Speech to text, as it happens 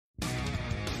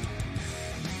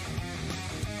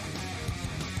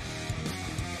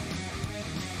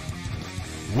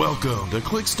Welcome to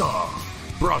Clixed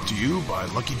Off, brought to you by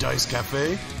Lucky Dice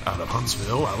Cafe out of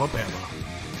Huntsville, Alabama.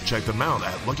 Check them out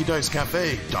at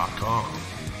LuckyDiceCafe.com.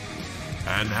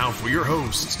 And now for your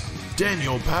hosts,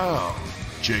 Daniel Powell,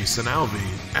 Jason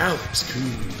Alvey, Alex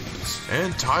Coons,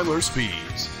 and Tyler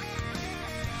Speeds.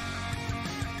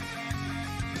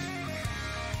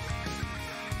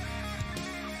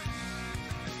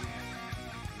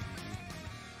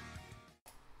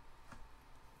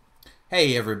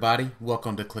 Hey everybody,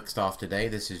 welcome to Clixed Off today.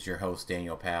 This is your host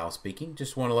Daniel Powell speaking.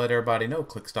 Just want to let everybody know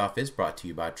Clixed Off is brought to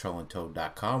you by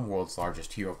TrollandToad.com, world's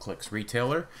largest HeroClix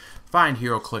retailer. Find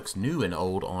HeroClix new and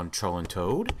old on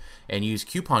Troll&Toad and use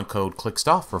coupon code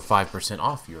CLIXEDOFF for 5%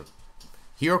 off your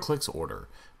HeroClix order.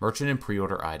 Merchant and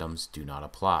pre-order items do not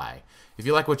apply. If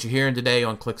you like what you're hearing today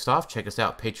on Clixed Off, check us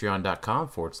out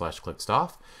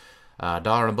patreon.com/ClixedOff.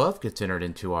 $1 and above gets entered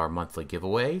into our monthly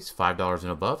giveaways. $5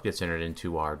 and above gets entered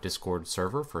into our Discord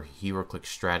server for HeroClix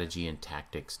strategy and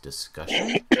tactics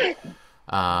discussion.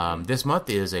 This month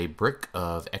is a brick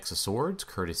of Exoswords,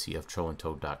 courtesy of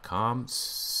TrollandToad.com.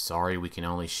 Sorry, we can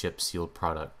only ship sealed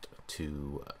product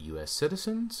to U.S.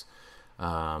 citizens.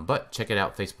 But check it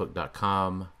out,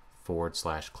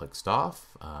 Facebook.com/ClixedOff.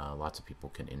 Lots of people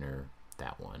can enter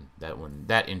that one.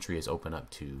 That entry is open up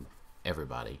to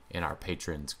everybody, and our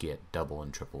patrons get double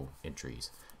and triple entries.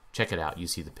 Check it out. You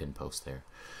see the pin post there.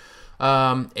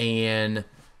 And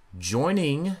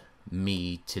joining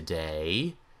me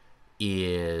today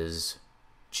is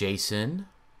Jason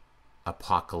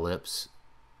Apocalypse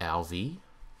Alvey.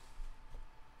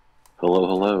 Hello,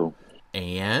 hello.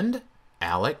 And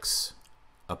Alex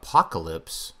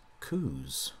Apocalypse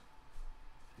Coos.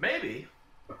 Maybe.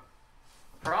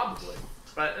 Probably.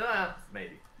 But,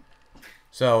 maybe.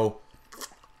 So,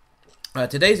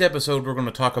 today's episode, we're going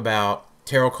to talk about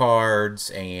tarot cards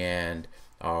and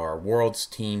our world's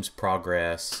team's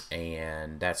progress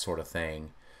and that sort of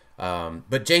thing.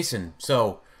 But Jason,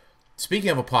 so speaking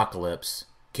of Apocalypse,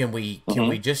 can we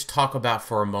just talk about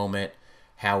for a moment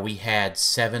how we had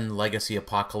 7 legacy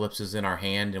Apocalypses in our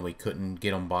hand and we couldn't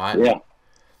get them bought? Yeah,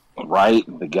 right.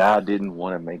 The guy didn't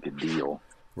want to make a deal.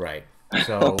 Right.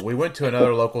 So we went to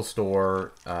another local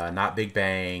store, not Big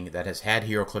Bang, that has had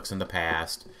HeroClix in the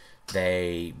past.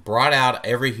 They brought out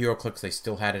every HeroClix they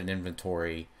still had in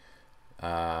inventory.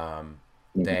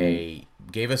 They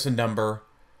gave us a number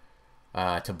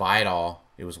to buy it all.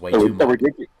 It was way too much.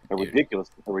 A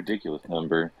ridiculous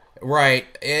number. Right.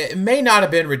 It may not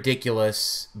have been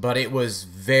ridiculous, but it was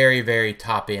very, very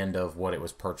top end of what it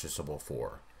was purchasable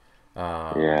for.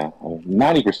 Yeah,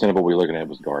 90% of what we were looking at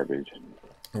was garbage.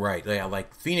 Right. Yeah,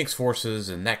 like Phoenix Forces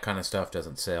and that kind of stuff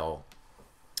doesn't sell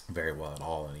very well at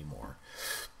all anymore.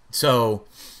 So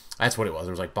that's what it was.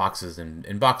 There was like boxes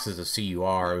and boxes of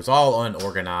CUR. It was all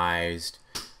unorganized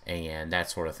and that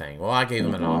sort of thing. Well, I gave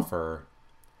them an offer.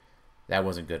 That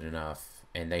wasn't good enough.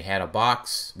 And they had a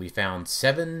box. We found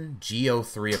 7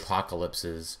 GO3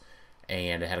 Apocalypses,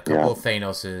 and it had a couple of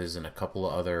Thanoses and a couple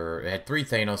of other... It had 3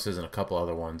 Thanoses and a couple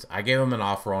other ones. I gave them an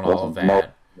offer on all of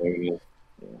that.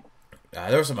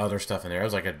 There was some other stuff in there. It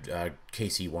was like a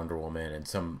KC Wonder Woman and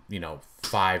some,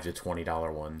 $5 to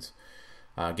 $20 ones.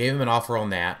 Gave him an offer on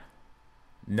that.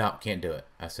 No, can't do it.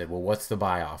 I said, well, what's the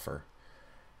buy offer?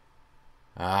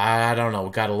 I don't know.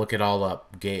 We've got to look it all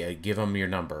up. Give him your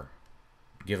number.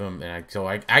 Give him, so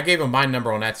I gave him my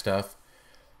number on that stuff.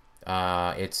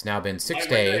 It's now been 6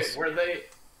 days. Were they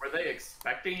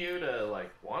expecting you to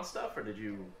want stuff, or did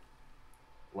you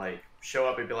show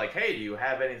up and be like, hey, do you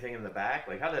have anything in the back?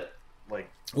 How did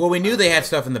Well, we knew they had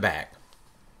stuff in the back,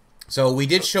 so we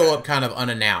did show up kind of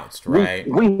unannounced, right?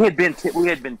 We had been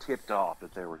tipped off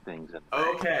that there were things in the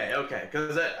back. Okay.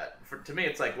 Because to me,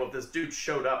 it's like, well, if this dude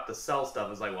showed up to sell stuff,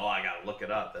 it's like, well, I gotta look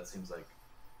it up. That seems like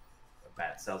a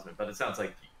bad salesman. But it sounds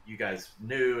like you guys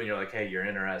knew, and you're like, hey, you're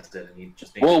interested, and you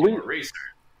just need to do more research.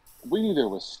 We knew there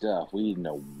was stuff. We didn't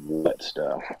know what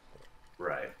stuff.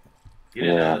 Right. You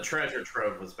didn't know the treasure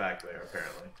trove was back there,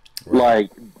 apparently. Right.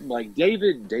 Like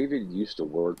David used to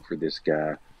work for this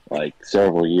guy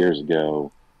several years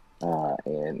ago,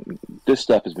 and this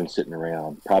stuff has been sitting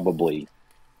around probably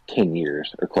 10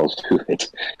 years or close to it,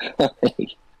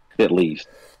 at least.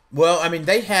 Well, I mean,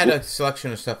 they had a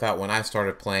selection of stuff out when I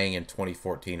started playing in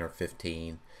 2014 or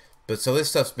 15, but so this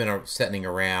stuff's been sitting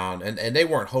around, and they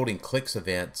weren't holding Clix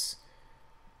events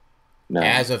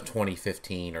as of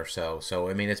 2015 or so. So,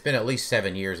 I mean, it's been at least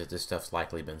 7 years that this stuff's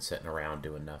likely been sitting around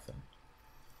doing nothing.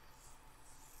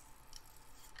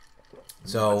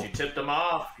 So but you tipped them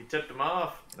off.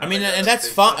 I mean, and that's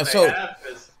fine. So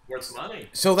worth money.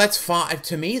 So that's fine.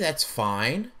 To me, that's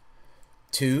fine.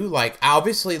 Too. Like,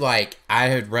 obviously, like,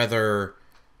 I would rather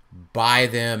buy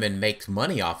them and make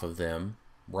money off of them,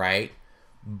 right?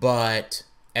 But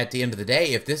at the end of the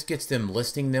day, if this gets them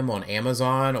listing them on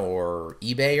Amazon or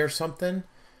eBay or something,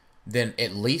 then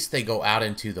at least they go out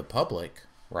into the public,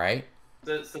 right?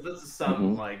 So this is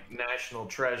some like national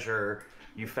treasure.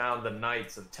 You found the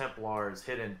Knights of Templar's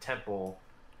hidden temple,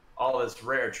 all this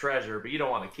rare treasure, but you don't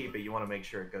want to keep it. You want to make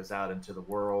sure it goes out into the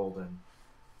world. And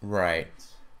right.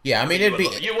 Yeah, I mean, it'd be...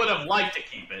 You would have liked to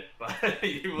keep it, but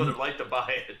you would have liked to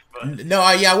buy it. But... No,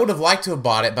 I would have liked to have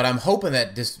bought it, but I'm hoping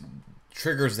that this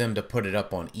triggers them to put it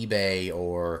up on eBay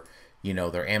or, you know,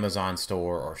 their Amazon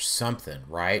store or something,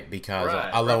 right?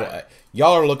 Because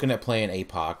y'all are looking at playing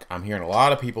APOC. I'm hearing a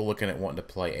lot of people looking at wanting to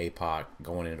play APOC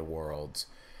going into Worlds.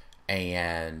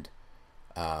 And,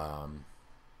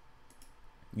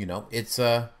 you know, it's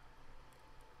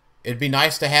it'd be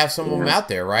nice to have some of them out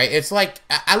there, right? It's like,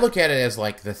 I look at it as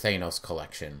like the Thanos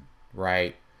collection,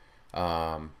 right?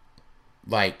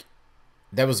 Like,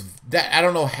 that was, that, I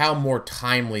don't know how more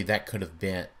timely that could have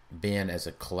been as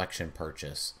a collection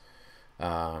purchase.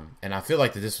 And I feel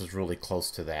like that this was really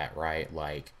close to that, right?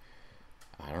 Like,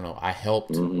 I don't know, I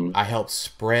helped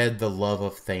spread the love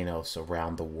of Thanos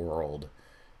around the world.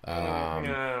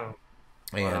 Yeah.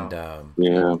 And,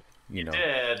 you know,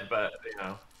 did, but you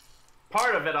know,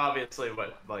 part of it obviously,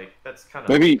 what like that's kind of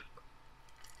maybe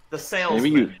the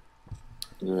salesman.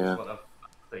 Yeah. What I'm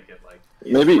thinking, like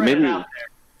maybe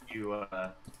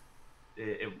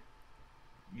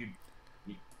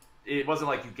it wasn't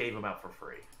like you gave them out for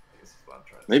free. I guess is what I'm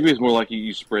trying to maybe it's more like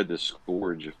you spread the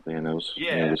scourge of Thanos.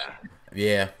 Yeah.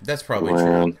 Yeah, that's probably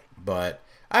true. But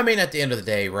I mean, at the end of the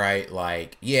day, right?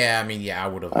 Like, yeah, I mean, yeah, I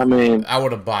would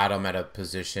have bought them at a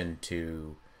position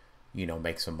to, you know,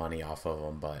 make some money off of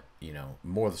them. But, you know,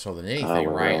 more so than anything,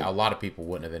 right? A lot of people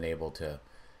wouldn't have been able to,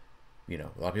 you know,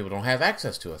 a lot of people don't have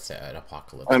access to an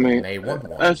Apocalypse. I mean, they want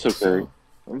one. That's okay. So.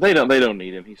 They don't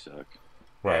need him. He sucks.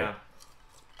 Right.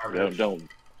 Yeah.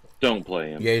 Don't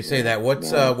play him. Yeah, you say that.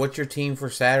 What's your team for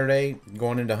Saturday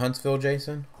going into Huntsville,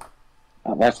 Jason?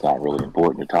 That's not really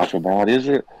important to talk about, is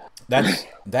it?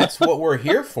 That's what we're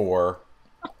here for.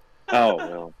 Oh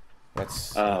well,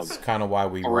 that's kind of why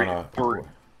we run a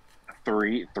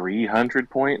 300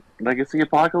 point legacy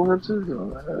apocalypses,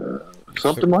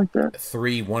 something like that.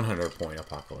 3 100-point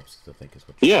apocalypses, I think is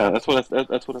what. That's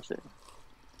what I said.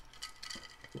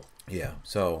 Yeah.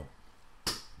 So,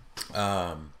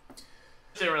 didn't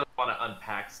really want to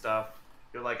unpack stuff.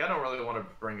 You're like, I don't really want to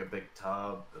bring a big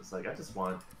tub. It's like I just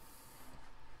want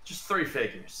just 3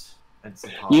 figures. And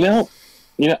some you know,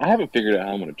 I haven't figured out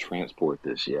how I'm going to transport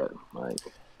this yet. Like,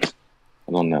 I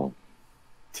don't know.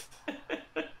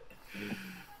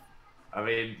 I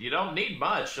mean, you don't need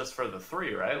much just for the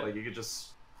 3, right? Like, you could just.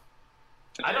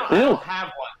 I don't have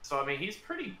one, so I mean, he's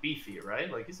pretty beefy,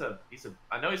 right? Like,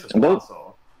 I know he's a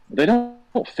colossal. They don't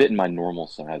fit in my normal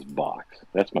size box.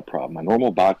 That's my problem. My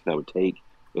normal box that I would take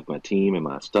with my team and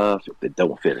my stuff, they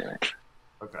don't fit in it.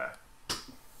 Okay.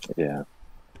 Yeah.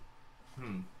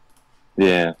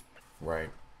 Yeah. Right.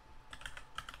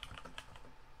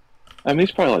 I mean,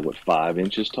 he's probably like 5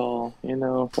 inches tall, you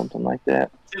know, something like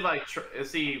that.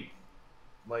 Is he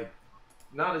like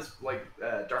not as like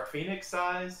Dark Phoenix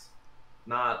size?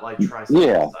 Not like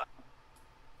Triceratops size?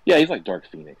 Yeah, he's like Dark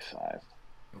Phoenix size.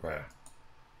 Right.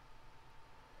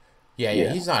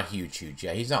 Yeah, he's not huge.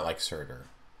 Yeah, he's not like Surtur.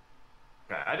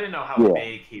 Okay, I didn't know how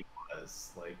big he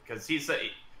was, like, because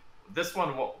this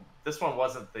one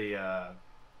wasn't the.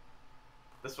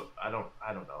 This one, I don't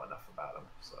know enough about him,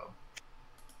 so.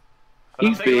 But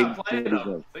he's thinking big. About playing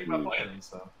him. Thinking about playing him,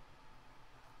 so.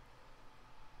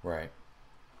 Right.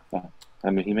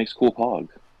 I mean, he makes cool pogs.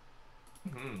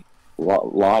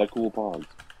 Lot of cool pogs.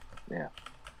 Yeah.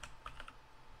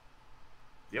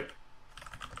 Yep.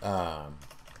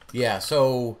 Yeah.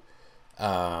 So,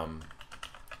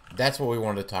 that's what we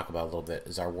wanted to talk about a little bit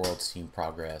is our World's team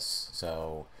progress.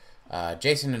 So,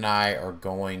 Jason and I are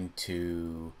going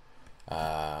to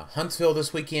Huntsville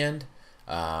this weekend.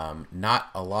 Not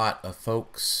a lot of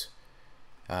folks.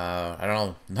 I don't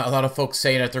know. Not a lot of folks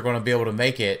saying that they're going to be able to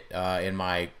make it in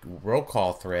my roll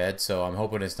call thread. So I'm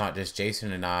hoping it's not just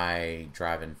Jason and I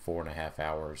driving 4.5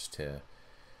 hours to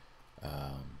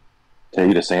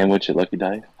eat a sandwich at Lucky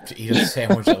Dice. To eat a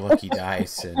sandwich at Lucky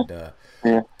Dice and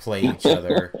play each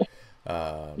other.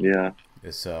 Yeah.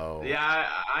 So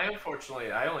I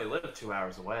unfortunately I only live 2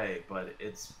 hours away, but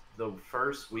it's the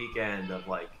first weekend of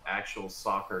like actual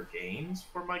soccer games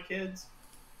for my kids,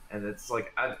 and it's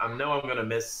like I know I'm gonna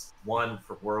miss one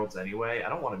for Worlds anyway. I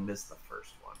don't want to miss the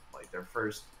first one. Like they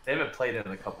haven't played it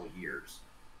in a couple of years,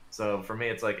 so for me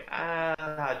it's like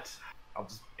I'll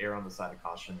just err on the side of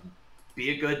caution, be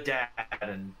a good dad,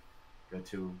 and go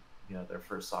to their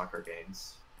first soccer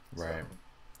games. Right.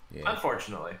 So, yeah.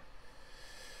 Unfortunately.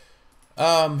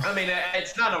 I mean,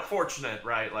 it's not unfortunate,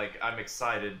 right? Like, I'm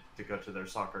excited to go to their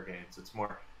soccer games. It's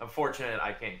more unfortunate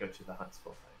I can't go to the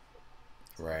Huntsville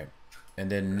thing. Right.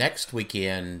 And then next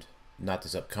weekend, not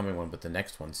this upcoming one, but the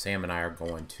next one, Sam and I are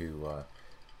going to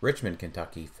Richmond,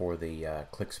 Kentucky for the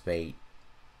Clixed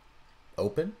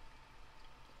Open.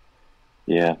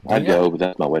 Yeah, I'd go, but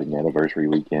that's my wedding anniversary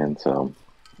weekend, so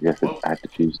I guess I have to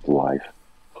choose the life.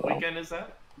 What weekend is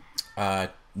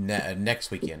that?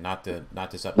 Next weekend, not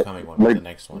this upcoming one, but the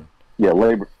next one. Yeah,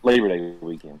 Labor Day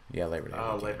weekend. Yeah, Labor Day.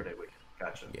 Oh, weekend. Labor Day weekend.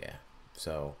 Gotcha. Yeah.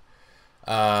 So,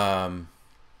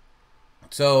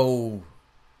 so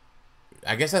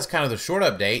I guess that's kind of the short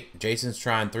update. Jason's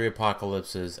trying 3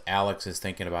 apocalypses. Alex is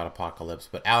thinking about apocalypse,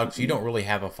 but Alex, you don't really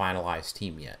have a finalized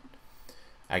team yet.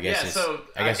 I guess. Yeah. So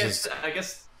I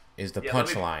guess is the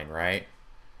punchline, right?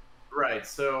 Right.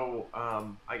 So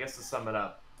I guess to sum it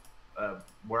up,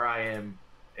 where I am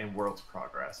in World's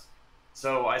Progress.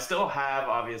 So I still have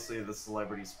obviously the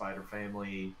Celebrity Spider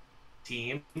Family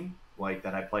team, like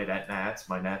that I played at Nats,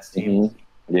 my Nats team.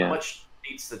 Mm-hmm. Yeah. How much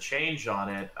needs to change on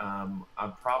it? I'm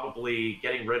probably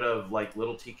getting rid of like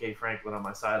little TK Franklin on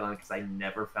my sideline because I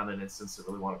never found an instance to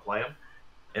really want to play him,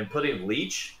 and putting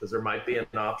Leech because there might be an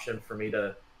option for me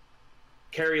to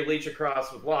carry Leech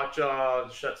across with Lockjaw,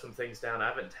 shut some things down. I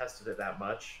haven't tested it that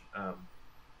much,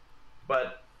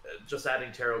 but just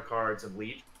adding tarot cards and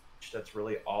Leech, that's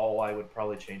really all I would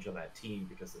probably change on that team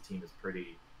because the team is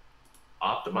pretty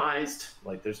optimized.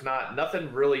 Like there's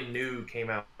nothing really new came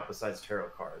out besides tarot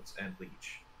cards and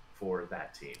Leech for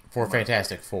that team. For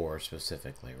Fantastic Four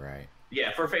specifically, right?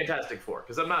 Yeah, for Fantastic Four,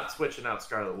 because I'm not switching out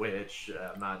Scarlet Witch.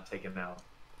 I'm not taking out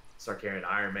Sarkarian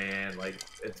Iron Man. Like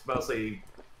it's mostly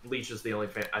Leech is the only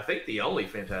I think the only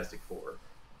Fantastic Four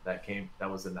that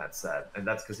was in that set, and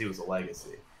that's because he was a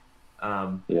legacy.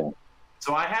 Yeah.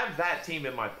 So I have that team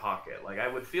in my pocket. Like I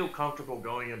would feel comfortable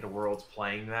going into Worlds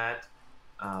playing that.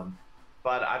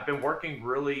 But I've been working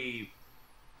really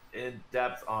in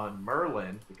depth on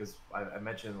Merlin because I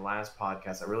mentioned in the last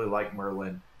podcast I really like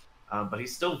Merlin, but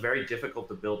he's still very difficult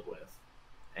to build with,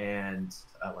 and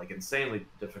like insanely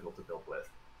difficult to build with.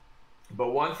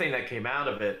 But one thing that came out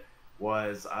of it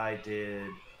was I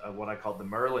did what I called the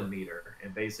Merlin meter,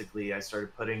 and basically I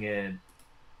started putting in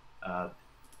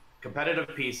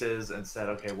competitive pieces and said,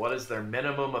 okay, what is their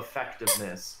minimum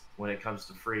effectiveness when it comes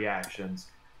to free actions?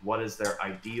 What is their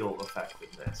ideal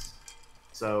effectiveness?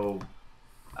 So,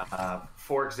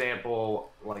 for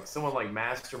example, like someone like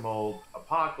Master Mold,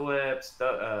 Apocalypse,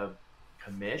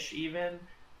 Kamish even,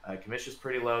 Kamish is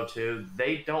pretty low too.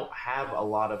 They don't have a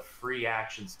lot of free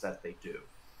actions that they do.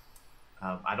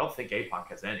 I don't think APOC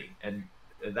has any, and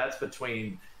that's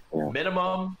between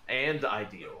minimum and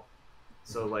ideal.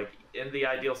 So like in the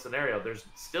ideal scenario, there's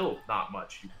still not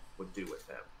much you would do with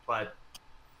him, but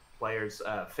players,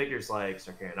 figures like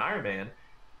Sarkarian Iron Man,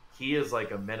 he is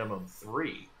like a minimum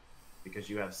 3 because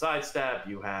you have sidestep,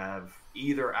 you have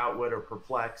either outwit or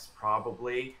perplex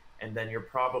probably, and then you're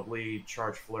probably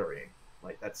charge flurrying.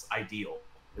 Like that's ideal.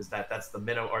 That's the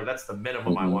minimum, or that's the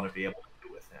minimum I want to be able to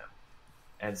do with him.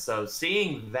 And so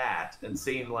seeing that and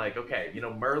seeing like, okay,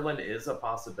 Merlin is a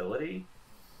possibility.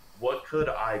 What could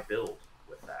I build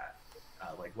with that?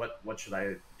 Like what should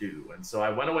I do? And so I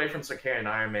went away from Sarkarian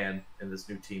Iron Man in this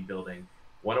new team building,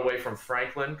 went away from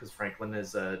Franklin because Franklin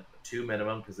is a 2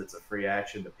 minimum because it's a free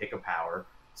action to pick a power.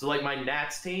 So like my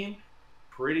Nats team,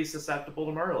 pretty susceptible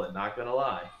to Merlin, not gonna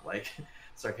lie. Like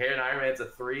Sarkarian Iron Man's a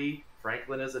 3,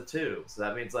 Franklin is a 2. So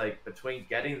that means like between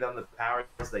getting them the powers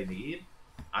they need,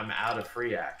 I'm out of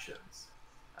free actions.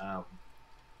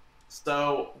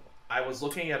 So I was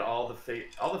looking at all the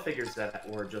figures that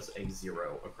were just a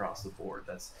 0 across the board.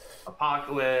 That's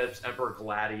Apocalypse, Emperor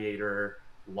Gladiator,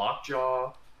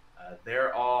 Lockjaw.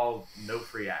 They're all no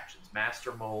free actions.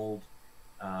 Master Mold.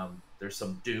 There's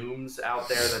some Dooms out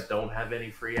there that don't have any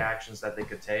free actions that they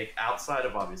could take outside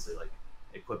of obviously like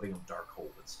equipping them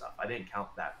Darkhold and stuff. I didn't count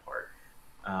that part.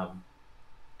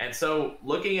 And so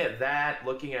looking at that,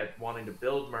 looking at wanting to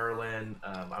build Merlin,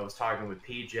 I was talking with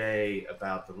PJ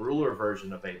about the ruler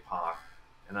version of APOC,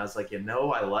 and I was like,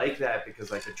 I like that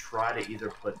because I could try to either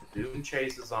put the Doom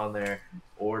Chases on there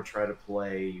or try to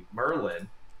play Merlin,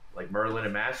 like Merlin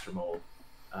and Master Mold,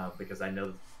 because I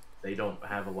know they don't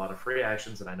have a lot of free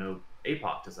actions, and I know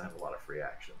APOC doesn't have a lot of free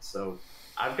actions. So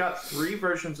I've got 3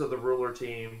 versions of the ruler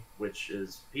team, which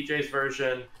is PJ's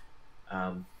version,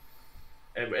 and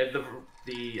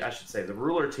I should say the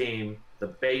ruler team, the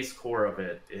base core of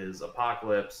it is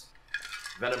Apocalypse,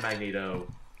 Venom Magneto,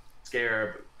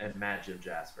 Scarab, and Mad Jim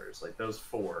Jaspers. Like those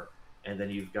 4. and then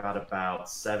you've got about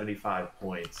 75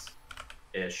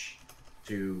 points-ish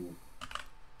to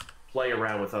play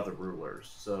around with other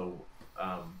rulers. So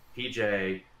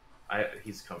PJ,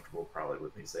 he's comfortable probably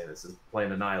with me saying this, is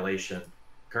playing Annihilation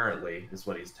currently, is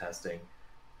what he's testing.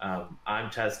 I'm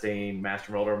testing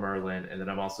Master Molder Merlin, and then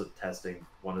I'm also testing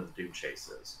one of the Doom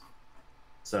Chases.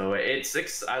 So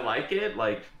I like it.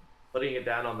 Like, putting it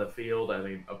down on the field, I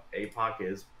mean, APOC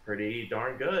is pretty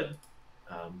darn good.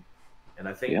 And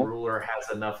I think Ruler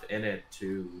has enough in it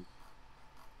to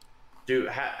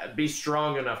be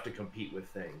strong enough to compete with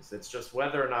things. It's just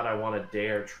whether or not I want to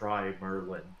dare try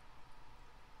Merlin.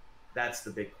 That's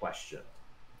the big question.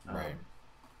 Right.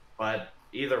 But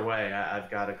either way,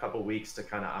 I've got a couple weeks to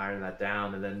kind of iron that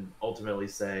down, and then ultimately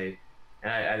say,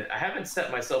 and I haven't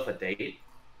set myself a date.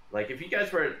 Like, if you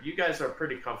guys are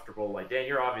pretty comfortable, like, Dan,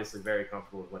 you're obviously very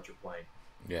comfortable with what you're playing.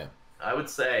 Yeah. I would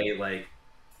say, like,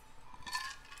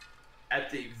 at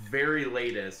the very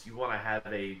latest, you want to have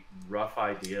a rough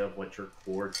idea of what your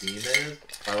core team is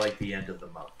by, like, the end of the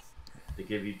month, to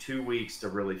give you 2 weeks to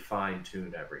really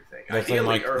fine-tune everything.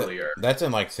 Ideally earlier. That's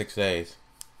in, like, 6 days.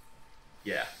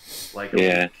 Yeah. Like, you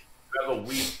have a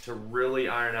week to really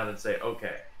iron out and say,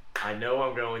 okay, I know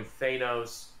I'm going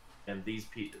Thanos and these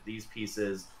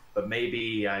pieces, but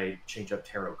maybe I change up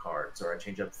tarot cards, or I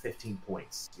change up 15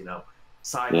 points, you know,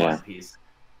 sideline piece.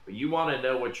 But you want to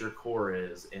know what your core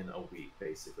is in a week,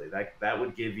 basically. That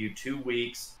would give you 2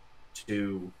 weeks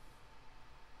to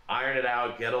iron it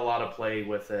out, get a lot of play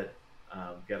with it,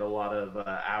 get a lot of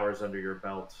hours under your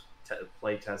belt,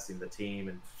 play testing the team,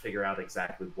 and figure out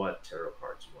exactly what tarot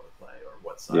cards you want to play or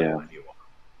what sideline you want.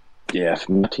 Yeah,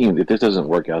 for my team, if this doesn't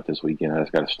work out this weekend, I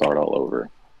just got to start all over.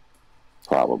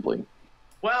 Probably.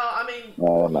 Well, I mean, I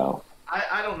don't know.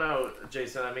 I don't know,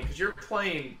 Jason. I mean, because you're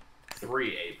playing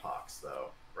 3 APOCs,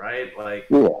 though, right? Like,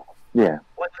 yeah.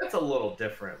 Like, that's a little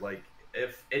different. Like,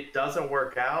 if it doesn't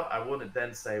work out, I wouldn't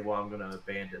then say, well, I'm going to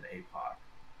abandon APOC.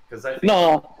 Because I think...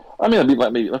 No, I mean,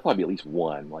 there'll probably be at least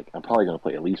one. Like, I'm probably going to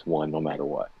play at least one, no matter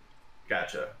what.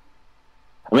 Gotcha.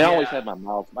 I mean, I always had my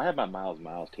Miles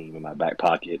team in my back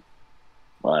pocket.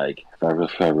 Like, if I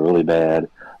felt really bad,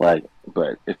 like,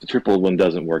 but if the triple one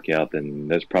doesn't work out, then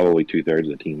there's probably 2/3 of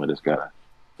the team I just gotta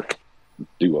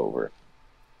do over.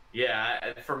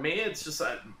 Yeah, for me, it's just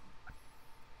I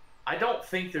don't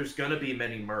think there's gonna be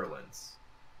many Merlins,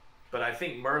 but I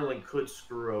think Merlin could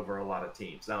screw over a lot of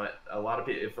teams. Now, if a lot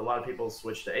of people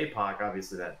switch to APOC,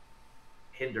 obviously that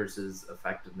hinders his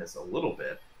effectiveness a little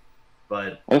bit.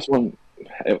 But I just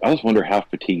wonder how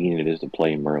fatiguing it is to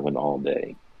play Merlin all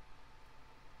day.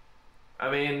 I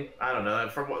mean, I don't know.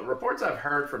 From what reports I've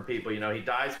heard from people, you know, he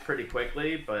dies pretty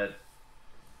quickly, but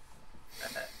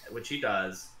which he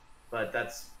does. But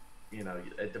that's, you know,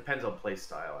 it depends on play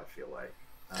style, I feel like.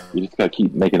 You just got to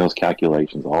keep making those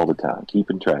calculations all the time,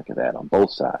 keeping track of that on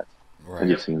both sides. Right.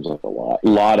 It seems like a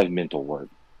lot of mental work.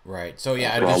 Right. So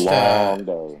yeah, for a long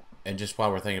day. And just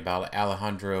while we're thinking about it,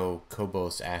 Alejandro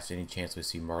Cobos asked any chance we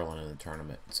see Merlin in the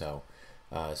tournament. So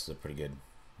this is a pretty good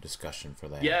discussion for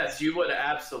that. Yes, you would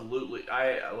absolutely.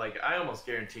 I almost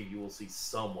guarantee you will see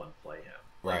someone play him.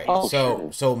 Right.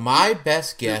 Oh, so my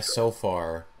best guess so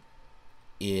far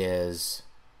is,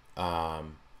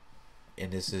 and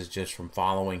this is just from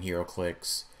following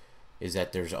HeroClix, is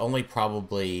that there's only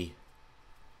probably,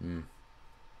 and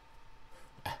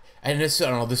this, I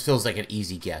don't know, this feels like an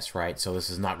easy guess, right? So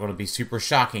this is not going to be super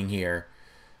shocking here.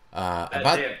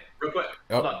 Dan, real quick,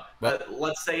 hold on.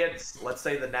 Let's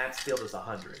say the Nats field is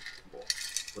 100 people.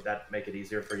 Would that make it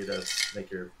easier for you to make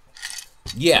your?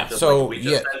 Yeah. So like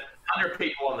said, 100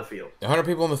 people on the field. 100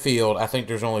 people on the field. I think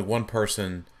there's only one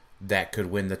person that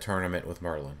could win the tournament with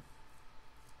Merlin.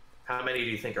 How many do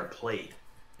you think are played?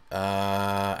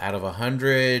 Out of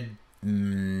 100,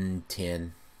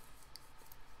 10.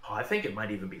 Oh, I think it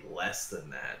might even be less than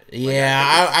that.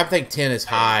 Yeah, I think 10 is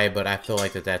high, but I feel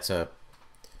like that's a.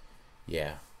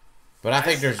 Yeah, but I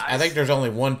think there's only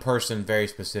one person very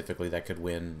specifically that could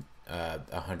win the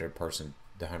 100 person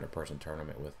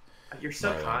tournament with. You're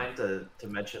so Merlin. kind to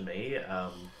mention me.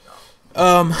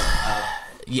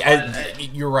 Yeah,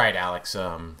 you're right, Alex.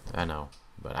 I know,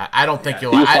 but I don't think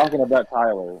you'll. He was talking about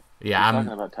Tyler. Yeah, I'm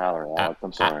talking about Tyler, Alex.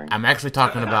 I'm sorry. I'm actually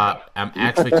talking about. I'm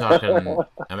actually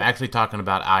talking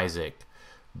about Isaac,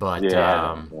 but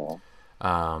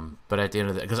but at the end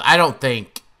of the, because I don't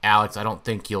think Alex, I don't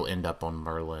think you'll end up on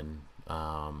Merlin.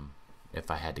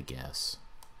 If I had to guess,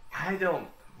 I don't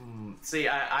see.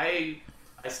 I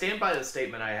stand by the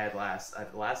statement I had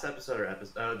last episode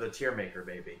or the tier maker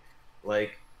baby.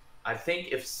 Like, I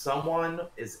think if someone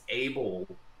is able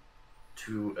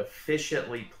to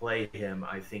efficiently play him,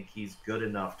 I think he's good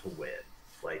enough to win.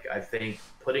 Like, I think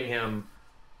putting him,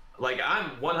 like,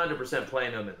 I'm 100%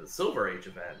 playing him in the Silver Age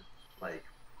event. Like,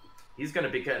 he's going to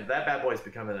become, that bad boy's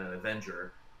becoming an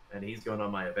Avenger, and he's going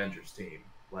on my Avengers team.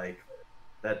 Like,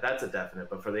 that's a definite.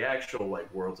 But for the actual,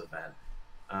 like, Worlds event,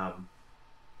 I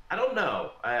don't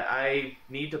know. I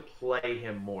need to play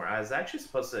him more. I was actually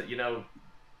supposed to, you know,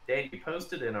 Dan, you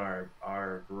posted in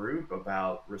our group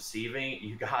about receiving.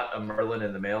 You got a Merlin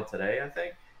in the mail today, I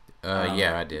think.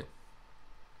 Yeah, I did.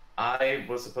 I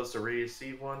was supposed to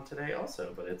receive one today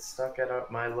also, but it's stuck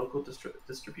at my local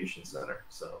distribution center.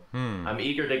 So I'm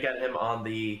eager to get him on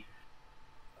the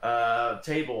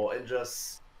table and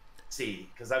just see,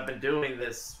 because I've been doing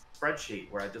this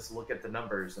spreadsheet where I just look at the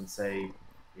numbers and say,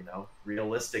 you know,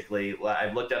 realistically,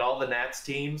 I've looked at all the Nats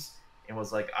teams and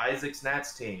was like, Isaac's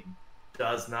Nats team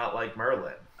does not like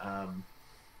Merlin.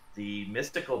 The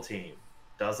Mystical team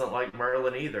doesn't like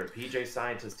Merlin either. PJ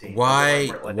Scientist team. Why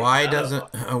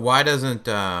doesn't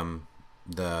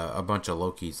a bunch of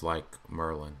Lokis like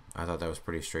Merlin? I thought that was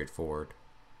pretty straightforward.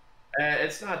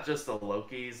 It's not just the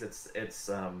Lokis. It's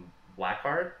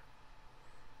Blackheart.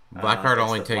 Blackheart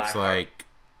only takes like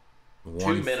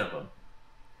two minimum.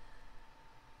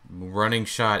 Running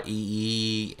shot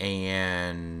EE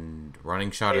and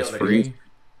running shot is free.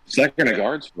 Second of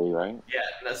guard's free, right? Yeah,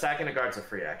 the second of guard's a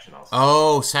free action also.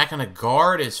 Oh, second of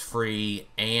guard is free,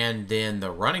 and then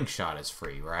the running shot is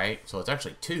free, right? So it's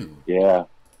actually 2. Yeah.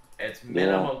 It's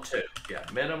minimum 2. Yeah,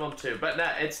 minimum 2. But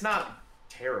it's not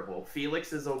terrible.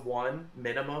 Felix is a 1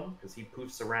 minimum because he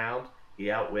poofs around.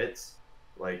 He outwits.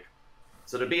 Like,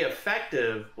 so to be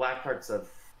effective, Blackheart's a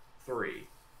 3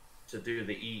 to do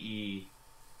the EE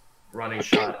running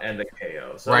shot and the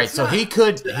KO. So right, so he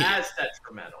could... as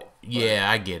detrimental.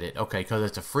 Yeah, I get it. Okay, because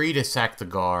it's a free to sack the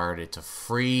guard, it's a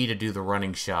free to do the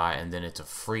running shot, and then it's a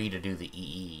free to do the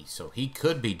EE. So he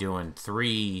could be doing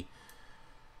 3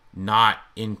 not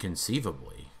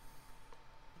inconceivably.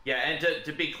 Yeah, and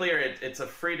to be clear, it's a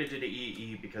free to do the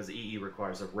EE because EE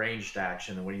requires a ranged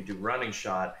action, and when you do running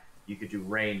shot, you could do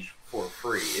range for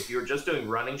free. If you're just doing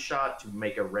running shot to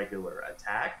make a regular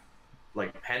attack,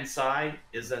 like Pensai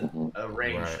isn't a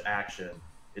ranged action.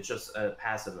 It's just a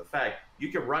passive effect. You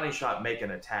can running shot make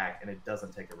an attack, and it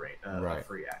doesn't take a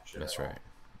free action. That's right.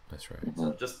 That's right.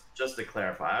 So just to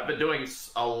clarify, I've been doing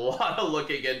a lot of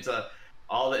looking into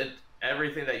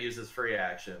everything that uses free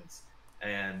actions,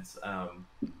 and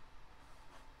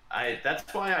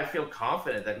that's why I feel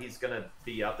confident that he's going to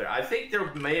be up there. I think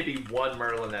there may be one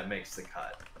Merlin that makes the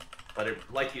cut, but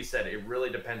like you said, it really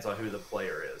depends on who the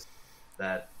player is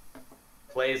that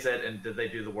plays it, and did they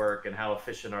do the work, and how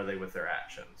efficient are they with their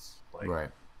actions. Right.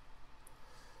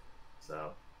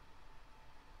 So.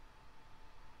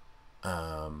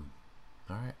 All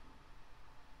right.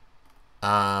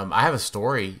 I have a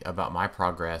story about my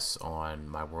progress on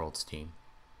my Worlds team.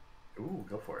 Ooh,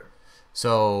 go for it.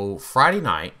 So Friday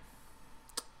night,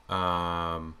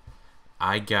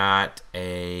 I got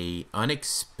a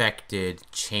unexpected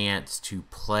chance to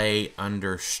play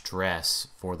under stress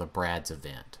for the Brad's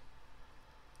event.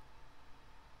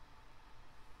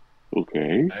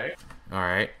 Okay. All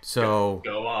right. So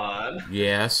go on.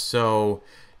 Yes. So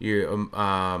you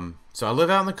so I live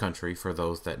out in the country, for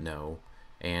those that know,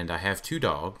 and I have 2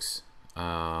 dogs.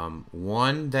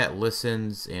 One that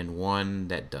listens and one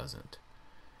that doesn't.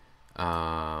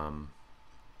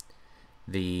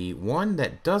 The one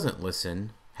that doesn't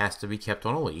listen has to be kept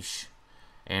on a leash,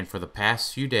 and for the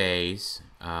past few days,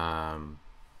 for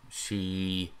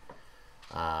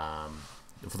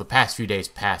the past few days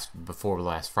past before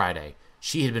last Friday,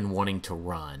 she had been wanting to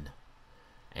run.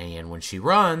 And when she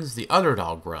runs, the other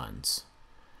dog runs.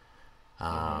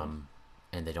 And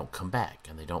they don't come back,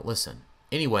 and they don't listen.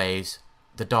 Anyways,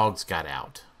 the dogs got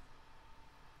out.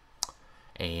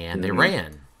 And they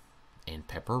ran. And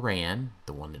Pepper ran,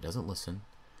 the one that doesn't listen,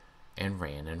 and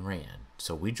ran and ran.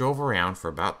 So we drove around for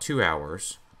about 2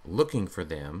 hours looking for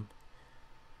them.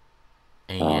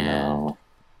 And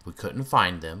we couldn't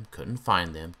find them.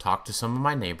 Talked to some of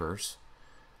my neighbors.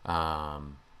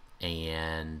 And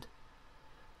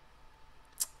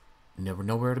never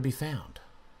nowhere to be found.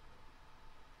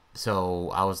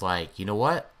 So I was like, you know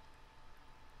what?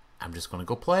 I'm just going to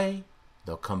go play.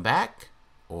 They'll come back.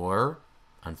 Or,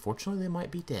 unfortunately, they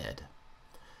might be dead.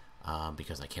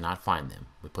 Because I cannot find them.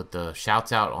 We put the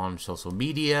shouts out on social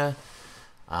media.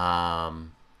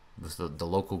 With the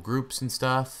local groups and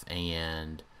stuff.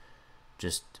 And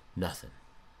just nothing.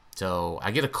 So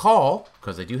I get a call,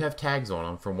 because I do have tags on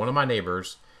them, from one of my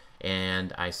neighbors.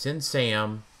 And I send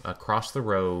Sam across the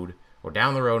road, or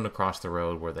down the road and across the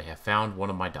road, where they have found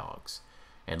one of my dogs.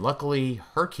 And luckily,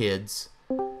 her kids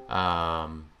were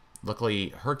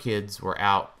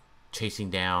out chasing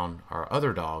down our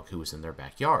other dog who was in their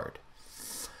backyard.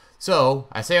 So,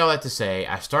 I say all that to say,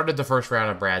 I started the first round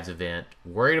of Brad's event,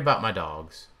 worried about my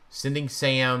dogs, sending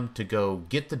Sam to go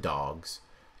get the dogs,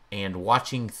 and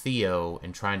watching Theo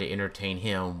and trying to entertain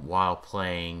him while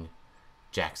playing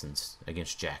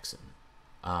against Jackson.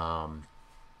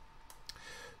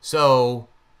 So,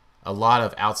 a lot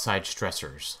of outside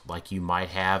stressors, like you might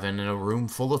have in a room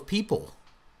full of people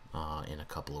in a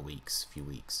few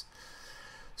weeks.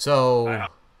 So,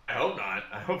 I hope not.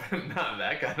 I hope not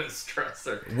that kind of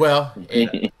stressor. Well,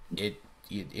 it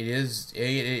is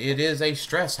a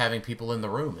stress having people in the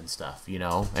room and stuff,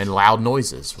 and loud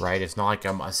noises, right? It's not like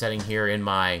I'm sitting here in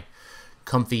my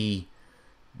comfy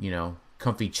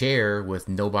chair with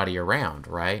nobody around,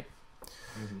 right?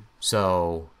 Mm-hmm.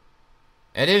 So,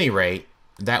 at any rate,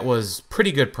 that was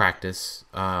pretty good practice.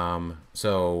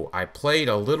 So I played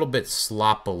a little bit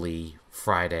sloppily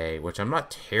Friday, which I'm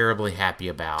not terribly happy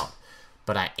about,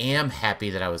 but I am happy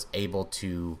that I was able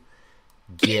to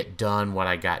get done what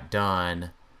I got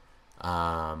done,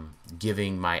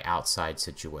 giving my outside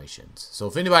situations. So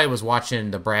if anybody was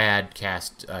watching the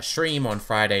Bradcast stream on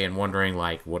Friday and wondering,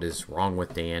 like, what is wrong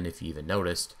with Dan, if you even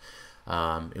noticed,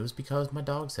 it was because my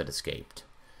dogs had escaped.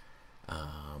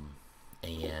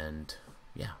 And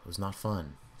yeah, it was not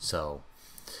fun. So,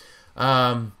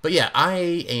 but yeah,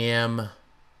 I am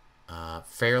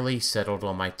fairly settled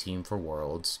on my team for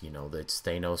Worlds. That's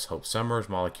Thanos, Hope Summers,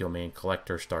 Molecule Man,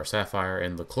 Collector, Star Sapphire,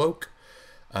 and the Cloak.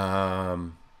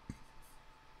 And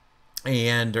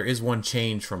there is one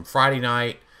change from Friday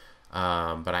night,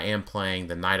 but I am playing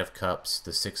the Knight of Cups,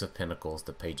 the Six of Pentacles,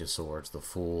 the Page of Swords, the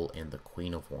Fool, and the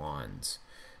Queen of Wands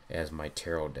as my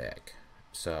tarot deck.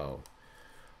 So,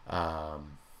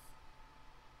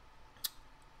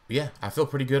 yeah, I feel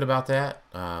pretty good about that.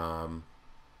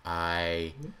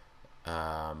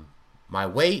 My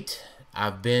weight,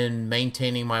 I've been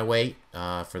maintaining my weight.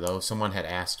 For those, someone had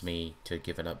asked me to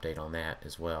give an update on that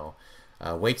as well.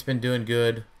 Weight's been doing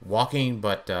good. Walking,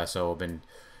 but so I've been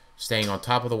staying on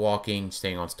top of the walking,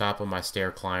 staying on top of my stair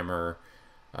climber,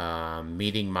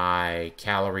 meeting my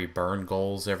calorie burn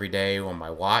goals every day on my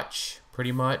watch,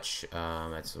 pretty much.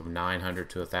 That's 900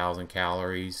 to 1,000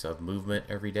 calories of movement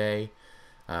every day.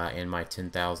 And my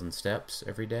 10,000 steps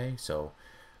every day. So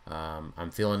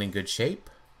I'm feeling in good shape.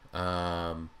 We've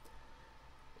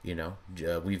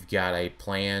got a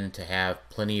plan to have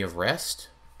plenty of rest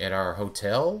at our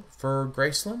hotel for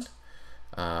Graceland.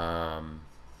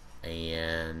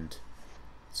 And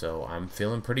so I'm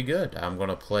feeling pretty good. I'm going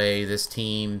to play this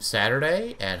team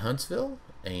Saturday at Huntsville.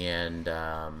 And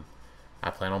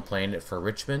I plan on playing it for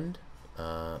Richmond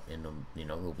in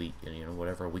a week,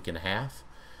 a week and a half.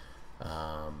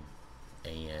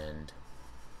 And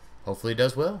hopefully it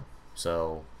does well.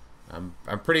 So I'm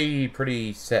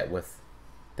pretty set with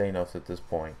Thanos at this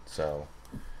point. So,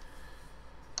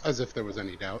 as if there was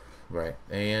any doubt, right?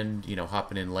 And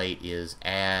hopping in late is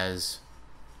as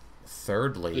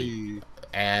thirdly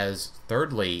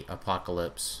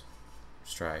Apocalypse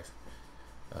Strife.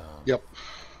 Yep.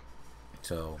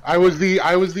 So I was the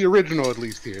original, at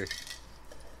least here.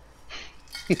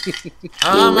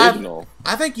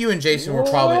 I think you and Jason were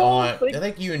probably on. I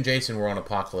think you and Jason were on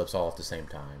Apocalypse all at the same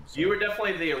time. So. You were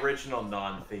definitely the original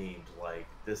non-themed. Like,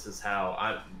 this is how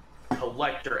I'm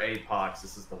collector Apox.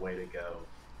 This is the way to go.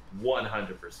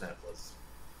 100% was.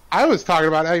 I was talking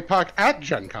about APOC at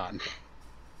Gen Con.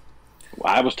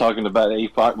 Well, I was talking about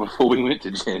APOC before we went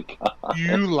to Gen Con.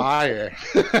 You liar.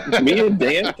 Me and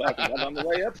Dan talked about it on the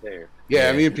way up there.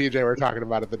 Yeah, me and PJ were talking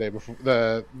about it the day before,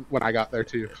 when I got there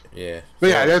too. Yeah. But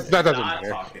yeah, that doesn't matter.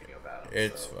 Talking about it,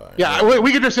 it's so. fine. Yeah,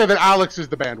 we could just say that Alex is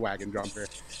the bandwagon jumper.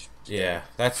 Yeah,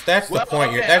 that's the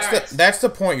point. Okay, that's the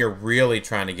point you're really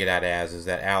trying to get at, is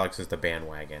that Alex is the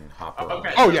bandwagon hopper.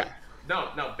 Okay. Oh yeah.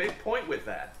 No, big point with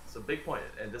that. It's a big point,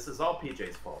 and this is all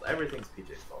PJ's fault. Everything's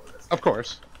PJ's fault in this. Of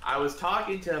course. I was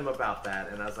talking to him about that,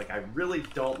 and I was like, I really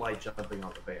don't like jumping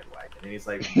on the bandwagon. And he's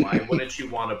like, why wouldn't you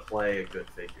want to play a good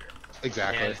figure?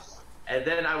 Exactly. And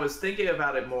then I was thinking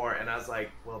about it more, and I was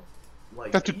like, well,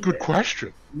 like... That's a good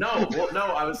question. No,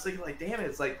 I was thinking, like, damn it,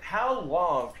 it's like, how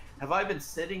long have I been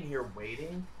sitting here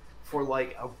waiting for,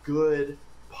 like, a good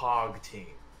POG team?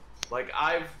 Like,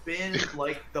 I've been,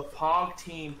 like, the POG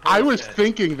team person. I was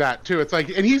thinking that, too. It's like,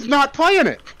 and he's not playing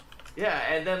it. Yeah,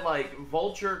 and then, like,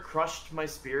 Vulture crushed my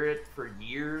spirit for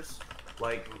years.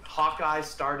 Like, Hawkeye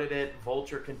started it,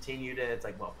 Vulture continued it. It's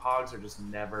like, well, Pogs are just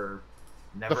never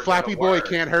the Flappy Boy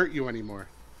can't hurt you anymore.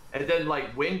 And then,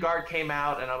 like, Wingard came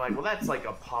out, and I'm like, well, that's, like,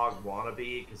 a Pog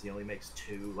wannabe, because he only makes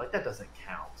 2. Like, that doesn't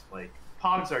count. Like,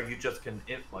 Pogs are, you just can,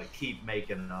 like, keep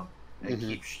making them and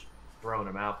keep throwing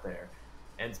them out there.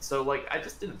 And so, like, I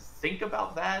just didn't think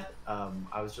about that.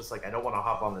 I was just like, I don't want to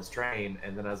hop on this train.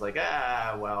 And then I was like,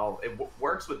 well, it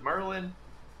works with Merlin.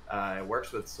 It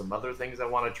works with some other things I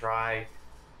want to try.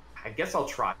 I guess I'll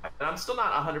try. And I'm still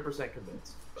not 100%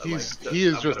 convinced. But, he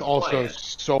is just also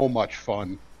so much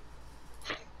fun.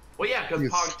 Well, yeah, because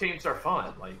Pog teams are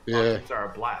fun. Like, Pog teams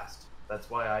are a blast. That's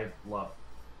why I love them.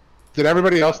 Did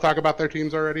everybody else talk about their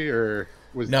teams already, or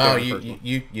was no?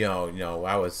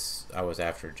 I was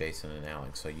after Jason and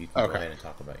Alex, so you can go ahead and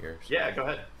talk about yours. Yeah, go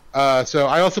ahead. So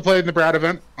I also played in the Brad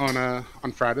event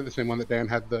on Friday, the same one that Dan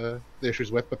had the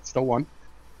issues with, but still won.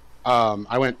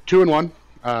 I went 2-1,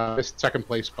 missed second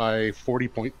place by 40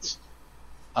 points.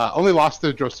 Only lost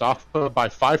to Joshuaparlin by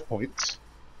 5 points,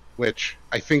 which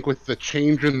I think with the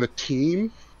change in the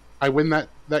team, I win that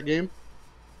game.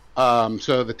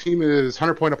 So the team is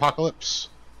 100 Point Apocalypse,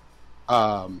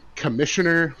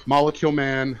 Commissioner, Molecule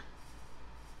Man,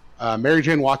 Mary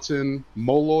Jane Watson,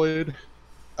 Moloid,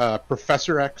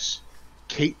 Professor X,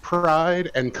 Kate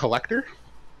Pride, and Collector.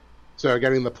 So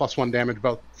getting the +1 damage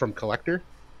belt from Collector,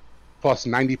 plus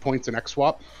 90 points in X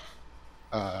swap.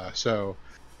 So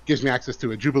gives me access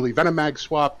to a Jubilee Venom Mag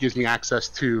swap, gives me access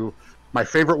to my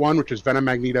favorite one, which is Venom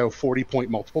Magneto 40-point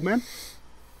multiple man.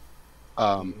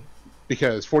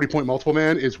 Because 40-point multiple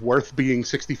man is worth being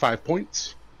 65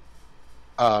 points.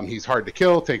 He's hard to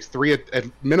kill, takes at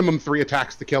minimum 3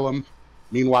 attacks to kill him.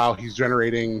 Meanwhile, he's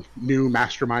generating new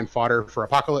Mastermind fodder for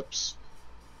Apocalypse.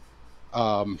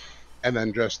 And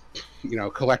then just,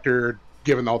 Collector,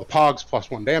 given all the Pogs,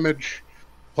 +1 damage,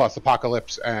 plus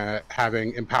Apocalypse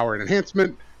having Empower and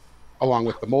Enhancement, along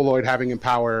with the Moloid having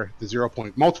Empower, the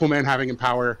 0-point multiple man having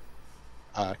Empower,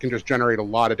 can just generate a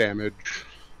lot of damage.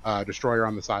 Destroyer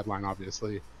on the sideline,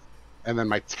 obviously. And then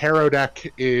my Tarot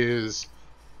deck is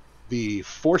the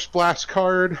Force Blast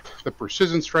card, the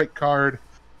Precision Strike card,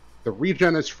 the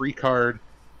Regen is free card,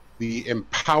 the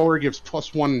Empower gives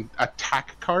 +1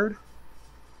 attack card,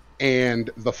 and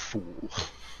the Fool.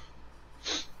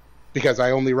 Because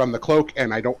I only run the Cloak,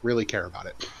 and I don't really care about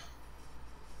it.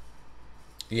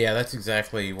 Yeah, that's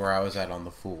exactly where I was at on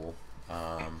the Fool.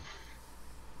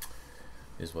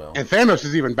 As well. And Thanos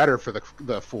is even better for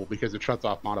the Fool because it shuts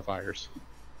off modifiers.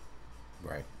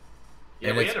 Right. Yeah,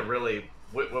 and we hadn't really,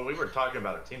 when we were talking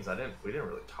about our teams, we didn't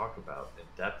really talk about in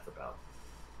depth about.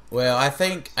 Well, I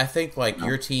think like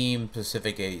your team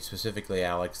specifically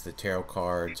Alex, the tarot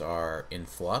cards are in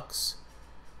flux.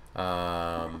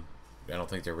 I don't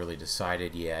think they're really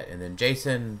decided yet. And then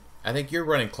Jason, I think you're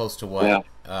running close to what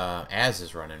Az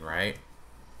is running, right?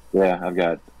 Yeah,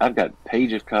 I've got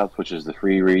Page of Cups, which is the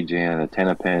free regen, a Ten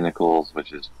of Pentacles,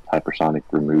 which is hypersonic,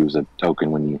 removes a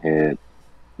token when you hit,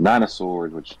 Nine of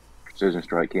Swords, which Precision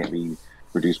Strike can't be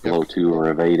reduced below 2 or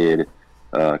evaded,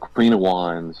 Queen of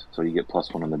Wands, so you get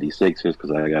 +1 on the D6s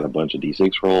because I got a bunch of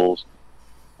D6 rolls,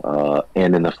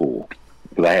 and then the Fool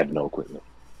because I have no equipment.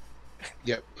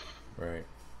 Yep. Right.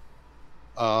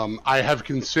 I have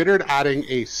considered adding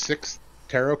a 6th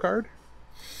tarot card.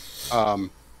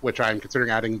 Which I'm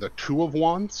considering adding the 2 of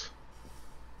Wands.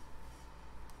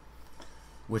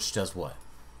 Which does what?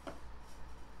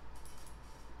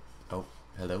 Oh,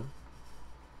 hello?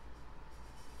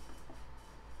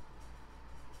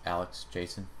 Alex,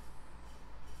 Jason?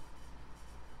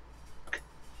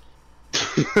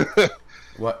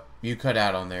 What? You cut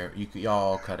out on there.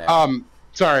 Y'all cut out.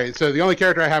 Sorry. So the only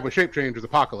character I have with Shape Change is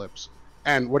Apocalypse.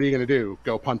 And what are you going to do?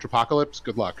 Go punch Apocalypse?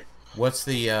 Good luck. What's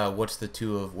the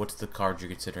card you're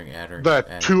considering adding?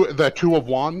 The 2 of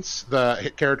Wands. The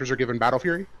hit characters are given Battle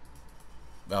Fury.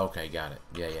 Okay, got it.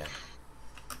 Yeah.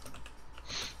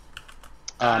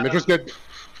 It's just good.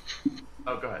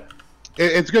 Oh, go ahead.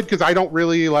 It's good because I don't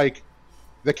really like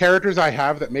the characters I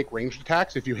have that make ranged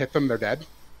attacks. If you hit them, they're dead.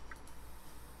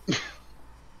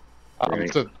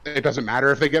 So it doesn't matter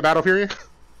if they get Battle Fury.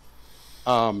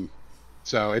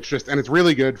 So it's just, and it's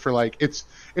really good for like, it's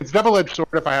double-edged sword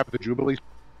if I have the Jubilee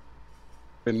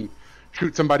and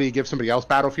shoot somebody, give somebody else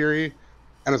Battle Fury,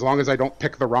 and as long as I don't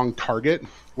pick the wrong target,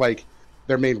 like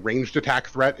their main ranged attack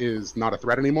threat is not a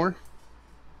threat anymore.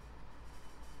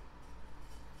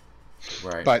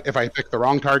 Right. But if I pick the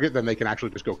wrong target, then they can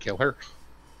actually just go kill her.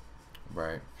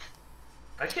 Right.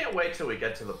 I can't wait till we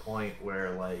get to the point where,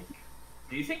 like,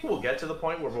 do you think we'll get to the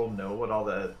point where we'll know what all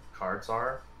the cards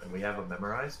are and we have them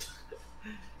memorized?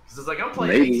 Because it's like I'm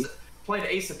playing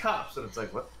Ace of Cups, and it's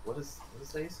like, what is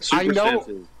Ace of Cups? I know.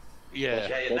 Yeah,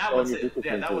 that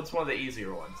one's one of the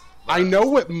easier ones. But I know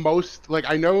what most, like,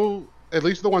 I know at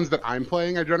least the ones that I'm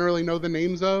playing. I generally know the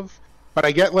names of, but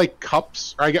I get like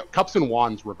cups, or I get cups and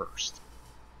wands reversed.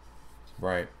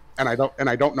 Right. and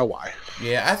I don't know why.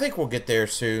 Yeah, I think we'll get there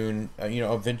soon,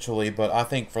 eventually. But I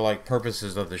think for like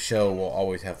purposes of the show, we'll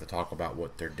always have to talk about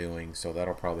what they're doing, so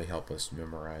that'll probably help us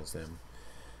memorize them.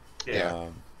 Yeah.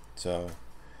 So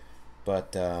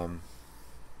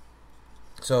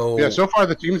So far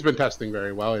the team's been testing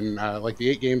very well. In like the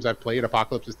 8 games I've played,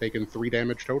 Apocalypse has taken 3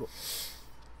 damage total.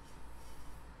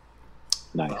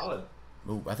 Nice. Solid.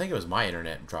 Ooh, I think it was my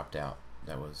internet dropped out.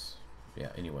 That was,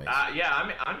 anyways.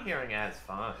 I'm hearing ads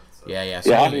fine. So. Yeah. So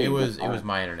Yeah, it was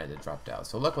my internet that dropped out.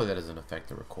 So luckily that doesn't affect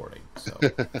the recording. So,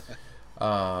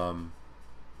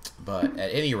 but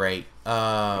at any rate,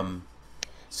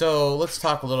 so let's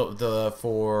talk a little bit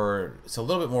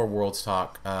more Worlds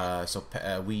talk.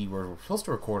 We were supposed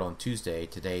to record on Tuesday.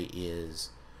 Today is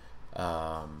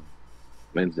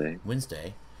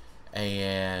Wednesday.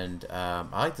 And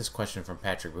I like this question from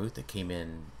Patrick Booth that came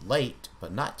in late,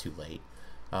 but not too late.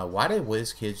 Why did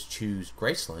WizKids choose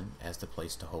Graceland as the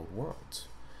place to hold Worlds?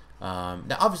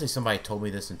 Now, obviously, somebody told me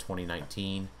this in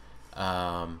 2019,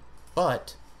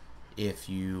 but if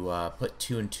you put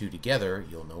 2 and 2 together,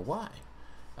 you'll know why.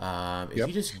 If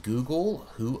you just Google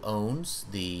who owns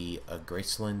the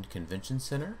Graceland Convention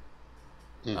Center,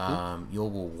 you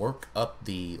will work up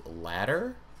the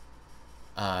ladder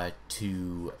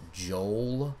to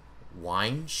Joel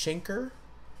Weinschenker,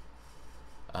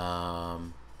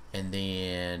 and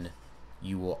then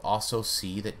you will also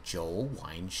see that Joel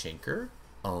Weinschenker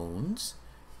owns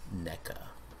NECA.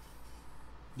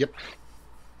 Yep.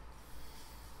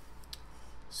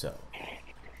 So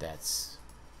that's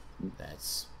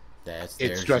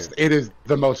it is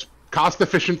the most cost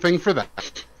efficient thing for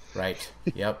that. Right.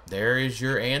 Yep. There is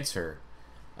your answer.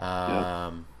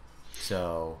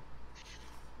 So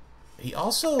he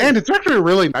also, and it's actually a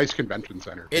really nice convention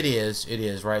center. It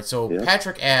is right. So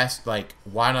Patrick asked, like,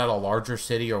 why not a larger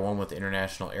city or one with an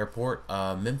international airport?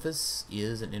 Memphis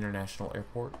is an international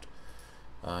airport.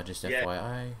 Just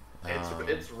FYI.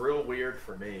 It's real weird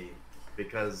for me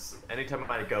because anytime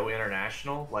I go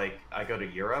international, like I go to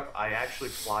Europe, I actually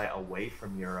fly away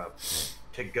from Europe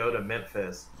to go to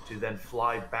Memphis to then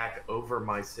fly back over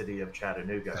my city of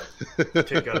Chattanooga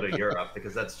to go to Europe,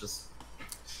 because that's just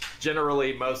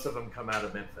generally most of them come out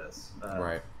of Memphis,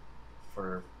 right?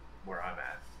 For where I'm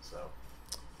at, so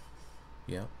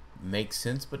yeah, makes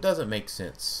sense, but doesn't make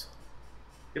sense.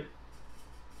 Yep.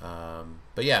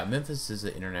 But yeah, Memphis is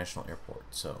an international airport,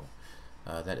 so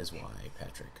that is why,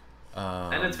 Patrick.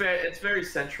 And it's very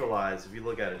centralized if you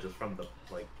look at it just from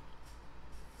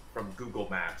from Google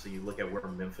Maps, and you look at where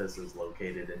Memphis is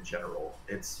located in general.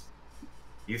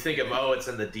 You think of, it's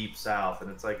in the deep south, and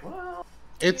it's like, well,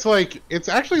 it's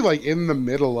actually like in the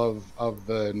middle of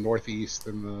the Northeast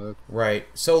and the right.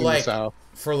 So like south.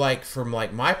 From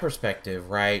my perspective,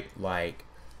 right? Like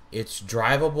it's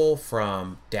drivable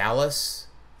from Dallas,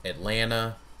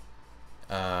 Atlanta,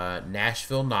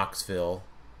 Nashville, Knoxville,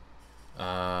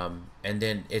 and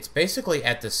then it's basically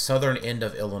at the southern end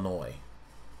of Illinois.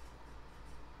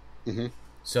 Mm-hmm.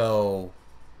 So,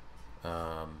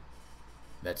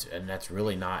 that's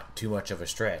really not too much of a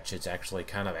stretch. It's actually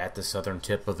kind of at the southern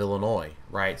tip of Illinois,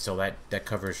 right? So that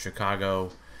covers Chicago.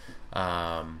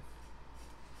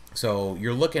 So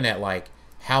you're looking at like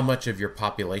how much of your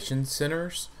population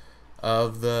centers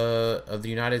of the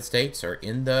United States are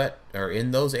in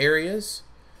those areas,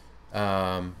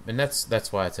 and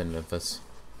that's why it's in Memphis.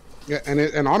 Yeah,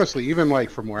 and honestly, even like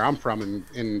from where I'm from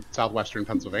in southwestern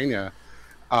Pennsylvania,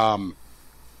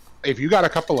 if you got a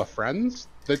couple of friends,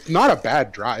 it's not a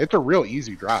bad drive. It's a real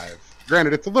easy drive.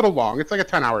 Granted, it's a little long. It's like a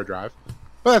 10-hour drive.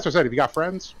 But that's what I said. If you got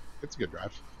friends, it's a good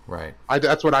drive. Right.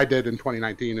 That's what I did in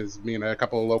 2019 is me and a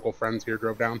couple of local friends here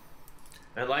drove down.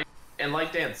 And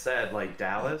like Dan said, like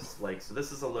Dallas, so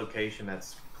this is a location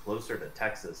that's closer to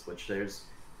Texas, which there's,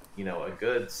 a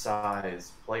good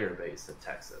size player base in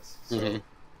Texas. So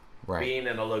right. Being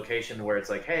in a location where it's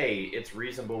like, hey, it's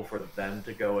reasonable for them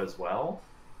to go as well,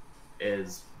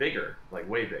 is bigger, like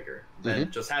way bigger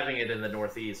than just having it in the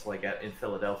Northeast, like in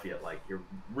Philadelphia. Like you're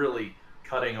really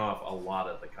cutting off a lot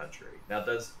of the country. Now,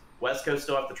 does West Coast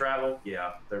still have to travel?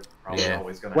 Yeah, they're probably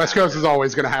always going to. West Coast is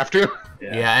always going to have to.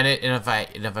 Yeah, and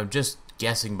if I'm just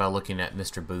guessing by looking at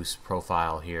Mr. Booth's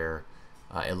profile here,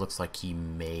 it looks like he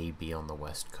may be on the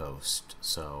West Coast.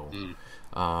 So,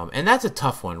 and that's a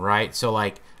tough one, right? So,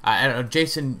 like, I don't know,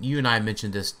 Jason, you and I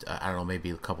mentioned this. I don't know, maybe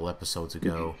a couple episodes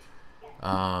ago.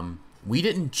 We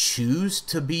didn't choose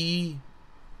to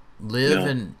live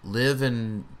in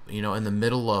in the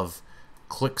middle of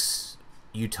Clixed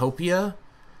Utopia.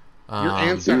 Your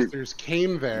ancestors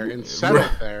came there and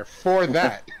settled there for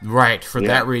that. Right, for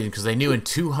that reason, because they knew in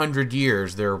 200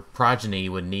 years their progeny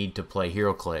would need to play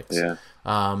HeroClix. Yeah.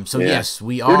 Yes,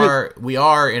 we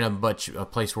are in a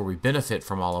place where we benefit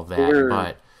from all of that,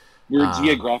 but we're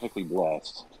geographically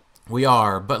blessed. We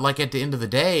are, but like at the end of the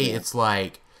day, it's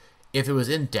like if it was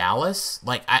in Dallas,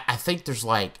 like I think there's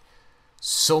like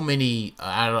so many.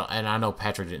 I know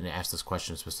Patrick didn't ask this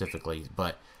question specifically,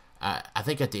 but I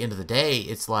think at the end of the day,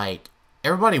 it's like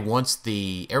everybody wants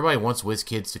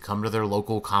WizKids to come to their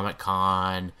local Comic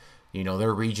Con,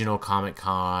 their regional Comic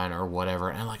Con or whatever,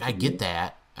 and like I get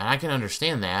that, and I can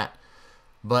understand that,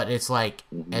 but it's like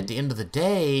at the end of the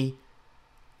day,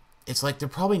 it's like they're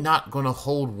probably not going to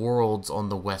hold Worlds on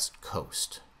the West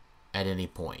Coast at any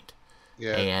point.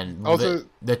 Yeah. And also,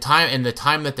 the time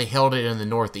that they held it in the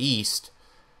Northeast,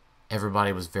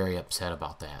 everybody was very upset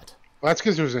about that. Well, that's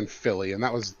because it was in Philly, and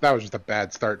that was just a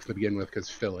bad start to begin with because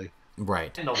Philly.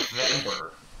 Right. In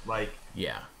November, Philly.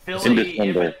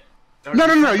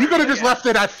 No. You could have just left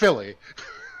it at Philly.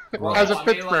 Well, as a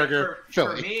Pittsburgher, for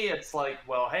Philly. me, it's like,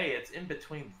 well, hey, it's in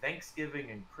between Thanksgiving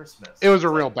and Christmas. It was a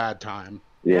real bad time.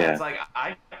 Yeah, it's like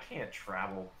I can't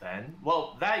travel then.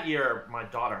 Well, that year my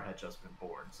daughter had just been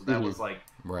born, so that was like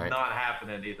not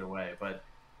happening either way. But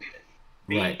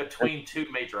being between two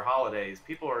major holidays,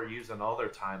 people are using all their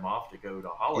time off to go to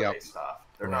holiday stuff.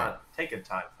 They're not taking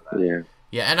time for that.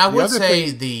 Yeah, and I would say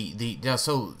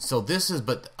so this is,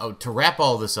 but to wrap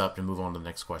all this up and move on to the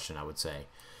next question, I would say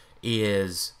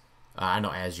is I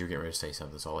know as you're getting ready to say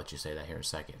something, so I'll let you say that here in a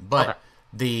second, but.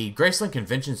 The Graceland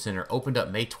Convention Center opened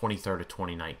up May 23rd of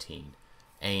 2019,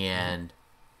 and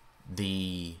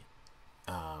I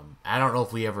don't know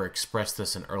if we ever expressed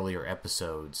this in earlier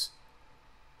episodes,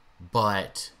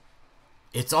 but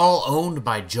it's all owned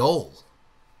by Joel.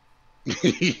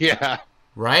 Yeah.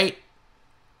 Right?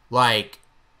 Like,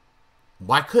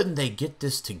 why couldn't they get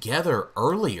this together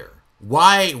earlier?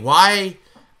 Why?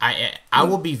 I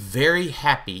will be very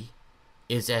happy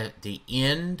is at the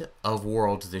end of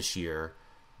Worlds this year,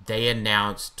 they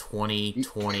announced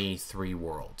 2023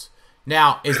 Worlds.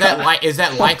 Now, is that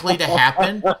likely to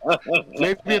happen?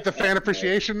 Maybe at the Fan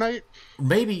Appreciation Night?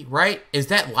 Maybe, right? Is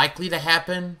that likely to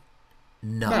happen?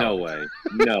 No.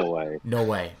 No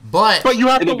way. But you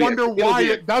have to wonder why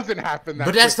it doesn't happen that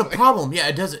But that's quickly. the problem. Yeah,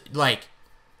 it doesn't, like,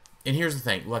 and here's the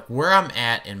thing. Like, where I'm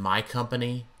at in my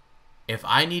company, if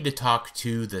I need to talk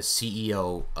to the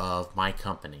CEO of my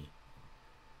company,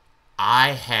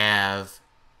 I have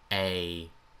a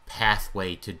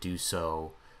pathway to do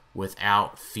so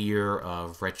without fear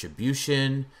of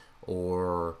retribution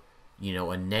or,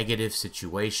 a negative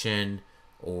situation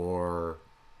or,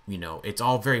 it's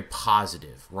all very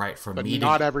positive, right? For but me,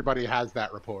 not everybody has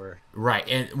that rapport, right?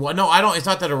 And well, no, I don't. It's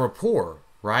not that a rapport,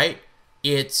 right?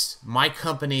 It's my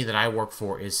company that I work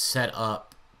for is set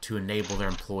up to enable their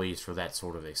employees for that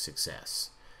sort of a success,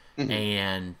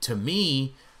 and to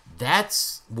me,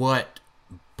 that's what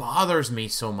bothers me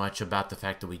so much about the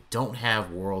fact that we don't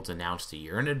have Worlds announced a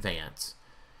year in advance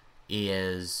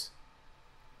is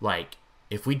like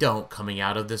if we don't coming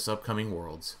out of this upcoming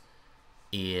Worlds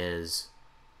it's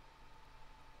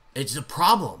a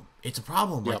problem. It's a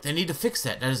problem. Like they need to fix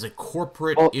that. That is a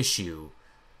corporate issue.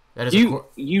 That is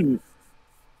you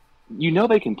know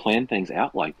they can plan things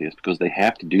out like this because they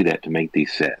have to do that to make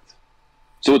these sets.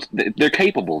 So they're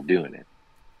capable of doing it.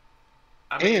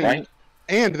 I mean, right?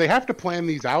 And they have to plan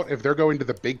these out if they're going to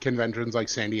the big conventions like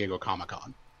San Diego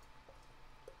Comic-Con.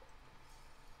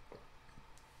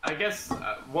 I guess,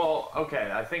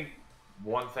 I think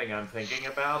one thing I'm thinking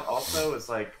about also is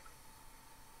like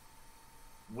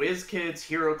WizKids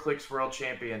HeroClix World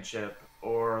Championship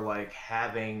or like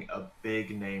having a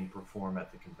big name perform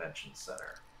at the convention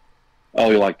center. Oh,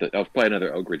 you like I was playing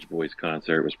another Oak Ridge Boys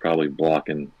concert. It was probably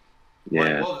blocking.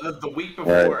 Yeah. Well, the week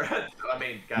before, I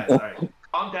mean, guys, all right.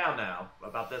 Calm down now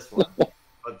about this one. But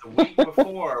the week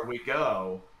before we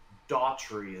go,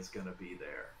 Daughtry is going to be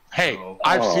there. Hey, so,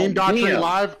 I've seen Daughtry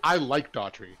live. I like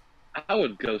Daughtry. I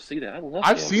would go see that.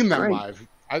 I've seen them live.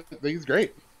 I think he's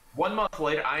great. 1 month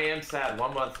later, I am sad.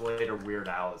 1 month later, Weird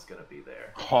Al is going to be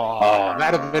there. Oh,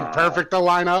 that'd have been perfect to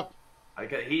line up. I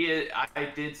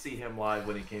did see him live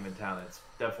when he came in town. It's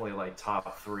definitely like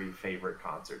top 3 favorite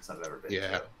concerts I've ever been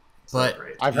to. But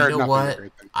great. I've heard nothing what?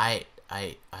 great things.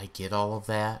 I get all of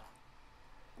that,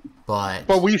 but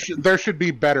there should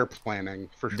be better planning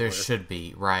for sure. There should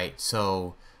be, right?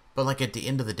 So, but like at the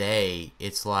end of the day,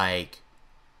 it's like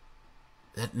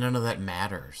that none of that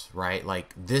matters, right?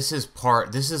 Like this is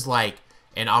like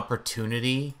an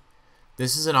opportunity.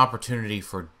 This is an opportunity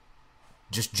for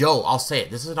just Joel. I'll say it.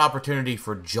 This is an opportunity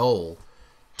for Joel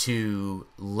to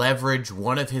leverage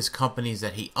one of his companies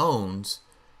that he owns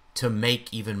to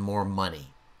make even more money.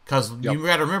 Because you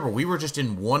got to remember, we were just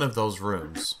in one of those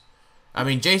rooms. I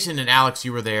mean, Jason and Alex,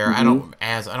 you were there. I don't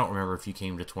remember if you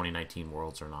came to 2019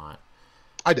 Worlds or not.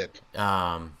 I did.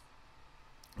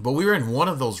 But we were in one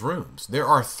of those rooms. There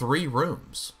are 3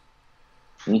 rooms.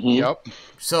 Yep.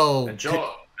 So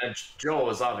and Joel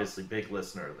is obviously a big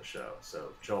listener of the show. So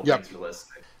Joel, thanks for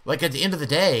listening. Like at the end of the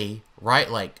day, right?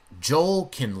 Like Joel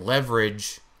can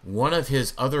leverage one of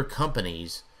his other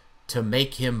companies to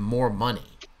make him more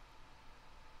money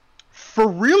for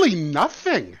really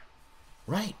nothing.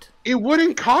 Right. It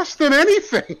wouldn't cost them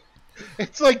anything.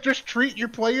 It's like just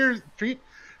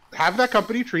have that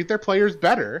company treat their players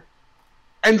better,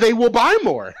 and they will buy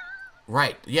more.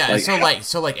 Right. Yeah.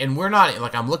 So and we're not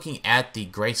like, I'm looking at the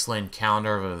Graceland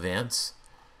calendar of events,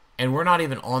 and we're not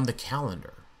even on the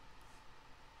calendar.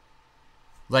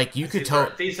 Like you could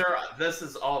tell this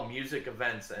is all music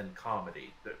events and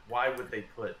comedy. Why would they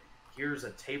put here's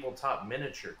a tabletop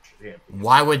miniature champion?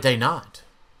 Why would they not?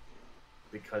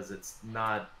 Because it's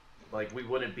not like we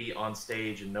wouldn't be on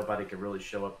stage and nobody could really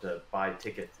show up to buy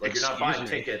tickets. Like you're not buying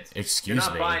tickets. You're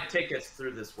not buying tickets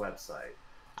through this website.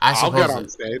 I'll get on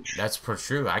stage. That's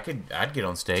true. I'd get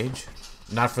on stage,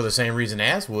 not for the same reason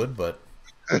as would, but.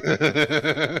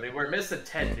 I mean, we're missing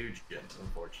Ted Nugent,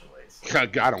 unfortunately. So. I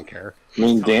don't care. I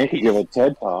mean, Dan could give a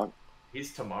TED talk.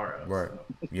 He's tomorrow. Right. So.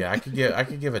 Yeah, I could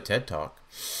give a TED talk.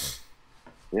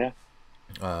 Yeah.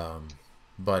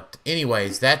 But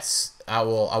anyways, I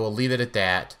will leave it at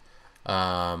that.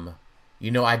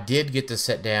 I did get to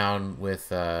sit down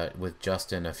with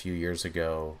Justin a few years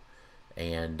ago,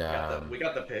 and we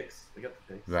got the pics.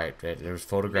 Right. There was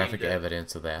photographic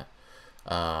evidence of that.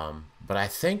 But I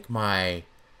think I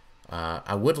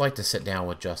would like to sit down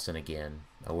with Justin again.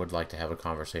 I would like to have a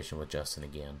conversation with Justin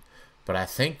again. But I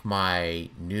think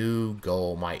my new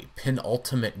goal, my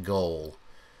penultimate goal,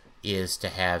 is to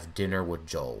have dinner with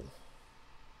Joel.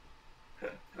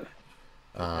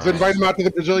 Invite him out to the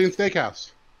Brazilian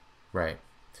steakhouse. Right.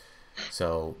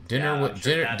 So dinner that's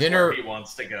where he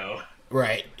wants to go.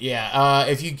 Right. Yeah.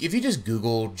 If you just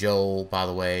Google Joel, by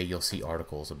the way, you'll see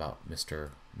articles about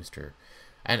Mr.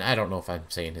 And I don't know if I'm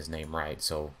saying his name right.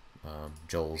 So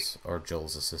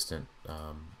Joel's assistant.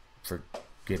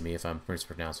 Forgive me if I'm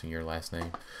mispronouncing your last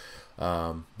name.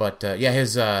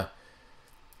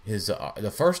 His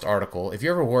the first article. If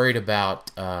you're ever worried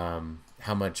about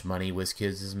how much money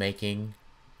WizKids is making,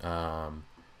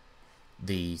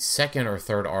 the second or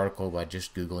third article by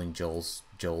just Googling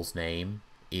Joel's name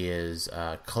is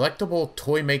Collectible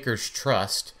Toy Makers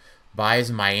Trust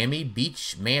buys Miami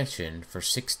Beach mansion for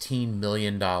 $16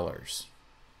 million.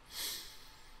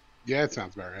 Yeah, it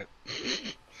sounds about right.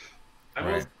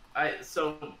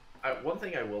 One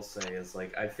thing I will say is,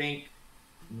 like, I think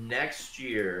next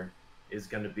year is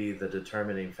going to be the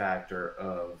determining factor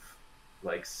of,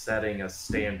 like, setting a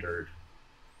standard,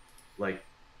 like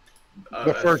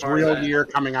the first real year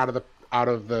coming out of the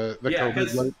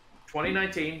COVID.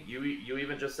 2019, you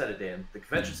even just said it, Dan. The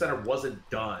convention center wasn't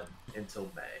done until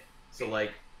May. So,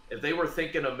 like, if they were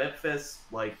thinking of Memphis,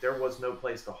 like, there was no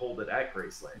place to hold it at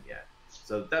Graceland yet.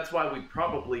 So that's why we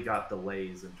probably got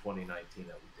delays in 2019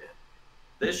 that we did.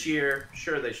 This year,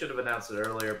 sure, they should have announced it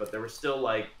earlier, but there was still,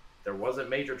 like, there wasn't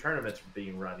major tournaments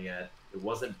being run yet. It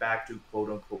wasn't back to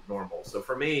quote-unquote normal. So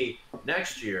for me,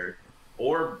 next year,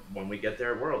 or when we get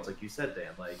there at Worlds, like you said,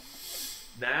 Dan, like,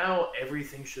 now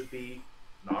everything should be,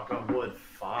 knock on wood,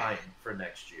 fine for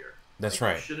next year. That's right.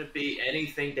 right. There shouldn't be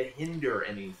anything to hinder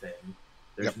anything.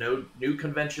 There's no new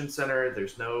convention center.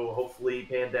 There's no, hopefully,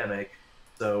 pandemic.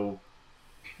 So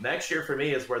next year for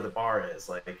me is where the bar is.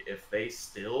 Like, if they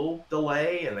still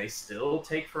delay and they still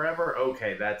take forever,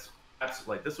 okay, that's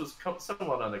absolutely, like, this was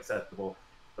somewhat unacceptable,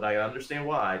 but I understand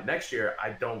why. Next year, I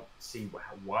don't see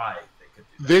why they could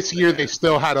do that. This year, they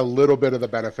still had a little bit of the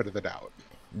benefit of the doubt.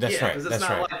 That's right. Because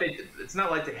it's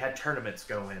not like they had tournaments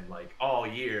going, like, all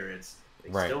year. They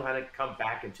still hadn't come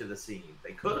back into the scene.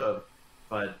 They could have,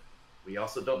 but we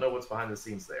also don't know what's behind the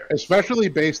scenes there. Especially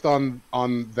based on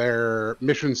their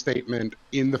mission statement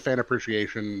in the fan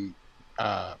appreciation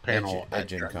panel at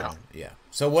Gen Con. Yeah.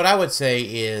 So what I would say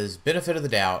is benefit of the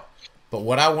doubt, but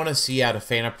what I want to see out of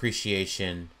fan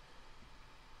appreciation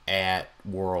at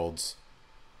Worlds,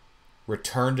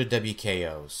 return to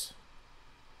WKOs.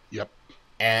 Yep.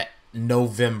 At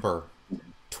November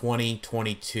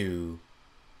 2022,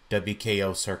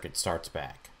 WKO circuit starts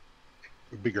back.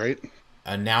 It'd be great.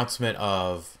 Announcement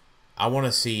of, I think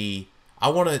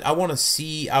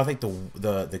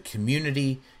the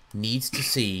community needs to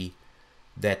see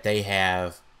that they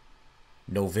have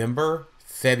November,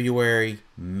 February,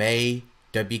 May,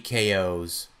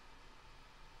 WKOs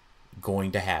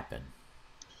going to happen?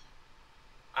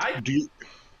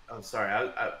 I'm sorry.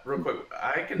 I real quick.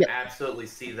 I can absolutely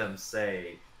see them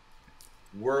say,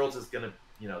 Worlds is gonna,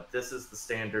 this is the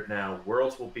standard now.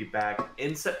 Worlds will be back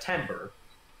in September.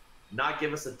 Not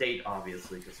give us a date,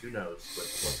 obviously, because who knows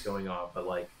what's going on. But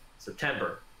like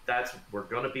September, we're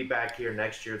gonna be back here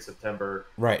next year in September.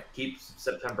 Right. Keep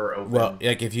September open. Well,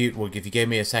 like if you gave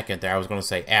me a second there, I was going to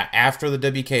say after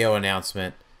the WKO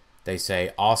announcement, they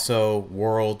say also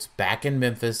Worlds back in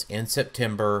Memphis in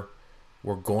September.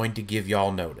 We're going to give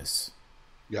y'all notice.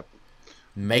 Yep.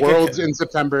 Worlds in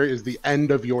September is the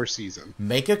end of your season.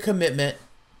 Make a commitment.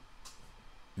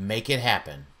 Make it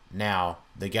happen. Now,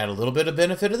 they got a little bit of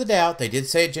benefit of the doubt. They did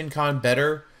say at Gen Con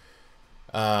better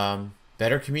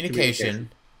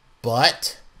communication.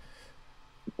 But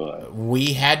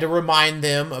we had to remind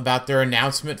them about their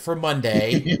announcement for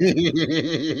Monday.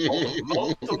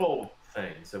 Multiple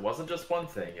things. It wasn't just one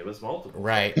thing. It was multiple.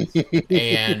 Right.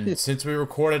 And since we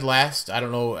recorded last, I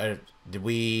don't know, did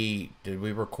we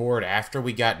record after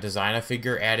we got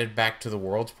Design-A-Figure added back to the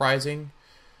World's pricing?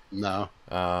 No.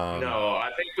 No,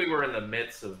 I think we were in the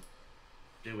midst of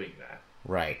doing that.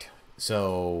 Right.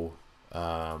 So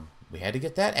we had to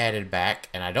get that added back,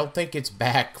 and I don't think it's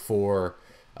back for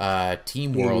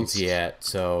Team Worlds yet.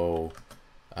 So,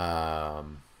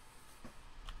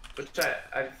 which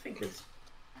I think is,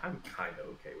 I'm kind of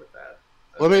okay with that.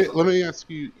 Let me ask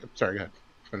you. Sorry, go ahead.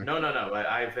 Finish. No.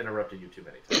 I've interrupted you too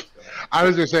many times. Go ahead. I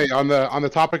was gonna say on the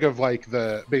topic of like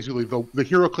the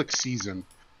HeroClix season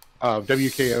of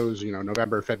WKOs,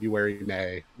 November, February,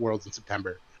 May, Worlds in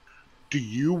September. Do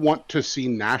you want to see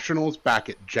Nationals back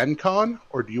at Gen Con,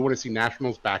 or do you want to see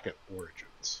Nationals back at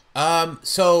Origins?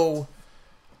 So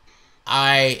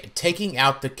taking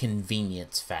out the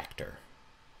convenience factor,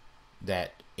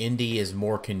 that Indy is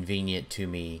more convenient to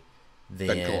me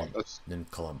than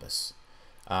Columbus.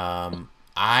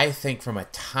 I think from a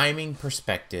timing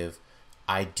perspective,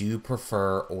 I do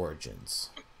prefer Origins.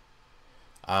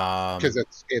 Because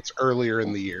it's earlier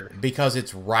in the year. Because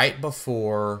it's right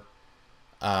before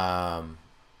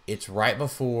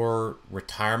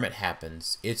retirement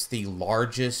happens. It's the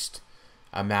largest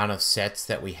amount of sets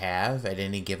that we have at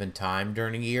any given time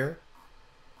during a year.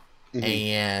 Mm-hmm.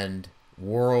 And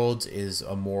Worlds is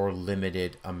a more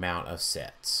limited amount of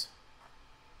sets.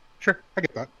 Sure, I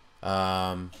get that.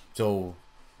 So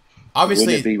obviously,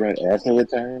 wouldn't it be right after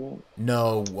retirement?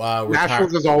 No,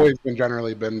 Nationals has always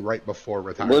generally been right before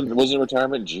retirement. Wasn't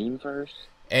retirement June 1st?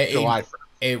 July 1st.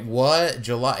 It was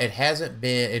July. It hasn't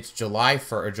been. It's July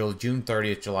 1st, or June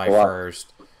 30th, July 1st.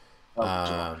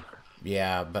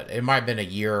 Yeah, but it might have been a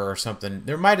year or something.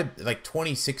 There might have, like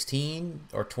 2016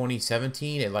 or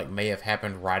 2017. It may have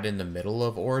happened right in the middle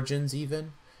of Origins,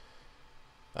 even.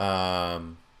 I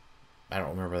don't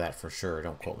remember that for sure.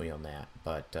 Don't quote me on that.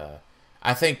 But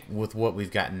I think with what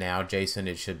we've got now, Jason,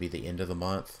 it should be the end of the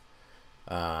month,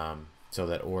 so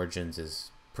that Origins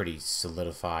is pretty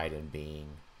solidified in being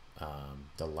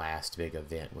the last big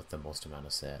event with the most amount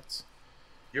of sets.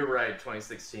 You're right.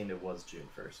 2016, it was June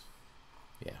 1st.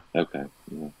 Yeah. Okay.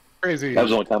 Yeah. Crazy. That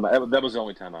was the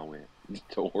only time I went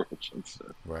to Origins.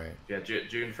 So. Right. Yeah,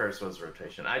 June 1st was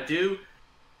rotation. I do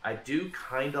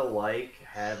kind of like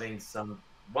having some.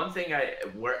 One thing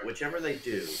whichever they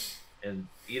do, and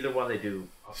either one they do,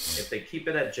 if they keep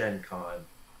it at Gen Con,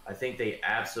 I think they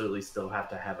absolutely still have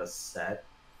to have a set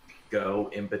go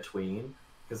in between,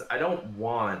 because I don't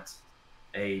want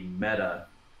a meta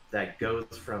that goes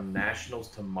from Nationals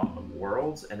to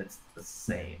Worlds and it's the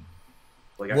same.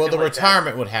 Well, the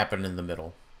retirement would happen in the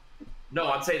middle. No,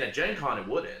 I'm saying at Gen Con it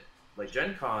wouldn't. Like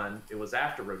Gen Con, it was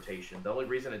after rotation. The only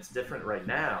reason it's different right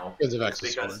now is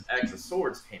because X of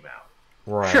Swords came out.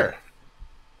 Right. Sure.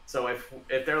 So if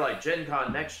they're like Gen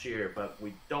Con next year, but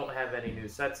we don't have any new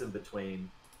sets in between,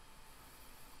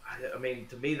 I mean,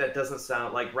 to me that doesn't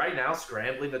sound like right now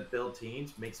scrambling to build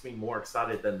teams makes me more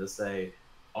excited than to say,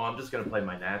 oh, I'm just going to play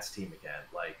my Nats team again.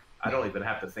 Like I don't even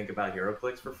have to think about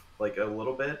HeroClix for like a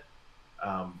little bit.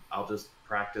 I'll just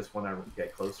practice when I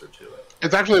get closer to it.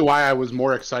 It's actually why I was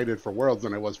more excited for Worlds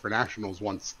than I was for Nationals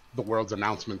once the Worlds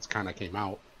announcements kind of came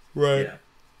out. Right.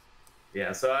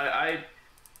 Yeah. So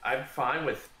I'm fine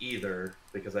with either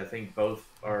because I think both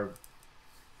are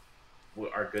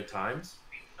good times.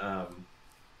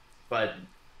 But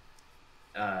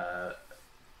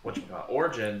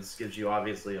Origins gives you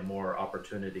obviously a more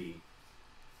opportunity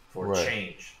for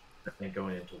change than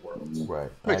going into Worlds. Right.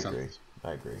 Makes sense.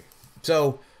 I agree.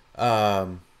 So,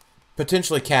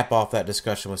 potentially cap off that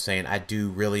discussion with saying I do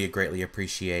really greatly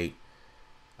appreciate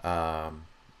the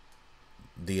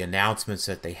announcements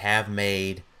that they have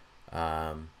made.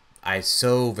 I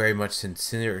so very much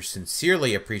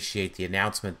sincerely appreciate the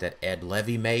announcement that Ed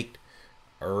Levy made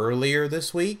earlier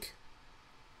this week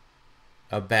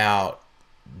about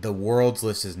the Worlds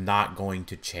list is not going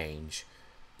to change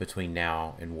between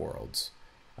now and Worlds.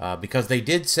 Because they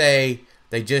did say,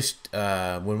 they just,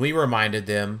 when we reminded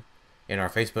them in our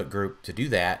Facebook group to do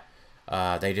that,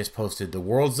 they just posted the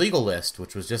World's legal list,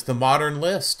 which was just the modern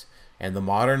list. And the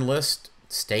modern list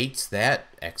states that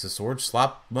Exosword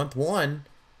Slop Month 1,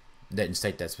 didn't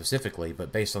state that specifically,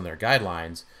 but based on their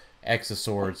guidelines,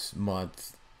 Exosword's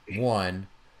Month 1,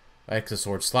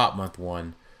 Exosword Slop Month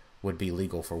 1 would be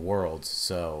legal for Worlds.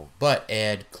 So, but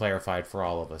Ed clarified for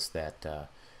all of us that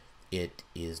it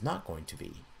is not going to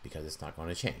be, because it's not going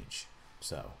to change.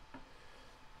 So,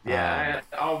 yeah,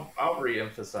 I'll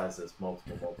re-emphasize this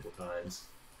multiple times,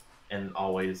 and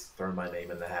always throw my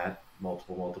name in the hat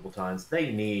multiple times.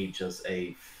 They need just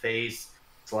a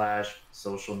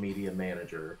face/social media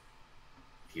manager,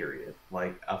 period.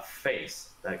 Like a face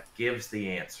that gives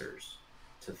the answers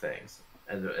to things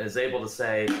and is able to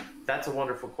say, that's a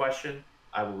wonderful question.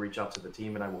 I will reach out to the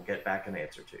team and I will get back an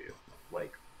answer to you.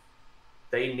 Like,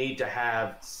 they need to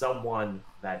have someone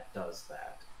that does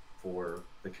that for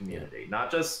the community, not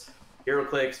just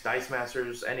HeroClix, Dice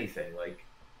Masters, anything. Like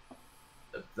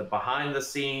the behind the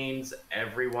scenes,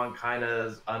 everyone kind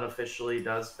of unofficially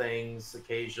does things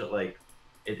occasionally. Like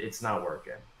it's not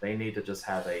working. They need to just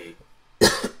have a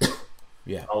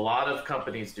yeah. A lot of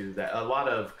companies do that. A lot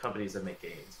of companies that make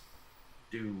games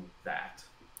do that.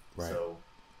 Right. So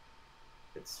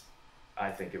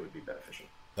I think it would be beneficial.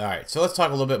 All right, so let's talk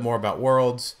a little bit more about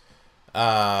Worlds.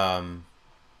 Cody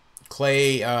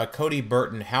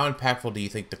Burton, how impactful do you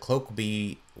think the cloak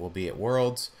will be at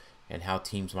Worlds, and how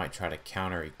teams might try to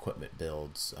counter equipment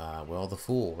builds? Well, the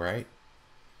Fool, right?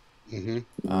 Mm-hmm.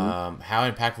 How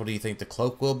impactful do you think the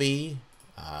cloak will be?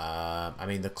 I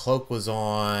mean, the cloak was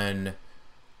on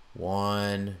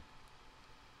 1,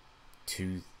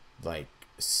 2, like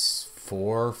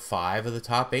 4, 5 of the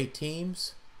top 8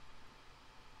 teams.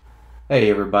 Hey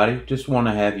everybody, just want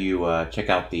to have you check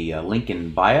out the link in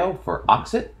bio for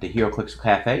Auxxit. The HeroClix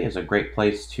Cafe is a great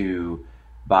place to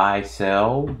buy,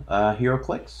 sell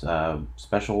HeroClix.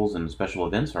 Specials and special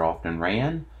events are often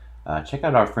ran. Check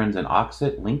out our friends in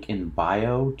Auxxit, link in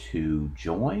bio to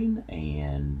join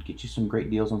and get you some great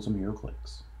deals on some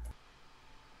HeroClix.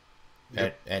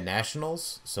 Yep. At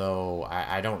Nationals, so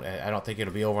I don't think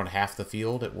it'll be over on half the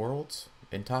field at Worlds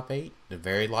in top 8.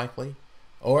 Very likely.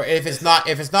 Or if it's not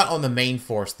on the main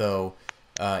force though,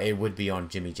 it would be on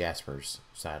Jimmy Jasper's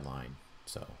sideline.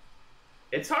 So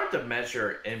it's hard to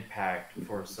measure impact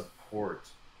for support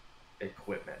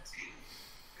equipment,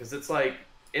 because it's like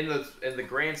in the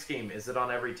grand scheme, is it on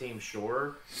every team?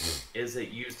 Sure. Is it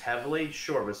used heavily?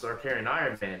 Sure. With Start carrying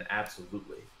Iron Man,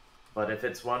 absolutely. But if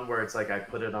it's one where it's like I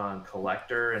put it on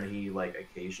Collector and he like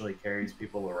occasionally carries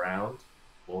people around,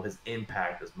 well, his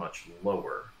impact is much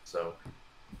lower. So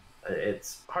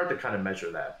it's hard to kind of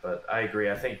measure that, but I agree.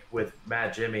 I think with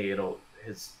Mad Jimmy,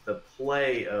 the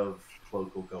play of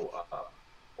Cloak will go up,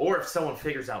 or if someone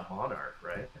figures out Monarch,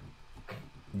 right?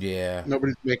 Yeah.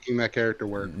 Nobody's making that character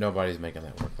work. Nobody's making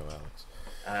that work though,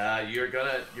 Alex. You're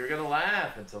gonna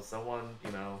laugh until someone,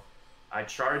 I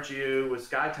charge you with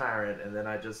Sky Tyrant, and then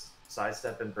I just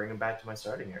sidestep and bring him back to my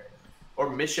starting area,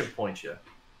 or mission point you.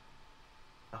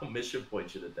 I'll mission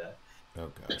point you to death.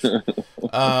 Oh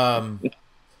gosh.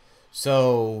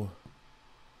 So,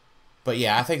 but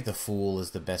yeah, I think the Fool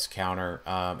is the best counter.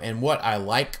 And what I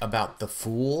like about the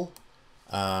Fool,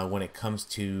 when it comes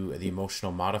to the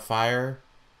emotional modifier,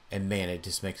 and man, it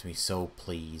just makes me so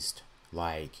pleased.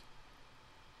 Like,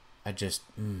 I just,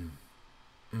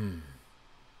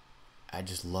 I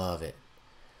just love it,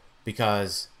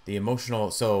 because the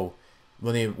emotional. So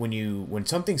when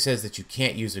something says that you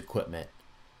can't use equipment,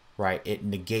 right, it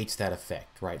negates that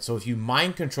effect, right? So if you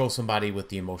mind control somebody with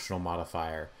the emotional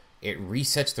modifier, it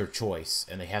resets their choice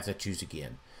and they have to choose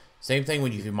again. Same thing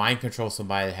when you mind control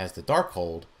somebody that has the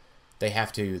Darkhold, they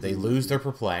lose their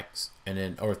perplex, and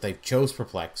then, or if they chose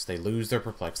perplex, they lose their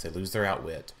perplex, they lose their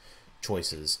outwit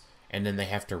choices, and then they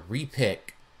have to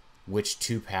repick which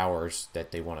 2 powers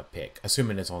that they want to pick,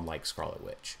 assuming it's on like Scarlet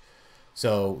Witch.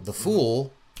 So the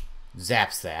Fool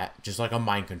zaps that just like a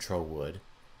mind control would.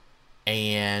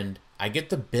 And I get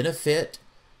the benefit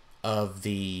of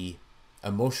the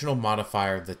emotional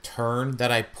modifier the turn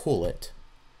that I pull it.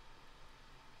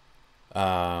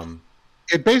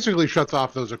 It basically shuts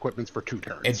off those equipments for 2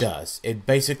 turns. It does. It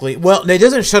basically... Well, it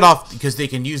doesn't shut off because they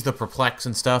can use the perplex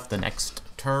and stuff the next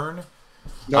turn.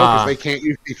 No, because they can't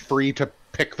be free to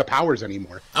pick the powers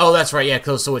anymore. Oh, that's right.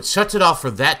 Yeah, so it shuts it off for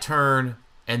that turn,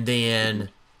 and then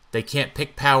they can't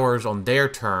pick powers on their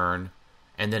turn,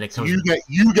 and then it comes. So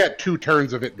you get 2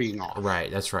 turns of it being off.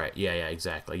 Right. That's right. Yeah.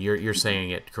 Exactly. You're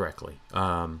saying it correctly.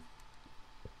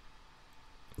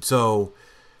 So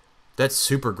that's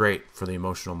super great for the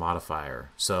emotional modifier.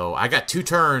 So I got 2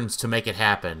 turns to make it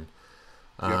happen.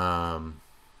 Yep.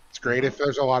 It's great if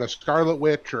there's a lot of Scarlet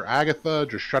Witch or Agatha,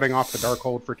 just shutting off the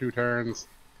Darkhold for 2 turns.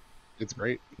 It's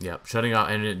great. Yep, shutting off,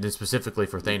 and specifically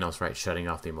for Thanos, right? Shutting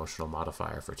off the emotional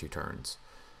modifier for 2 turns.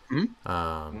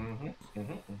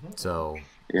 So,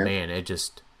 man, it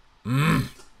just. And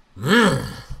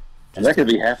that could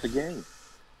be half the game.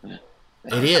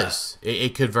 It is.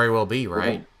 It could very well be,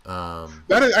 right?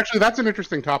 That's an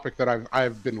interesting topic that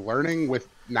I've been learning with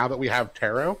now that we have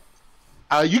tarot.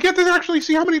 You get to actually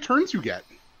see how many turns you get.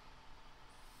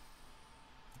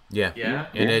 Yeah.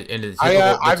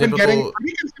 I've been getting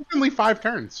pretty consistently 5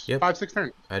 turns. Yep. 5-6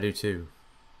 turns. I do too.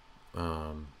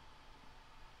 I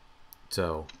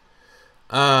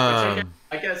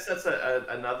guess that's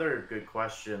another good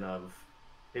question of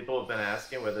people have been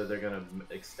asking whether they're going to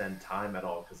extend time at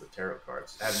all because of tarot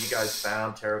cards. Have you guys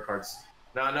found tarot cards?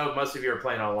 Now, I know most of you are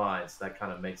playing online, so that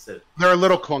kind of makes it... They're a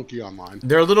little clunky online.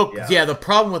 They're a little... Yeah, the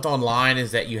problem with online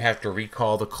is that you have to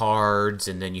recall the cards,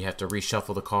 and then you have to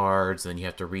reshuffle the cards, and then you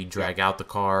have to re-drag out the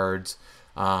cards.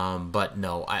 But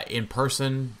no, in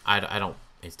person, I don't...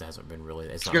 It hasn't been really...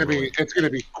 It's gonna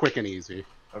be quick and easy.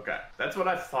 Okay, that's what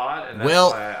I thought, and that's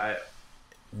why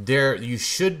you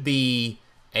should be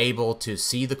able to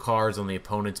see the cards on the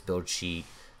opponent's build sheet,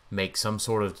 make some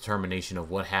sort of determination of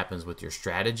what happens with your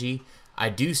strategy. I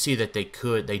do see that they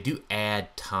do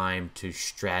add time to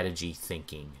strategy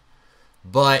thinking,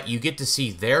 but you get to see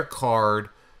their card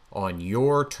on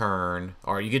your turn,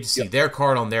 or you get to see their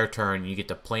card on their turn, and you get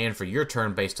to plan for your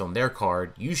turn based on their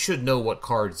card. You should know what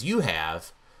cards you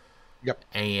have. Yep.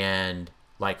 And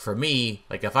like for me,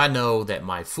 like if I know that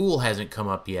my Fool hasn't come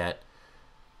up yet,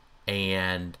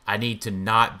 and I need to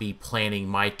not be planning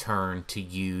my turn to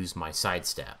use my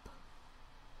sidestep.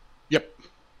 Yep.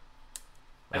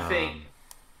 I think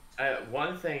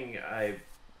one thing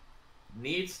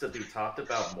needs to be talked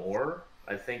about more,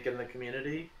 I think, in the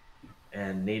community,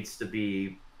 and needs to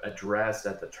be addressed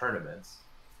at the tournaments,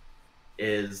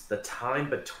 is the time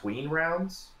between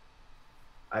rounds.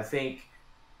 I think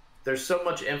there's so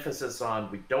much emphasis on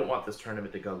we don't want this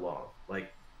tournament to go long.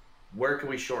 Like, where can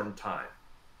we shorten time?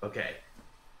 Okay,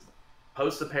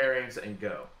 post the pairings and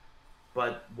go.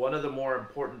 But one of the more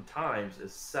important times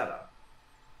is setup.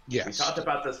 Yes. We talked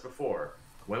about this before.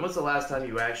 When was the last time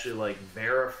you actually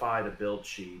verified a build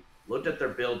sheet, looked at their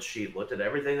build sheet, looked at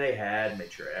everything they had,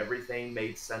 made sure everything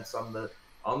made sense on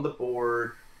the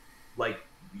board? Like,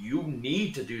 you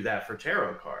need to do that for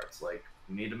tarot cards. Like,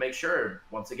 you need to make sure,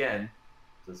 once again,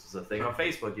 this is a thing on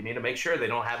Facebook, you need to make sure they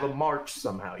don't have a march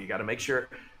somehow. You got to make sure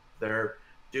they're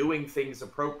doing things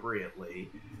appropriately,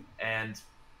 and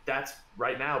that's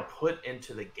right now put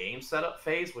into the game setup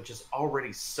phase, which is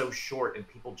already so short and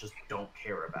people just don't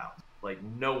care about. Like,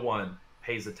 no one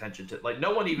pays attention to, like,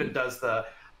 no one even does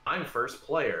I'm first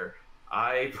player,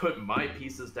 I put my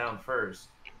pieces down first,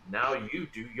 now you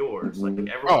do yours. Like,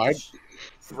 everyone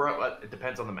it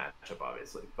depends on the matchup,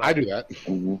 obviously, but I do that.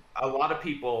 A lot of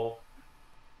people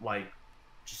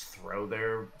just throw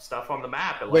their stuff on the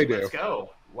map and let's go.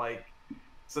 Like,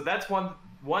 so that's one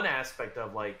aspect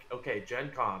of okay,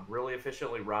 Gen Con really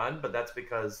efficiently run, but that's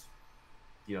because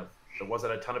there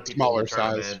wasn't a ton of people in the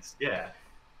tournaments. Size. Yeah,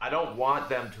 I don't want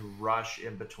them to rush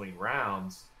in between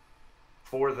rounds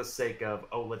for the sake of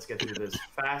let's get through this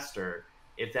faster.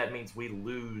 If that means we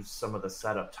lose some of the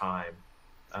setup time,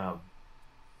 but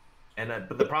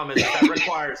the problem is that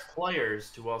requires players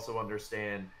to also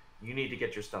understand. You need to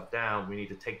get your stuff down. We need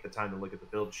to take the time to look at the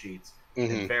build sheets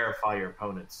and verify your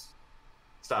opponent's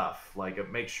stuff.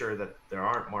 Like, make sure that there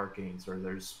aren't markings or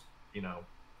there's,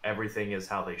 everything is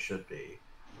how they should be.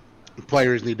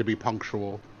 Players need to be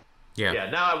punctual. Yeah. Yeah.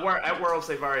 Now at Worlds,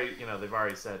 they've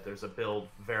already said there's a build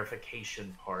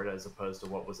verification part as opposed to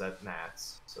what was at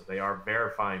Nats. So they are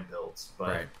verifying builds, but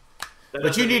right.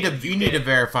 But you need to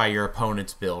verify your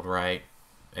opponent's build, right?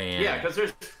 And yeah,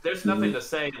 because there's nothing to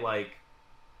say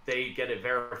they get it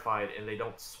verified and they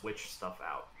don't switch stuff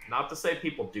out. Not to say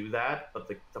people do that, but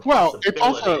the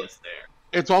possibility is there.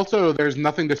 It's also there's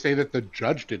nothing to say that the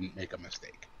judge didn't make a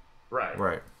mistake. Right.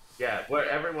 Right. Yeah, where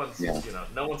everyone's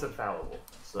no one's infallible.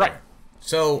 So. Right.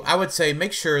 So I would say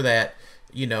make sure that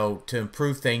to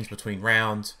improve things between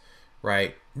rounds,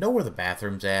 right? Know where the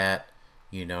bathroom's at.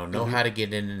 Know how to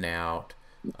get in and out.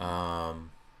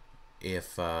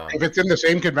 If it's in the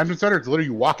same convention center, it's literally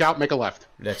you walk out, make a left.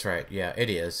 That's right. Yeah, it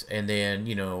is. And then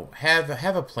have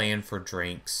a plan for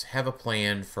drinks, have a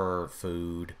plan for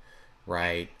food.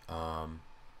 right?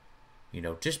 You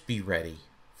know, just be ready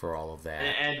for all of that.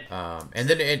 And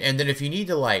then if you need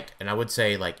to, like, and I would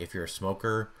say, like, if you're a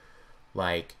smoker,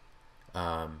 like,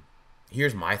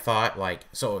 here's my thought, like,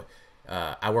 so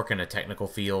I work in a technical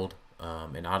field,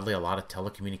 and oddly, a lot of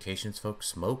telecommunications folks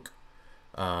smoke.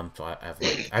 So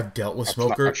I've dealt with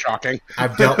smokers. Not shocking.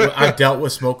 I've dealt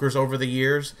with smokers over the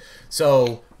years.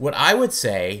 So what I would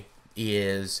say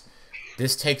is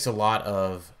this takes a lot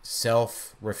of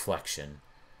self-reflection.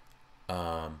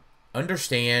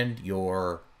 Understand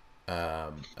your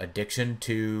addiction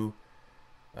to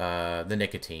the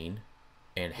nicotine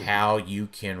and how you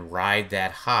can ride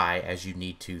that high as you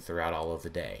need to throughout all of the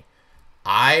day.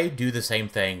 I do the same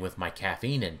thing with my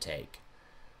caffeine intake.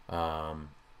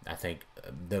 I think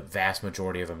the vast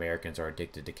majority of Americans are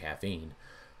addicted to caffeine.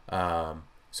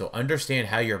 So understand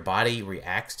how your body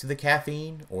reacts to the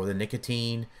caffeine or the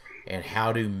nicotine and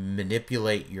how to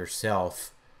manipulate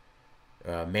yourself,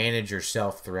 manage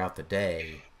yourself throughout the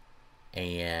day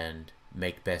and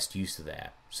make best use of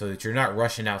that. So that you're not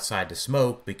rushing outside to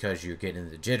smoke because you're getting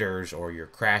the jitters or you're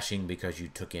crashing because you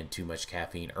took in too much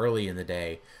caffeine early in the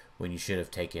day when you should have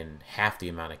taken half the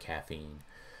amount of caffeine.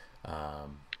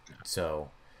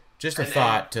 So just a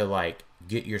thought to, like,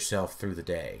 get yourself through the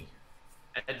day.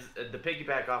 And to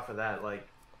piggyback off of that, like,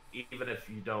 even if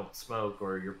you don't smoke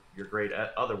or you're great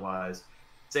otherwise,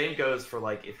 same goes for,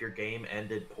 like, if your game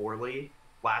ended poorly,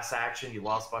 last action you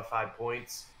lost by 5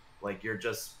 points, like, you're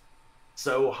just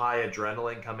so high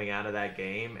adrenaline coming out of that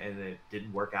game and it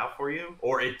didn't work out for you,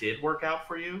 or it did work out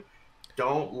for you.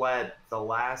 Don't let the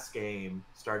last game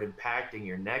start impacting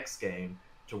your next game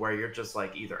to where you're just,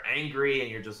 like, either angry and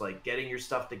you're just, like, getting your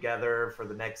stuff together for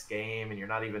the next game and you're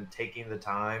not even taking the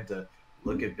time to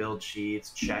look at build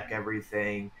sheets, check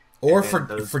everything. Or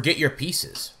forget your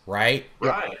pieces, right?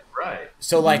 Right.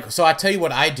 So, like, so I tell you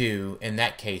what I do in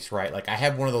that case, right? Like, I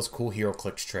have one of those cool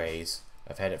HeroClix trays.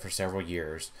 I've had it for several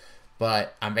years.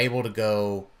 But I'm able to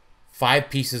go 5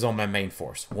 pieces on my main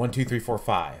force. 1, 2, 3, 4,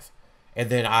 5. And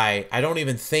then I don't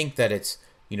even think that it's,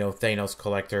 you know, Thanos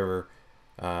Collector,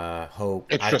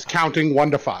 Hope. It's just counting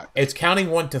 1 to 5. It's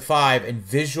counting 1 to 5 and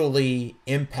visually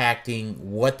impacting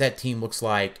what that team looks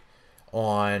like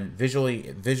on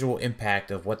visual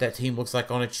impact of what that team looks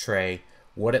like on its tray,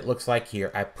 what it looks like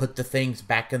here. I put the things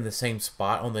back in the same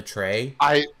spot on the tray.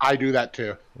 I do that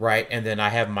too. Right, and then I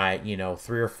have my, you know,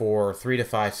 3 or 4, 3 to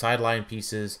 5 sideline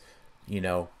pieces, you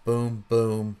know, boom,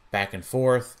 boom, back and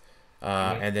forth.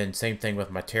 And then same thing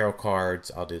with my tarot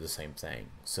cards. I'll do the same thing.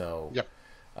 So,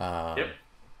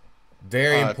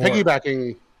 very important.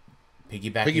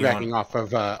 Piggybacking off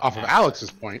of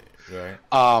Alex's point. Right.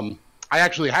 I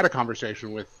actually had a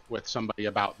conversation with somebody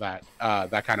about that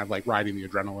kind of, like, riding the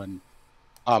adrenaline,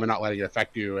 and not letting it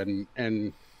affect you.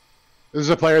 And this is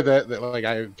a player that like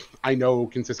I know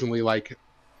consistently, like,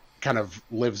 kind of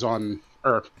lives on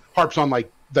or harps on,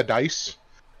 like, the dice.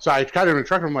 So I kind of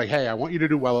instructed him, like, hey, I want you to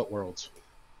do well at Worlds.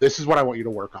 This is what I want you to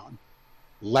work on.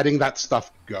 Letting that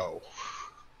stuff go.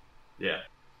 Yeah.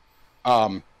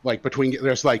 Like,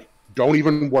 there's, like, don't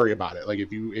even worry about it. Like,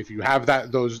 if you have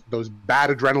those bad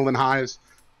adrenaline highs,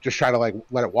 just try to, like,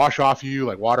 let it wash off you,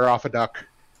 like water off a duck,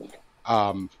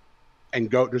 and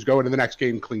go into the next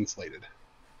game clean slated.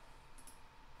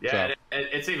 Yeah, so.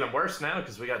 It's even worse now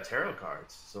because we got tarot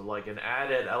cards, so, like, an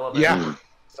added element. Yeah,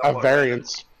 a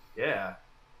variance. Yeah.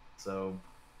 So,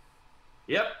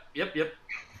 yep.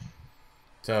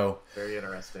 So very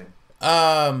interesting.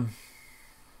 All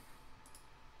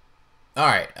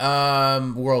right.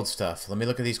 World stuff. Let me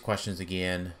look at these questions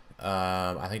again.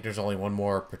 I think there's only one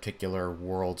more particular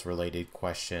Worlds related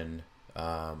question.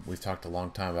 We've talked a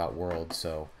long time about Worlds,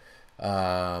 so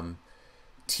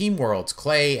Team Worlds.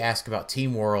 Clay asked about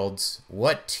Team Worlds.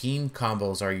 What team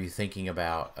combos are you thinking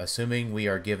about? Assuming we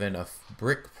are given a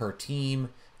brick per team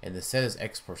and the set is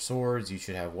X per swords, you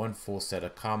should have 1 full set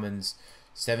of commons,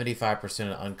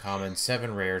 75% of uncommons,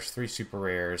 7 rares, 3 super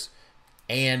rares,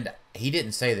 and he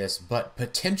didn't say this, but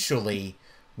potentially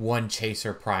 1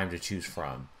 chaser prime to choose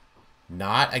from.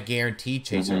 Not a guaranteed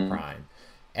chaser prime.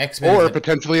 X-Men or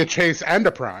potentially a chase and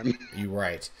a prime. You're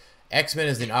right. X-Men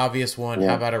is an obvious one. Yeah.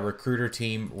 How about a recruiter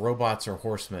team, robots or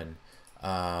horsemen?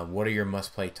 What are your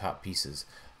must-play top pieces?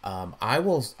 I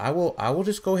will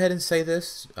just go ahead and say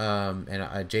this.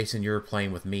 And Jason, you're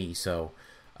playing with me, so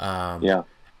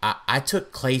I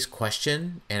took Clay's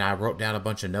question and I wrote down a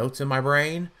bunch of notes in my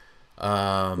brain.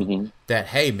 That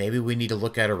hey, maybe we need to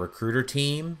look at a recruiter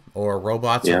team or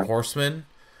robots or horsemen.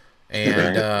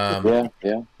 And that's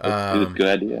a good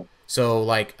idea. So,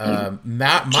 like,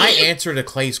 my answer to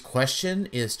Clay's question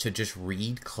is to just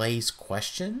read Clay's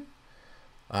question.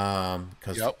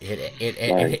 because Yep.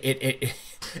 it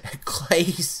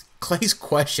Clay's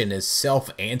question is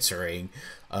self-answering.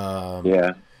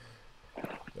 Yeah.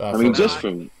 I mean, just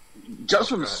from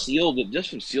Sealed,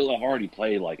 I've already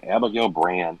played like Abigail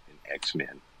Brand and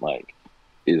X-Men. Like,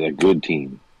 is a good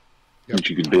team that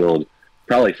you could build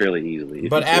probably fairly easily.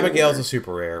 But Abigail's a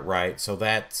super rare, right? So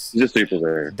that's just super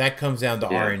rare. That comes down to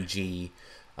RNG.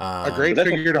 A great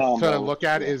figure to look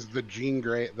at is the Jean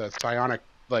Grey, the psionic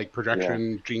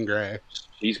projection Jean Grey.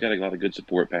 She's got a lot of good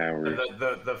support power.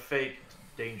 The fake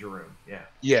Danger Room,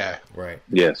 yeah, right.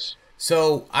 Yes.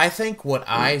 So I think what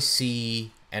I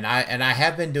see, and I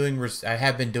have been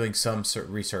doing some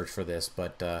research for this,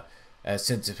 but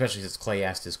especially since Clay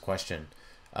asked his question,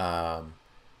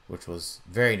 which was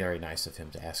very, very nice of him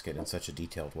to ask it in such a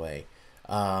detailed way.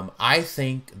 I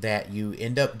think that you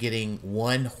end up getting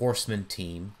one horseman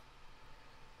team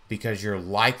because you're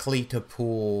likely to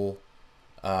pull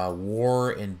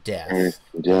War and Death.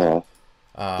 Yeah.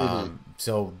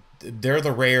 So they're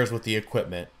the rares with the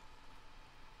equipment.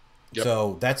 Yep.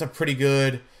 So that's a pretty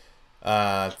good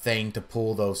thing to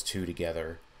pull those two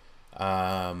together.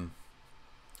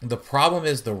 The problem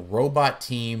is the robot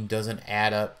team doesn't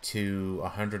add up to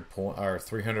 100 or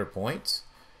 300 points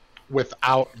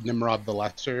without Nimrod the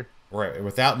Lesser. Right,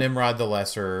 without Nimrod the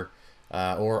Lesser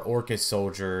or Orcus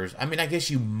Soldiers. I mean, I guess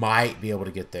you might be able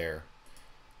to get there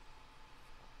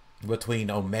between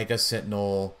Omega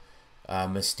Sentinel,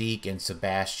 Mystique, and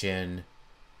Sebastian.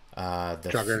 The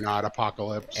Juggernaut,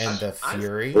 Apocalypse, and the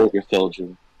Fury. Orcus Soldier.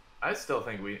 I still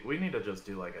think we need to just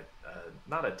do like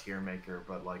not a tier maker,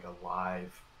 but like a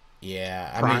live.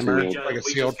 Yeah, primer, like a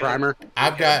sealed primer.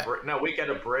 We get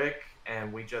a brick,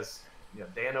 and we just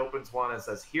Dan opens one and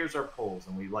says, "Here's our pulls,"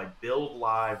 and we like build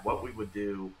live what we would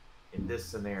do in this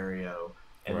scenario,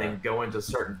 and then go into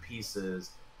certain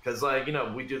pieces. Because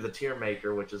we do the tier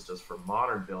maker, which is just for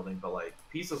modern building, but like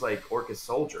pieces like Orcus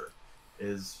Soldier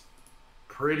is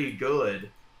pretty good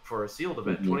for a sealed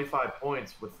event. 25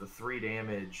 points with the 3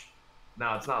 damage.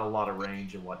 Now it's not a lot of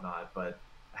range and whatnot, but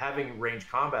having range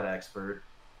combat expert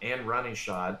and running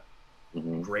shot,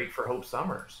 great for Hope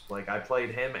Summers. Like I played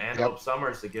him and Hope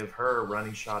Summers to give her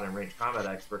running shot and range combat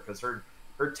expert because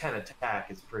her 10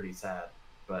 attack is pretty sad.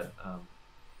 But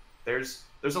there's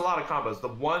a lot of combos. The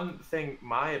one thing,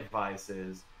 my advice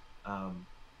is,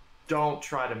 don't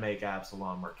try to make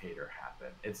Absalom Mercator happen.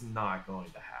 It's not going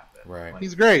to happen. Right.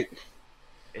 He's great.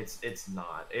 It's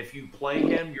not. If you play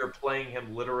him, you're playing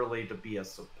him literally to be a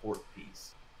support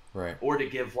piece. Right. Or to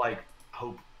give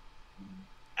Hope.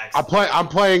 I'm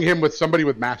playing him with somebody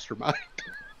with Mastermind.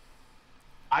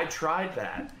 I tried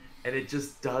that, and it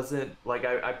just doesn't.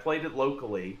 I played it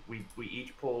locally. We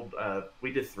each pulled.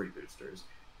 We did 3 boosters.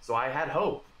 So I had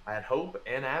Hope. I had Hope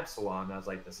and Absalom. And I was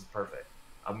like, this is perfect.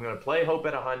 I'm going to play Hope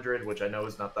at 100, which I know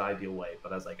is not the ideal way,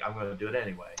 but I was like, I'm going to do it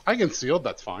anyway. I can sealed.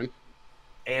 That's fine.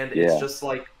 And it's just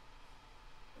like,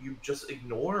 you just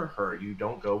ignore her. You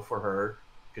don't go for her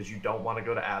because you don't want to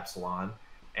go to Absalom.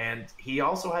 And he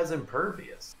also has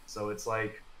Impervious. So it's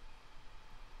like,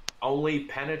 only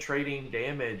penetrating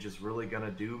damage is really going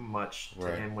to do much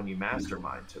to him when you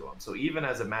mastermind to him. So even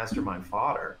as a mastermind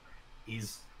fodder,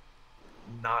 he's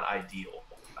not ideal,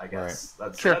 I guess.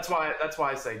 Right. That's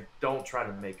why I say don't try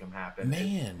to make him happen.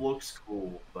 Man. It looks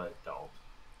cool, but don't.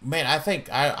 Man, I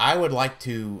think I would like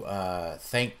to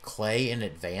thank Clay in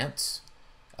advance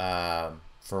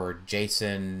for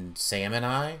Jason, Sam, and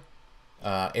I.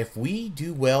 If we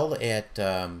do well at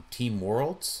Team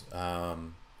Worlds,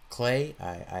 Clay,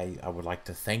 I would like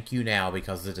to thank you now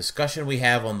because the discussion we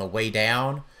have on the way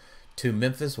down to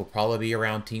Memphis will probably be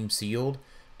around Team Sealed.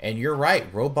 And you're right,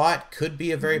 Robot could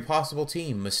be a very possible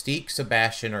team. Mystique,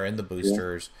 Sebastian are in the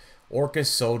boosters. Orcus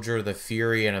Soldier, the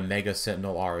Fury, and Omega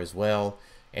Sentinel are as well.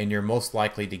 And you're most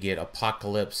likely to get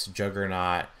Apocalypse,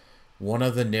 Juggernaut, one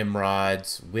of the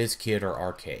Nimrods, WizKid, or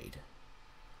Arcade.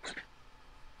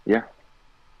 Yeah.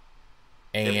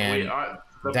 And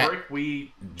the brick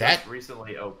we just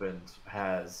recently opened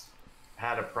has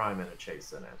had a prime and a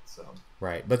chase in it. So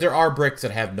right, but there are bricks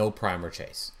that have no prime or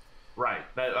chase. Right.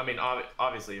 I mean,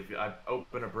 obviously, if I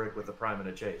open a brick with a prime and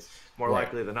a chase, more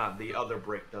likely than not, the other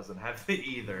brick doesn't have it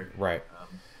either. Right.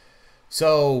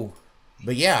 So,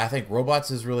 but yeah, I think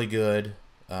Robots is really good.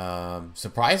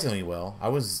 Surprisingly well. I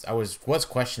was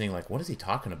questioning what is he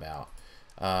talking about?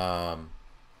 But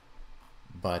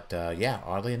yeah,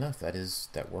 oddly enough,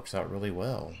 that works out really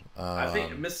well. I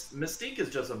think Mystique is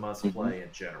just a must play in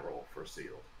general for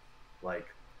Sealed.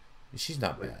 She's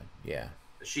not bad. Yeah.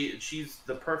 She's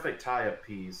the perfect tie-up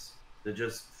piece to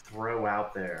just throw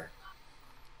out there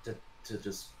to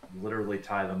just literally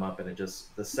tie them up, and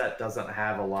the set doesn't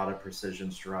have a lot of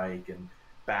precision strike, and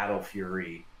battle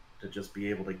fury to just be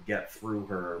able to get through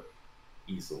her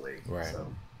easily. Right. So,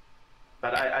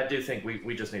 but I do think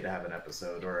we just need to have an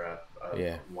episode or a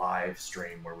live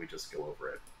stream where we just go over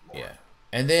it more. Yeah.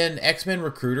 And then X-Men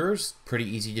Recruiters, pretty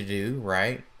easy to do,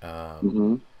 right?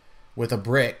 With a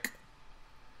brick.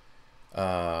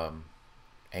 And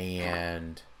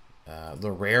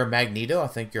the rare Magneto, I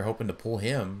think you're hoping to pull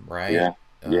him, right?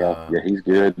 Yeah, he's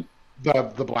good.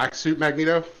 The black suit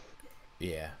Magneto.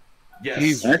 Yeah.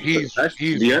 Yes.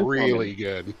 He's really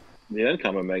good. The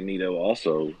uncommon Magneto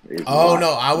also is. Oh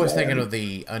no, I was thinking of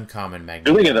the uncommon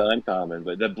Magneto. I'm thinking of the uncommon,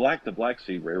 but the black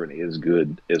suit rarity is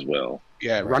good as well.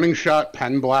 Yeah, right. Running shot,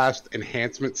 pen blast,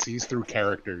 enhancement sees through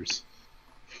characters.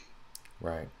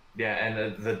 Right. Yeah,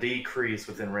 and the decrease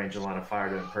within range of line of fire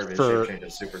to impervious shape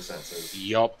changes super senses.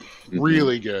 Yup,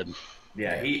 really good.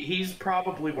 Yeah, he's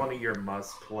probably one of your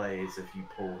must plays if you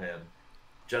pull him,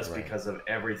 just because of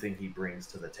everything he brings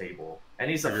to the table.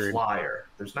 And he's a flyer.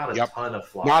 There's not a ton of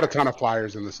flyers. Not a ton of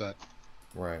flyers in the set.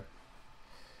 Right.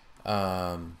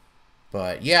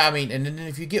 But yeah, I mean, and then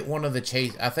if you get one of the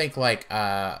chase, I think like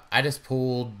I just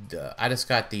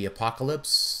got the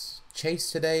Apocalypse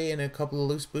chase today and a couple of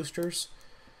loose boosters.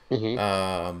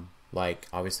 Like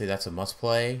obviously that's a must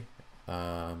play.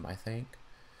 I think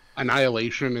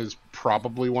Annihilation is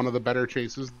probably one of the better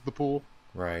chases of the pool.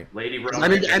 Right. Lady Rose.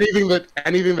 Anything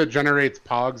that generates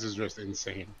Pogs is just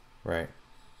insane. Right.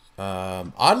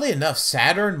 Oddly enough,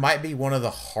 Saturn might be one of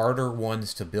the harder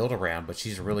ones to build around, but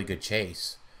she's a really good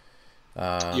chase.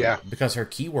 Because her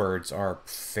keywords are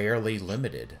fairly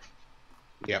limited.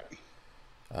 Yep.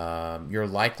 You're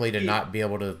likely to not be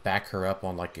able to back her up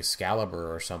on like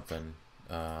Excalibur or something.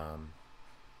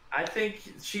 I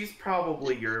think she's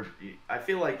probably I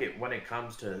feel like when it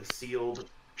comes to sealed,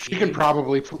 she can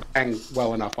probably hang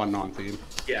well enough on non-theme.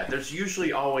 Yeah, there's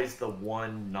usually always the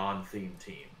one non-theme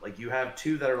team. Like you have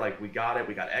two that are like, we got it,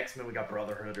 we got X-Men, we got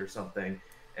Brotherhood or something.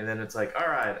 And then it's like, all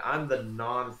right, I'm the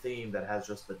non-theme that has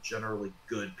just the generally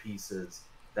good pieces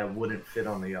that wouldn't fit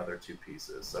on the other two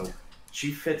pieces. So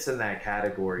she fits in that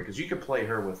category because you could play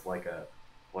her with like a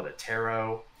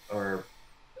tarot or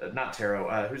not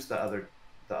tarot. Who's the other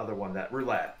one that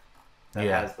roulette that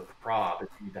has the prob if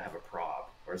you need to have a prob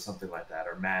or something like that,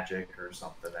 or magic or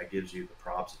something that gives you the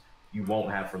props you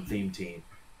won't have from theme team.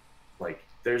 Like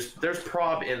there's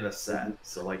prob in the set,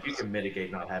 so like you can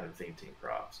mitigate not having theme team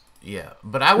props. Yeah,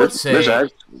 but I would say there's say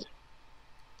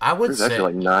actually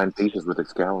like 9 pieces with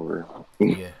Excalibur.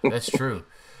 Yeah, that's true.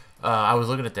 I was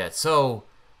looking at that. So,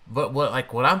 but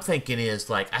what I'm thinking is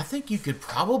like I think you could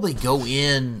probably go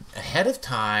in ahead of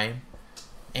time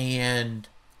and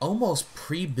almost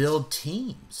pre-build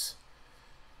teams.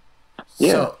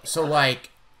 Yeah. So like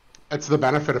that's the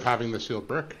benefit of having the sealed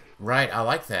brick. Right, I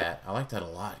like that. I like that a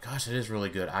lot. Gosh, it is really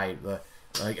good.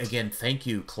 Like again, thank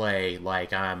you, Clay.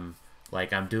 Like I'm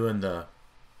doing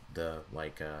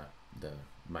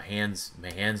my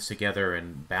hands together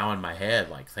and bowing my head.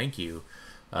 Like thank you.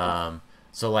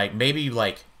 So like maybe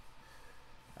like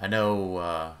I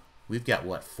know we've got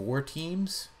what 4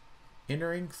 teams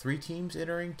entering, 3 teams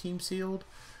entering Team Sealed.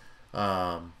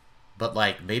 But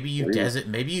like maybe you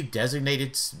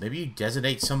designate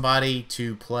somebody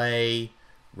to play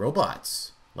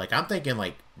robots. Like I'm thinking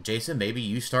like Jason, maybe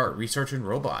you start researching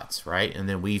robots, right? And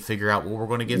then we figure out what we're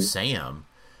going to give Sam.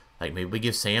 Like maybe we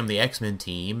give Sam the X-Men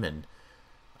team and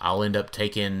I'll end up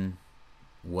taking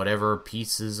whatever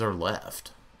pieces are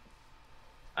left.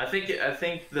 I think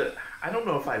that I don't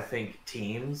know if I think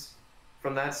teams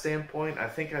from that standpoint. I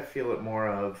feel it more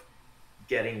of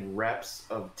getting reps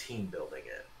of team building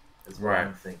it is what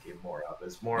I'm thinking more of.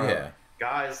 It's more of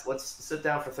guys, let's sit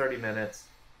down for 30 minutes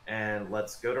and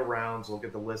let's go to rounds, look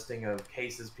at the listing of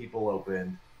cases people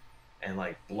opened and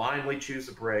like blindly choose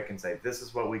a brick and say this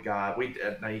is what we got.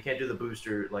 Now you can't do the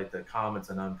booster like the commons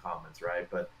and uncommons, right?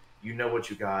 But you know what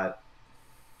you got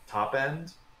top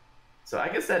end. So I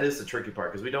guess that is the tricky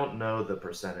part because we don't know the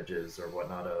percentages or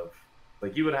whatnot of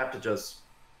like you would have to just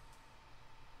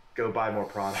go buy more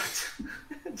product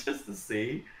just to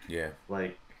see. Yeah.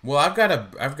 Like well, I've got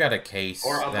a case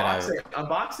or that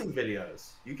unboxing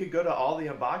videos. You could go to all the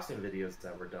unboxing videos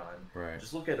that were done. Right.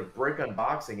 Just look at a brick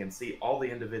unboxing and see all the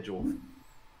individual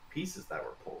pieces that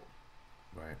were pulled.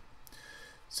 Right.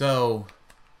 So,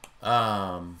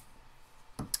 all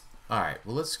right.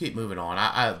 Well, let's keep moving on.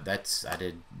 I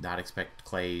did not expect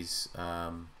Clay's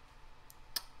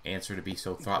answer to be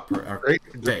so Great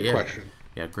question.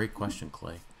 Yeah, great question,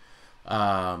 Clay.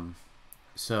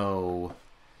 So,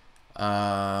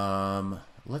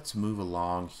 let's move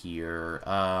along here.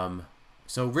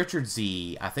 So Richard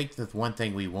Z, I think the one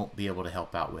thing we won't be able to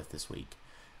help out with this week.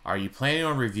 Are you planning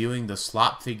on reviewing the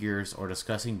slop figures or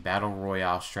discussing Battle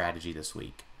Royale strategy this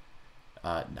week?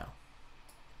 No.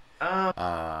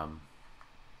 I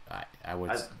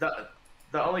would...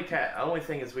 The only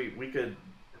thing is we could,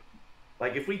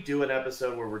 like, if we do an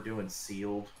episode where we're doing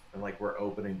sealed and like we're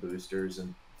opening boosters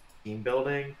and team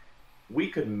building, we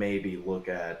could maybe look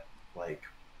at, like,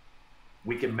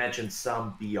 we can mention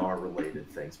some BR related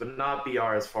things, but not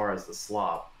BR as far as the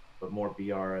slop, but more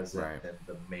BR as in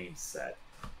the main set.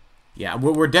 Yeah,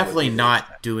 we're definitely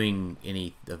not doing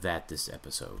any of that this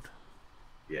episode.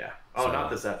 Yeah. Oh, so, not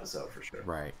this episode for sure.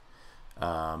 Right.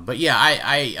 But yeah,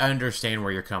 I understand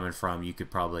where you're coming from. You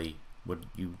could probably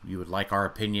you would like our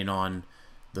opinion on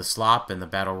the slop and the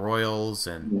battle royals,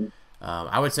 and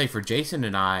I would say for Jason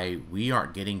and I, we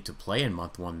aren't getting to play in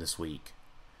month 1 this week.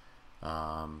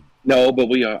 No,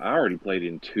 but I already played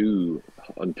in 2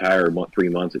 entire 3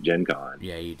 months at Gen Con.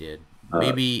 Yeah, you did.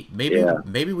 Maybe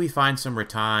we find some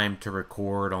time to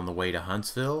record on the way to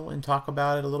Huntsville and talk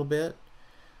about it a little bit.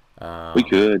 We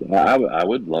could. I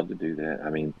would love to do that. I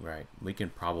mean, right. We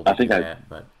can probably do that,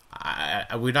 but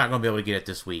we're not going to be able to get it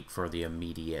this week for the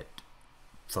immediate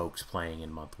folks playing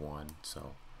in month 1.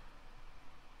 So,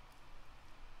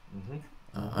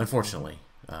 unfortunately,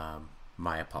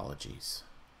 my apologies.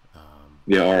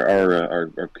 Yeah,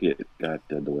 our kit got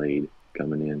delayed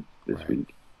coming in this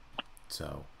week.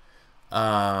 So,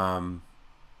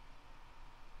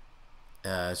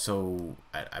 so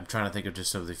I'm trying to think of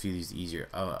just some of the few of these easier.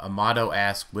 Amato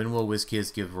asks, when will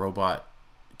WizKids give robot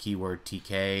keyword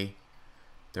TK?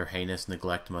 Their heinous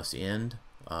neglect must end.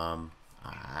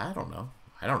 I don't know.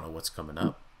 I don't know what's coming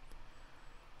up.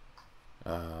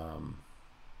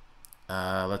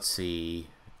 Let's see.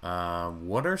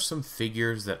 What are some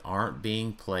figures that aren't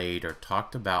being played or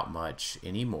talked about much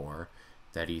anymore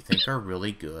that you think are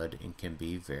really good and can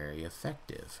be very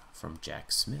effective? From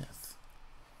Jack Smith.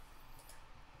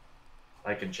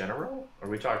 Like in general? Are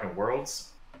we talking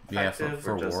worlds? Yeah,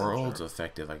 for worlds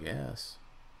effective, I guess.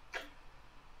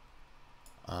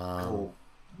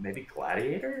 Maybe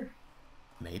Gladiator?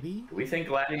 Maybe? Do we think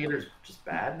Gladiator's just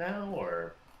bad now,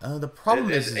 or? The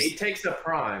problem is he takes the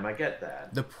prime. I get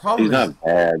that. The problem he's not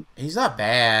bad. He's not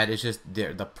bad. It's just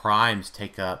the primes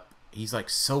take up. He's like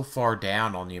so far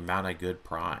down on the amount of good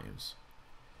primes.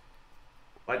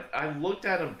 Like, I looked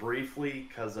at him briefly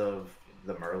because of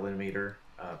the Merlin meter,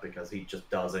 because he just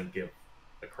doesn't give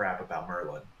a crap about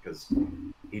Merlin because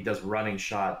he does running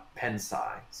shot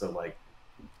Pensai. So like,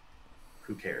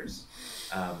 who cares?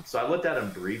 So I looked at him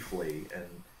briefly, and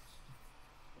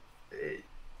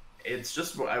it's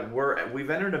just we've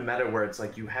entered a meta where it's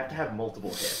like you have to have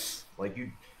multiple hits. Like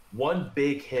one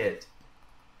big hit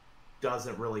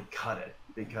doesn't really cut it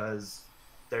because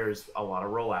there's a lot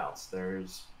of rollouts.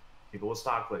 There's people with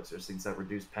stock clicks. There's things that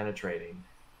reduce penetrating,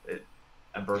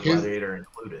 Emperor Gladiator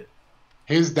included.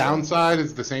 His downside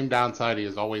is the same downside he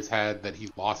has always had that he's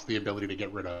lost the ability to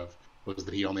get rid of, was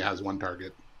that he only has one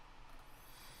target.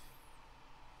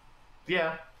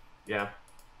 Yeah.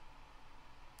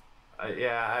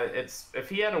 It's if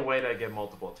he had a way to get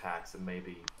multiple attacks, then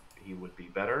maybe he would be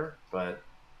better. But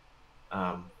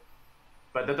that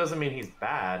doesn't mean he's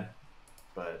bad.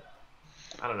 But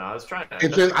I don't know. I was trying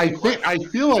to. I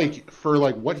feel like for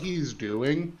like what he's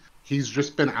doing, he's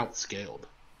just been outscaled.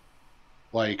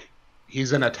 Like,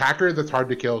 he's an attacker that's hard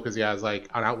to kill because he has like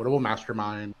an outwittable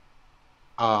mastermind.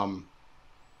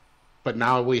 But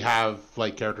now we have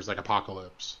like characters like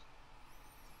Apocalypse,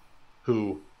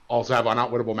 who also have an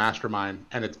outwittable mastermind,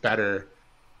 and it's better,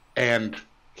 and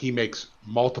he makes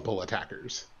multiple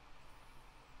attackers.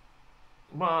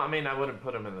 Well, I mean, I wouldn't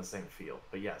put him in the same field,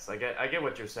 but yes, I get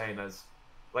what you're saying. As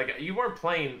like, you weren't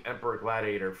playing Emperor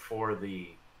Gladiator for the,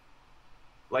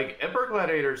 like, Emperor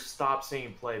Gladiator stopped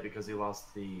seeing play because he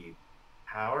lost the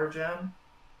power gem.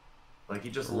 Like, he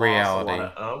just lost a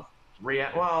lot of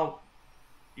well,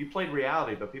 you played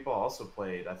reality, but people also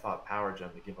played, I thought, power gem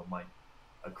to give him like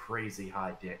a crazy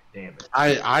high damage.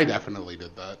 I definitely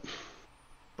did that.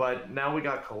 But now we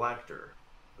got Collector,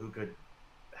 who could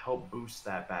help boost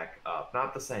that back up.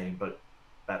 Not the same, but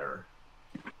better.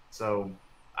 So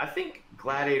I think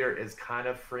Gladiator is kind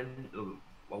of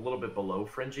a little bit below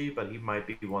fringy, but he might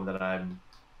be one that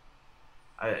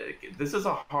this is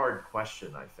a hard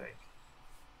question, I think.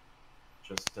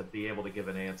 Just to be able to give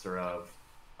an answer of,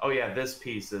 oh yeah, this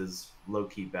piece is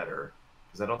low-key better.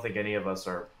 Because I don't think any of us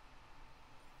are...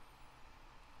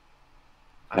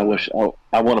 I want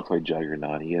to play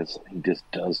Juggernaut. He just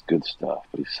does good stuff,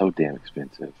 but he's so damn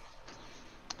expensive.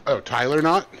 Oh, Tyler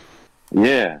not?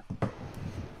 Yeah.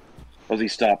 Because he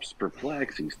stops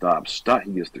Perplex, he gets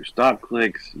through stop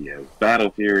clicks, he has Battle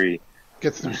Fury.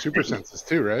 Gets through super senses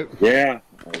too, right? Yeah.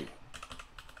 Like,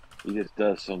 he just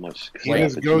does so much. He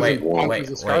just goes and punches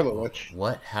the Scarlet Witch.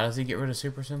 What? How does he get rid of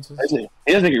super senses? He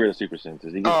doesn't get rid of super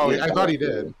senses. I thought he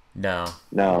did. No.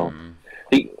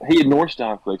 He ignores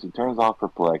Downflex. He turns off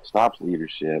Perplex, stops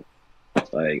leadership.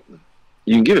 Like,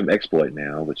 you can give him exploit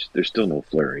now, which there's still no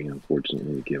flurry,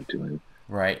 unfortunately, to give to him.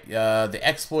 Right. The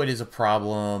exploit is a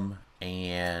problem,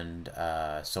 and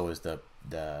so is the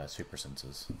super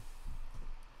senses.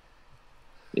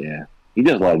 Yeah, he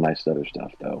does a lot of nice other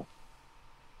stuff though.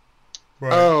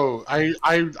 Right. Oh,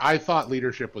 I thought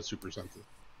leadership was super sensitive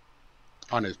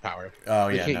on his power. Oh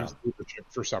they yeah, can't no. use leadership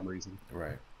for some reason.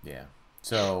 Right. Yeah.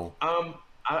 So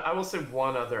I will say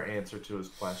one other answer to his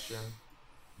question.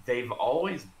 They've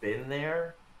always been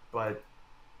there, but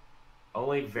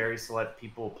only very select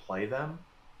people play them.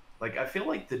 Like, I feel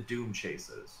like the Doom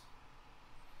Chases.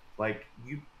 Like,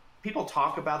 people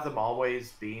talk about them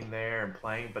always being there and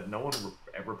playing, but no one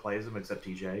ever plays them except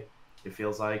TJ, it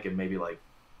feels like, and maybe, like,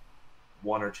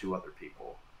 one or two other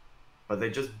people. But they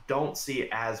just don't see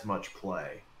as much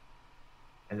play.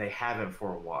 And they haven't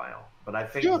for a while. But I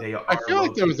think they are. I feel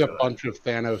like there was a good. bunch of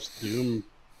Thanos Doom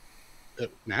at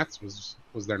Nats.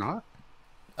 Was there not?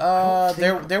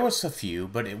 There was a few,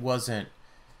 but it wasn't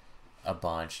a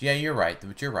bunch. Yeah, you're right.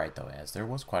 But you're right, though, Az. There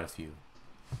was quite a few.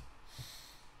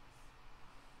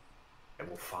 Okay,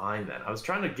 well, fine then. I was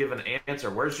trying to give an answer.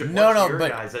 Where's your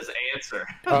guys' answer?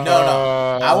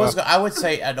 No. I would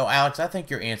say no, Alex. I think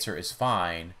your answer is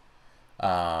fine,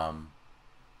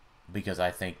 because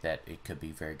I think that it could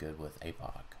be very good with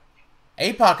APOC.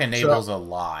 APOC enables a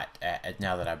lot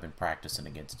now that I've been practicing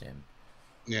against him.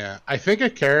 Yeah, I think a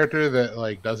character that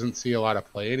like doesn't see a lot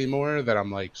of play anymore that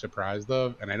I'm like surprised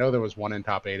of, and I know there was one in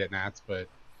top 8 at Nats, but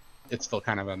it's still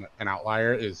kind of an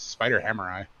outlier, is Spider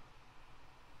Hamurai.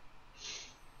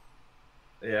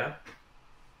 Yeah.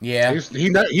 Yeah. He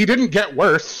didn't get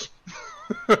worse.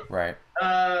 Right.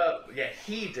 Yeah,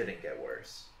 he didn't get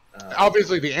worse.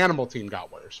 Obviously, the animal team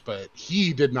got worse, but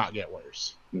he did not get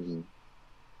worse. Mm-hmm.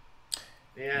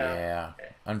 Yeah.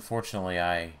 Unfortunately,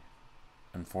 I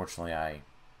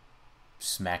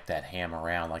smacked that ham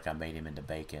around like I made him into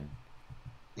bacon.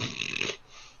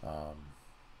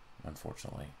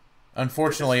 Unfortunately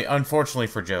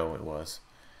for Joe, it was.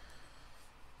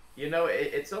 You know,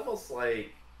 it's almost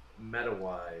like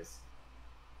meta-wise,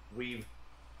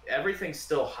 everything's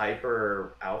still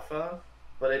hyper alpha,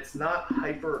 but it's not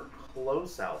hyper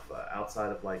close alpha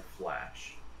outside of like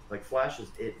Flash. Like Flash is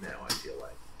it now, I feel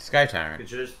like. Sky Tyrant.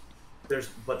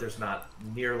 There's not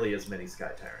nearly as many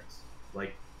Sky Tyrants.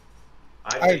 Like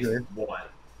I agree. One,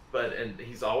 and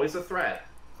he's always a threat,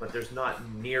 but there's not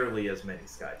nearly as many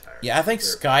Sky Tyrants. Yeah, I think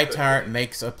Sky Tyrant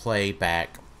makes a play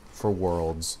back for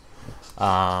Worlds.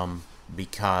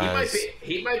 Because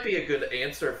he might be a good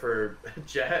answer for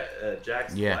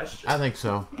Jack's question. I think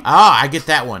so. I get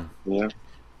that one. Yeah,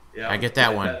 I get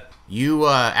that one. You,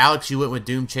 Alex, you went with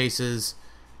Doom Chases.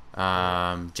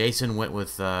 Jason went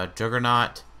with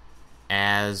Juggernaut.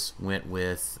 Az went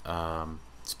with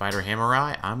Spider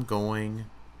Hamurai. I'm going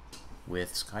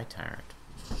with Sky Tyrant.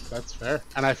 That's fair.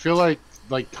 And I feel like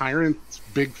Tyrant's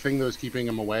big thing that was keeping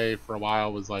him away for a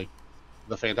while was like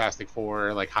the Fantastic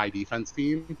Four, like high defense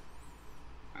team.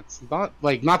 That's not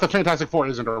the Fantastic Four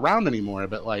isn't around anymore,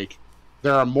 but like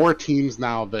there are more teams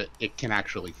now that it can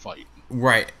actually fight.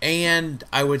 Right, and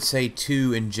I would say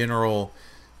too, in general,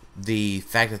 the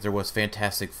fact that there was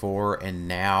Fantastic Four and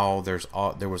now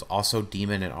there was also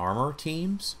Demon and Armor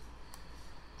teams.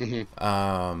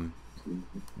 Mm-hmm.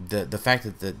 The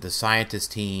fact that the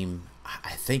Scientist team,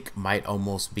 I think, might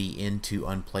almost be into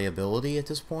unplayability at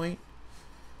this point.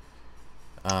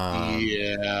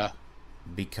 Yeah.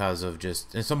 Because of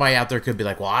and somebody out there could be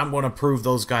like, well, I'm going to prove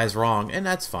those guys wrong, and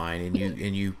that's fine,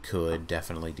 and you could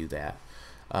definitely do that.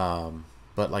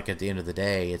 But like at the end of the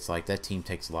day, it's like that team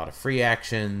takes a lot of free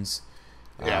actions.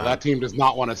 Yeah, that team does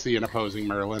not want to see an opposing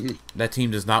Merlin. That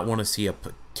team does not want to see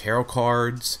tarot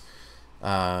cards.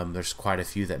 There's quite a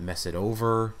few that mess it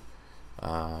over,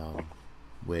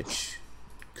 which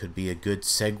could be a good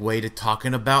segue to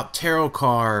talking about tarot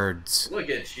cards. Look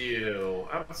at you.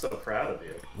 I'm so proud of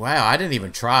you. Wow, I didn't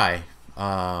even try.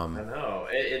 I know.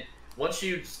 It once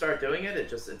you start doing it,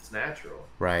 it's natural.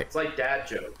 Right. It's like dad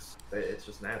jokes. It's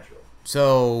just natural.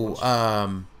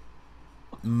 So,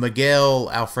 Miguel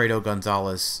Alfredo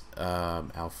Gonzalez,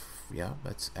 Alfredo.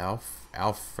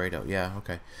 Yeah,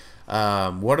 okay.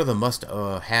 What are the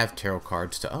must-have tarot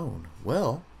cards to own?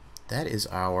 Well, that is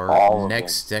our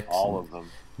next section. All of them.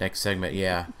 Next segment,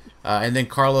 yeah. And then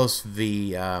Carlos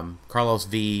V.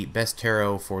 Best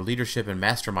Tarot for Leadership and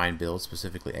Mastermind builds,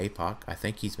 specifically APOC. I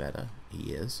think he's meta.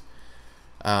 He is.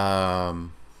 So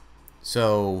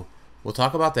we'll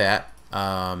talk about that.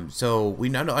 So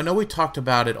I know we talked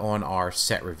about it on our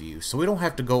set review, so we don't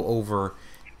have to go over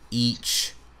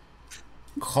each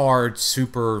card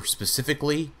super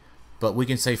specifically, but we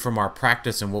can say from our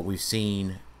practice and what we've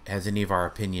seen, has any of our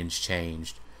opinions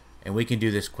changed? And we can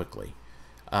do this quickly.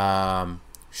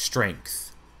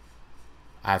 Strength.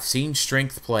 I've seen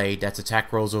strength played. That's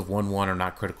attack rolls of 1/1 are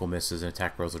not critical misses, and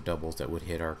attack rolls of doubles that would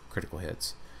hit are critical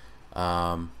hits.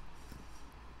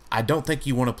 I don't think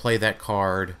you want to play that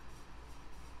card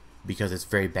because it's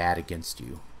very bad against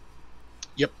you.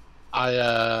 Yep.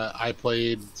 I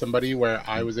played somebody where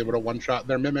I was able to one-shot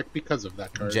their Mimic because of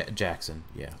that card. Jackson,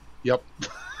 yeah. Yep.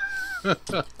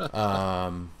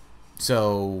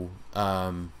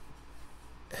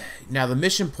 Now the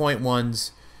mission point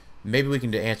ones, maybe we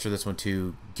can answer this one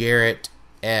too. Garrett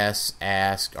S.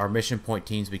 asked, are mission point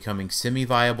teams becoming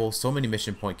semi-viable? So many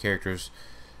mission point characters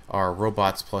are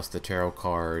robots plus the tarot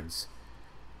cards.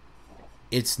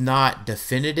 It's not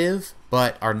definitive,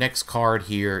 but our next card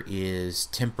here is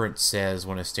Temperance says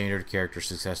when a standard character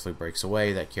successfully breaks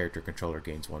away, that character controller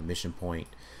gains 1 mission point.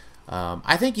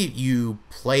 I think you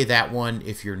play that one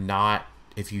if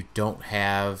you don't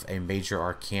have a major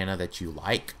arcana that you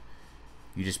like.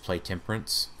 You just play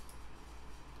Temperance.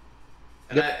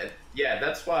 And yeah,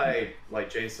 that's why, like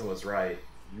Jason was right,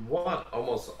 you want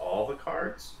almost all the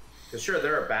cards. Because sure,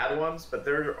 there are bad ones, but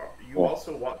you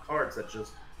also want cards that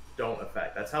just don't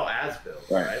affect. That's how As builds,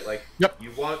 right? Like,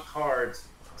 you want cards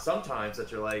sometimes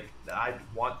that you're like, I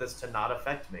want this to not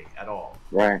affect me at all.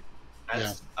 Right.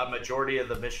 As a majority of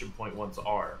the mission point ones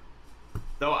are.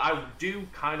 Though I do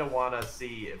kind of want to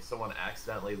see if someone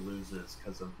accidentally loses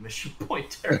because of mission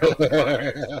point tarot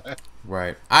cards.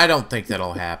 Right. I don't think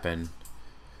that'll happen.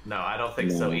 No, I don't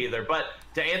think so either. But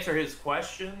to answer his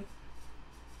question,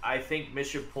 I think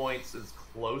mission points is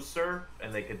closer,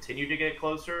 and they continue to get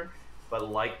closer.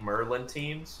 But like Merlin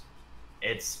teams,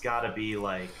 it's got to be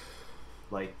like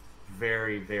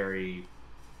very, very,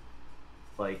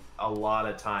 like a lot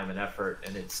of time and effort,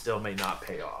 and it still may not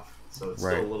pay off. So it's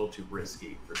still a little too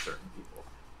risky for certain people.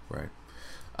 Right.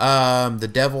 The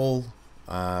Devil,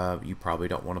 you probably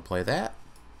don't want to play that.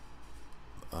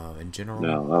 In general.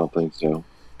 No, I don't think so.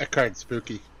 That card's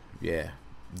spooky. Yeah.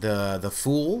 The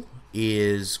Fool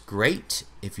is great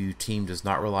if your team does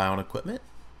not rely on equipment.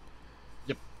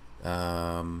 Yep.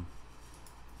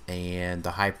 And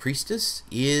the High Priestess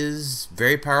is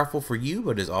very powerful for you,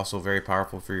 but is also very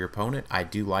powerful for your opponent. I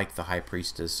do like the High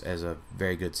Priestess as a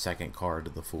very good second card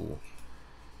to the Fool.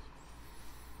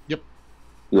 Yep.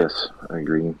 Yes, I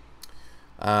agree.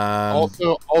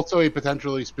 Also a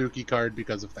potentially spooky card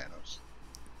because of Thanos.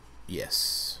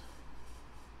 Yes.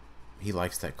 He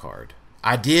likes that card.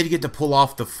 I did get to pull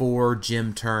off the 4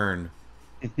 gem turn.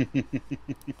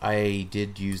 I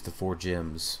did use the 4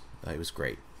 gems. It was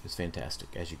great. It was fantastic,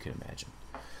 as you can imagine.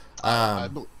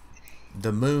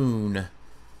 The Moon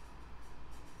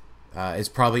is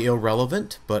probably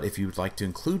irrelevant, but if you would like to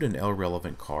include an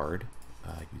irrelevant card,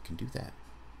 you can do that.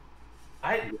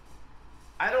 I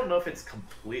don't know if it's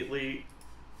completely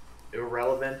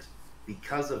irrelevant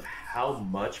because of how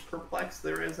much Perplex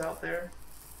there is out there.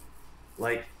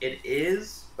 Like, it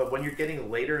is, but when you're getting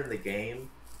later in the game,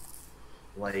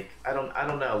 like, I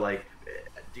don't know, like,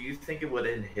 do you think it would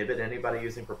inhibit anybody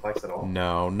using Perplex at all?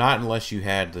 No, not unless you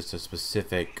had just a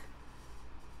specific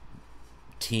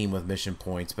team with mission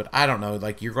points, but I don't know,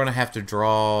 like, you're going to have to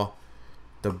draw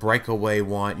the breakaway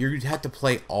one. You'd have to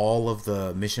play all of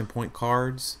the mission point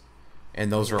cards,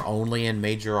 and those are only in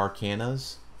major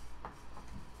arcanas.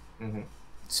 Mm-hmm.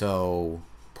 So,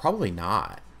 probably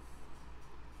not.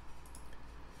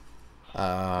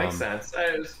 Makes sense.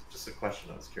 It was just a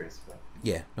question I was curious about.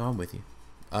 Yeah, no, I'm with you.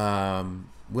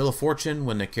 Wheel of Fortune,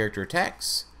 when the character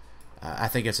attacks. I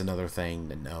think it's another thing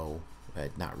to know,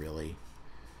 but not really.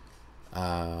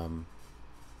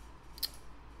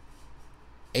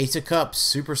 Ace of Cups,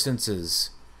 Super Senses.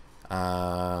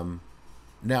 Now,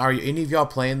 are any of y'all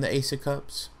playing the Ace of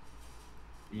Cups?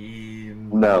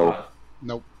 No.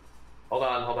 Nope. Hold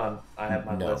on. I have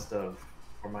my list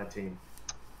for my team.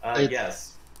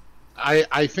 Yes.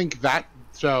 I think that,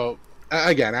 so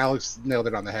again, Alex nailed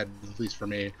it on the head, at least for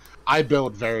me. I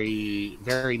build very,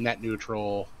 very net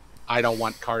neutral. I don't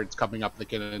want cards coming up that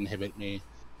can inhibit me.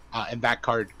 And that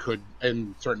card could,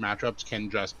 in certain matchups, can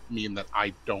just mean that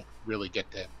I don't really get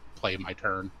to play my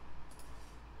turn.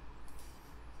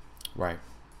 Right.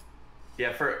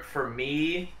 Yeah, for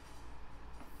me,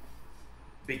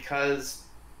 because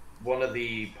one of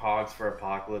the Pogs for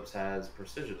Apocalypse has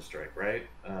Precision Strike, right?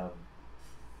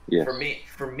 Yes.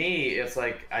 For me, it's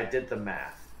like I did the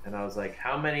math. and I was like,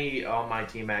 how many on my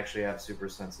team actually have super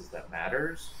senses that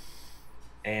matters?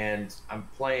 And I'm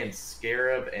playing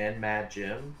Scarab and Mad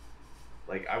Jim.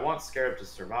 Like, I want Scarab to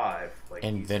survive. Like,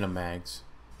 and Venomags.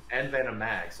 And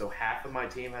Venomags. So half of my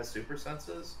team has super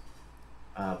senses.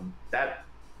 That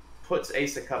puts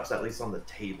Ace of Cups at least on the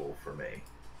table for me.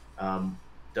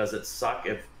 Does it suck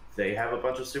if they have a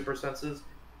bunch of super senses?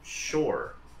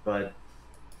 Sure, but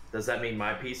does that mean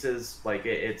my pieces, like,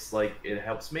 it's like it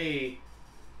helps me?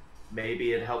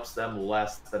 Maybe it helps them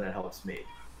less than it helps me,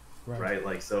 right?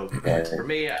 Like, so for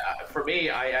me,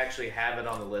 I actually have it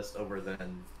on the list over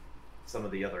than some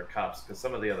of the other cups, because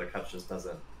some of the other cups just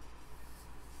doesn't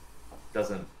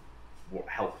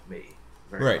help me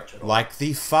very much at all. Like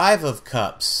the 5 of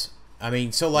Cups. I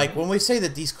mean, so like when we say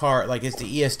that these cards, like it's the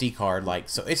ESD card, like,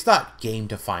 so it's not game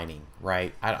defining,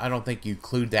 right? I don't think you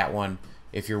include that one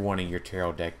if you're wanting your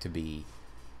tarot deck to be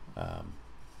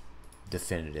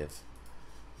definitive.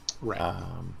 Right.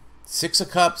 6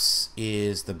 of Cups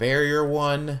is the barrier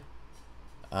one.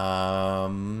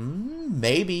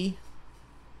 Maybe.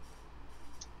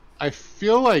 I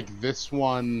feel like this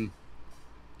one,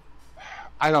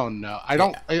 I don't know. I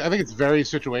think it's very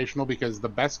situational, because the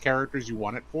best characters you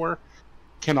want it for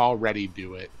can already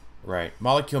do it. Right.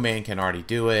 Molecule Man can already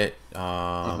do it.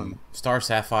 Star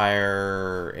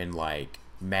Sapphire and like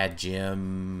Mad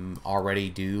Jim already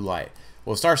do, like,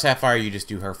 well, Star Sapphire, you just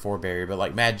do her 4 barrier, but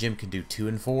like Mad Jim can do 2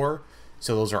 and 4.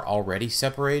 So those are already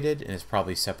separated, and it's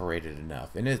probably separated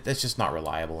enough. And that's just not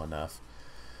reliable enough.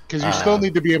 Because you still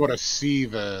need to be able to see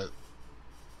the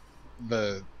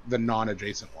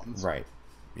non-adjacent ones. Right.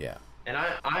 Yeah. And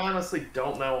I honestly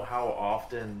don't know how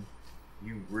often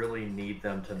you really need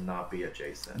them to not be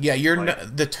adjacent. Yeah,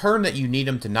 the turn that you need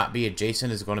them to not be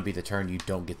adjacent is going to be the turn you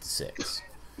don't get the 6.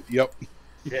 Yep.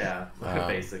 Yeah,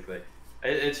 basically.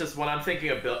 It's just when I'm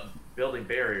thinking of building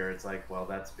barrier, it's like, well,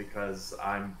 that's because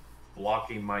I'm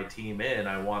blocking my team in.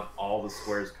 I want all the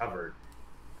squares covered.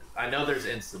 I know there's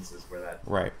instances where that,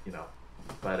 you know,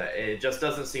 but it just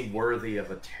doesn't seem worthy of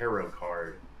a tarot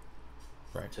card,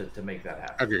 to make that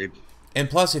happen. Agreed. And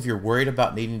plus, if you're worried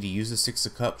about needing to use the 6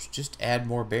 of Cups, just add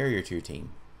more barrier to your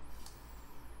team.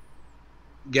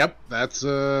 Yep,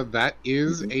 that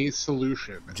is a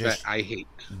solution that I hate.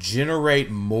 Generate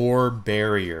more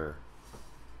barrier.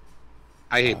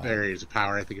 I hate barriers of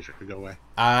power. I think it should go away.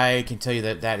 I can tell you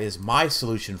that is my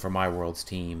solution for my Worlds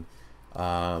team.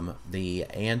 The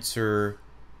answer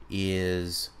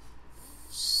is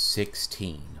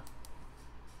 16.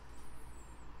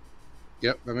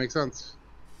 Yep, that makes sense.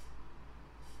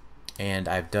 And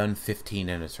I've done 15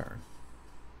 in a turn.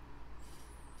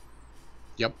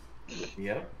 Yep.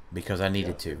 Yep. Because I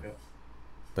needed to. Yep.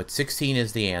 But 16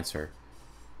 is the answer.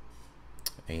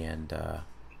 And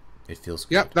it feels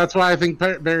good. Yep, that's why I think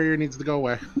barrier needs to go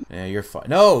away. Yeah, you're fine.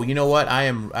 No, you know what?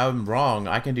 I'm wrong.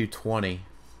 I can do 20.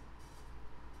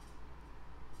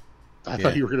 I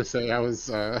thought you were going to say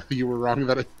you were wrong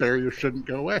that a barrier shouldn't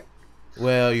go away.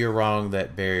 Well, you're wrong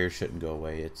that barrier shouldn't go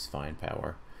away. It's fine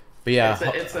power. But yeah,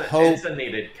 it's a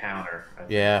needed counter.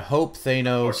 Yeah, Hope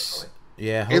Thanos.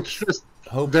 Yeah, Hope, it's just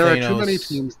Hope there Thanos. are too many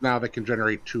teams now that can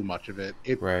generate too much of it.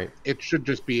 It should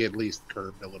just be at least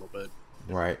curbed a little bit.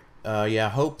 Right. Yeah,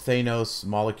 Hope, Thanos,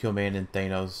 Molecule Man, and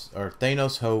Thanos, or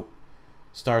Thanos, Hope,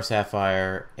 Star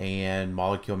Sapphire, and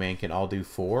Molecule Man can all do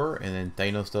 4, and then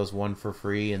Thanos does 1 for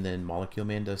free, and then Molecule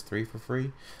Man does 3 for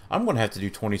free. I'm going to have to do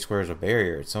 20 squares of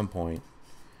barrier at some point.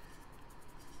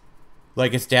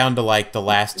 Like, it's down to, like, the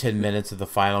last 10 minutes of the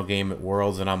final game at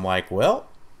Worlds, and I'm like, well,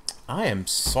 I am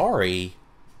sorry,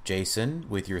 Jason,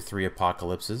 with your 3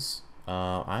 apocalypses.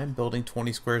 I'm building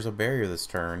 20 squares of barrier this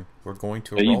turn. We're going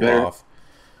to roll off.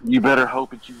 You better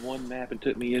hope that you won map and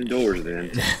took me indoors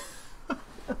then.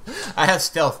 I have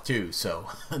stealth too, so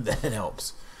that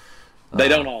helps. They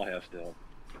don't all have stealth.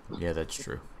 Yeah, that's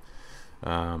true.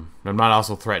 I'm not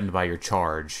also threatened by your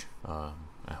charge.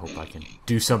 I hope I can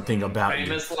do something about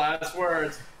Famous last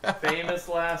words. Famous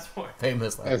last words.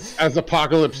 Famous last. As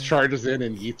Apocalypse charges in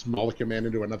and eats Molecule Man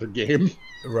into another game.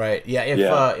 Right. Yeah.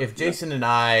 If Jason and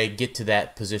I get to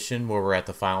that position where we're at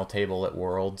the final table at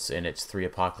Worlds and it's 3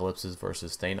 apocalypses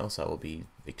versus Thanos, I will be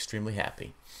extremely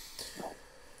happy.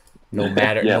 No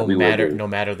matter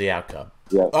the outcome.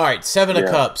 Yeah. All right, 7 of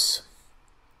Cups.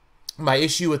 My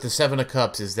issue with the 7 of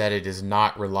Cups is that it is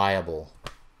not reliable.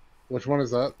 Which one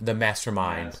is that? The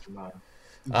Mastermind.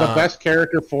 The best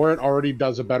character for it already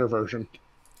does a better version.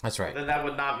 That's right. Then that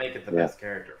would not make it the best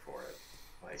character for it.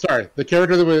 Like, sorry, the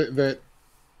character that.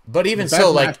 But even the best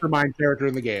so, like Mastermind character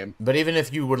in the game. But even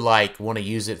if you would like want to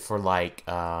use it for like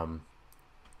a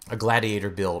gladiator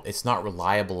build, it's not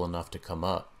reliable enough to come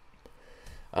up.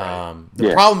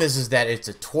 The problem is that it's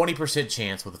a 20%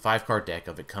 chance with a 5-card deck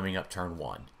of it coming up turn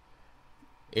 1.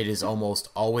 It is almost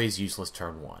always useless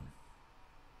turn 1.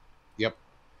 Yep.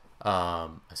 I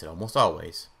said almost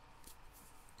always.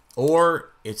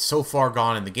 Or it's so far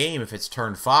gone in the game, if it's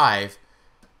turn 5,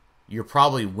 you're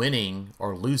probably winning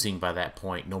or losing by that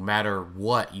point, no matter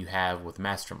what you have with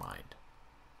Mastermind.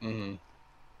 Mm-hmm.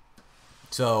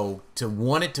 So to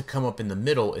want it to come up in the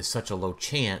middle is such a low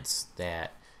chance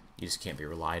that you just can't be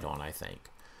relied on, I think.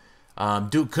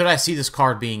 Could I see this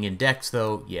card being in decks,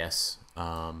 though? Yes.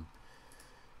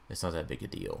 It's not that big a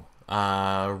deal.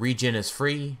 Regen is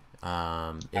free.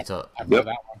 It's a... I've got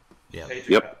that one. Yeah. Page of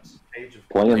Yep. Cups. Page of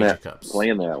Playing Page that. of Cups.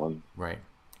 Playing that one. Right.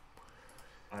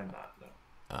 I'm not,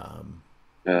 Apocalypse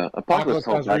no. Apocalypse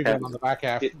whole has back regen half, on the back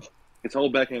half. its whole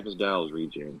back half is Dal's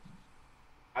regen.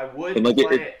 I would And, like,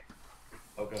 play it.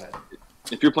 Oh, go ahead.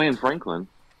 If you're playing Franklin,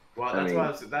 Well, I that's mean, what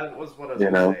I was. That was what I was you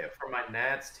going know. to say. For my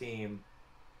Nats team,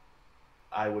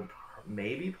 I would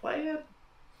maybe play it.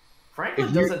 Franklin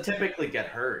If you- doesn't typically get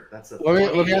hurt. That's the Let me-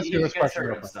 thing. let me ask He you this gets question hurt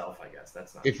real quick. himself, I guess.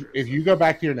 That's not If true. if So, you go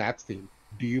back to your Nats team,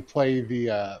 do you play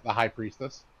the High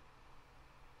Priestess?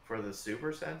 for the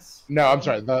Super Sense, No, I'm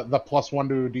sorry. The +1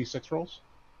 to D6 rolls.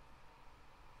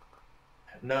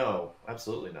 no,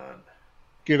 absolutely not.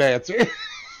 Good answer.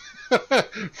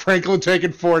 Franklin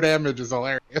taking 4 damage is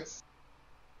hilarious.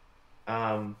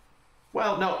 Well,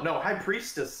 no, High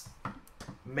Priestess,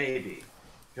 maybe,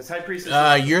 because High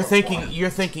Priestess. You're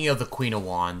thinking of the Queen of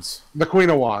Wands. The Queen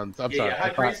of Wands. I'm Yeah, sorry. High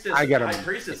Priestess. I get him. High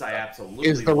Priestess, I absolutely.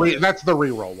 Is the would. that's the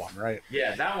reroll one, right?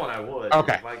 Yeah, that one I would.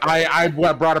 Okay. If I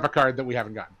brought up a card that we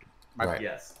haven't gotten to. My Right. bad.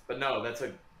 Yes, but no, that's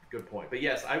a good point. But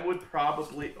yes, I would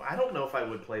probably. I don't know if I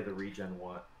would play the regen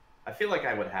one. I feel like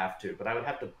I would have to, but I would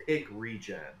have to pick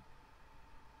regen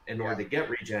in order to get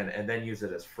regen and then use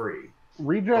it as free.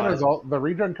 Regen But- is the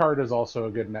regen card is also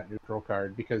a good net neutral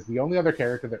card because the only other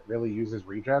character that really uses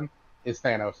regen is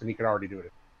Thanos, and he could already do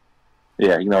it.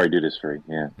 yeah, you can already do this free.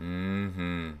 Yeah.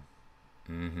 Mm-hmm.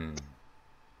 Mm-hmm.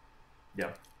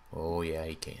 Yeah. Oh, yeah,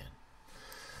 he can.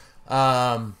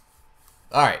 All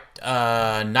right.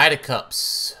 Knight of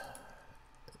Cups.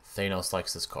 Thanos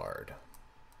likes this card.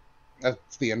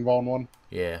 That's the invuln one.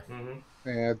 Yeah. Mm-hmm.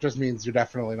 Yeah, it just means you're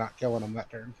definitely not killing him that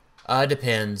turn.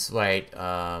 Depends. Right.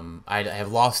 I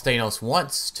have lost Thanos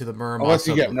once to the Muramasa. Unless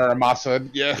you get Muramasa,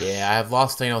 yeah. Yeah, I have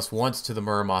lost Thanos once to the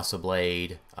Muramasa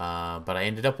Blade, but I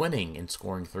ended up winning and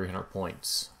scoring 300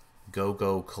 points.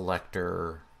 Go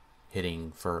Collector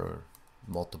hitting for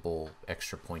multiple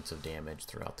extra points of damage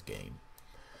throughout the game.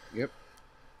 Yep.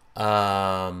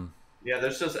 Yeah,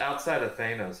 there's just outside of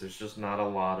Thanos, there's just not a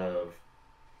lot of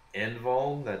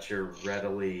invuln that you're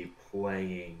readily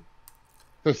playing.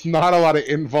 There's not a lot of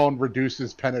invuln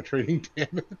reduces penetrating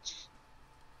damage.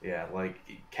 Yeah, like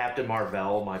Captain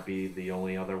Marvel might be the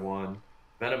only other one.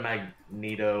 Venom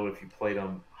Magneto, if you played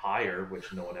him higher,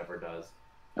 which no one ever does.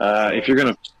 If you're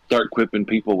gonna start equipping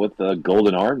people with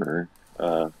golden armor,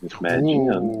 with Mad Jim,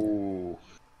 Ooh.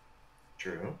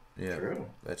 True. Yeah, True.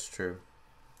 that's true.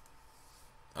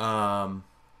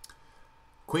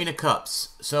 Queen of Cups.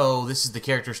 So this is the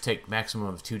characters take maximum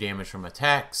of 2 damage from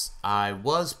attacks. I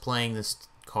was playing this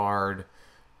card,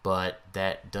 but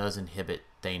that does inhibit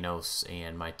Thanos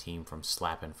and my team from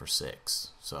slapping for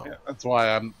 6. So Yeah, that's why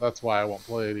I won't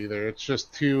play it either. It's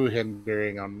just too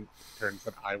hindering on turns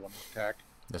that I want to attack.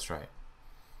 that's right.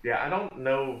 Yeah, I don't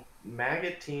know.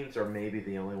 Maggot teams are maybe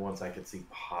the only ones I could see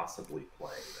possibly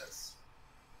playing this.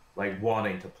 Like,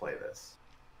 wanting to play this.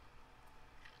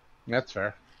 That's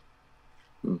fair.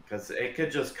 Because it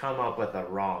could just come up at the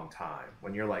wrong time.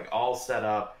 When you're, like, all set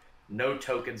up, no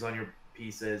tokens on your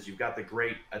pieces, you've got the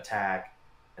great attack,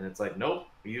 and it's like, nope,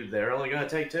 they're only going to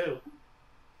take 2.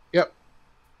 Yep.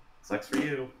 Sucks for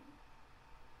you.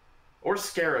 Or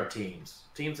Scarab teams.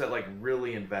 Teams that, like,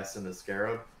 really invest in the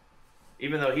Scarab.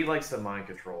 Even though he likes to mind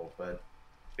control, but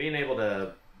being able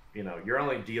to, they're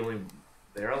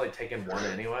only taking 1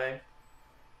 anyway.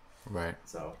 Right.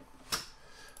 So,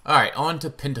 All right, on to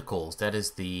Pentacles. That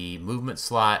is the movement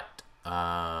slot.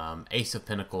 Ace of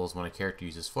Pentacles. When a character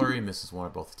uses Flurry, misses one or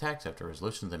both attacks after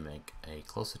resolution, they make a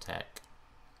close attack.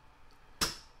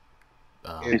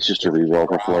 it's just a reroll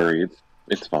for flurry.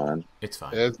 It's fine. It's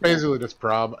fine. It's basically just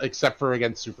prob, except for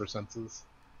against super senses.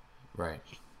 Right.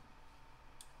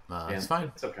 yeah, It's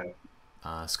fine. It's okay.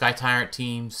 Sky Tyrant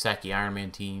teams, Saki Iron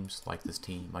Man teams, like this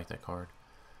team, like that card.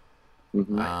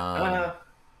 Mhm.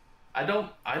 I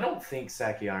don't think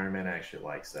Saki Iron Man actually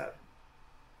likes that.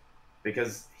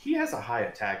 Because he has a high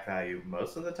attack value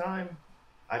most of the time.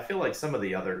 I feel like some of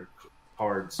the other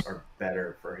cards are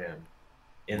better for him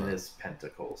in this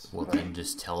Pentacles. Well, then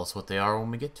just tell us what they are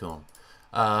when we get to them.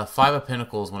 5 of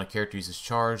Pentacles. When a character uses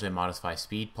charge, they modify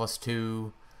speed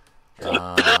 +2.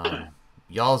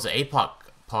 Y'all's APOC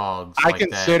pogs. I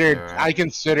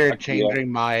considered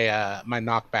changing my my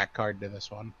knockback card to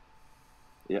this one.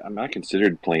 Yeah, I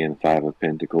considered playing 5 of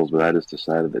Pentacles, but I just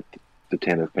decided that the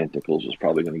 10 of Pentacles was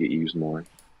probably going to get used more.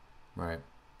 Right.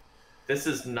 This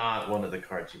is not one of the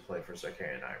cards you play for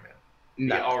Sarkarian Iron Man.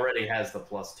 No. He already has the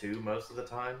 +2 most of the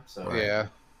time, so Yeah.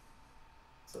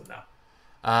 So no.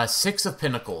 6 of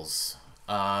Pentacles.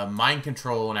 Mind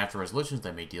control, and after resolutions,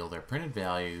 they may deal their printed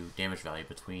damage value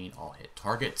between all hit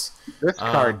targets. This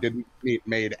card didn't need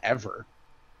made ever.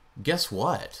 Guess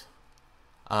what?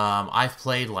 I've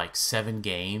played like 7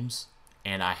 games,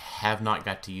 and I have not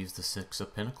got to use the 6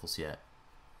 of Pentacles yet.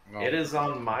 It is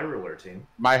on my ruler team.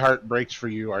 My heart breaks for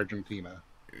you, Argentina.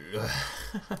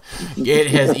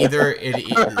 It has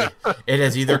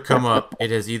either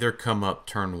come up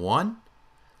turn 1,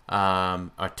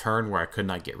 a turn where I could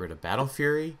not get rid of Battle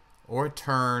Fury, or a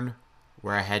turn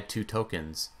where I had 2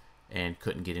 tokens and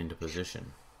couldn't get into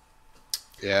position.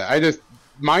 Yeah,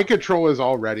 Mind Control is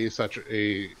already such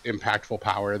a impactful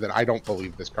power that I don't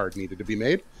believe this card needed to be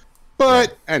made.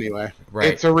 But anyway,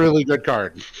 It's a really good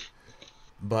card.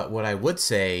 But what I would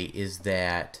say is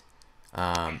that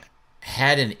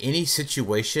had in any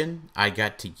situation I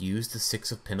got to use the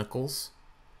 6 of Pentacles,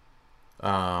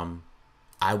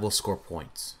 I will score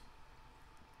points.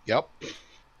 Yep.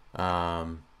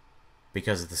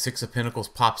 Because if the 6 of Pentacles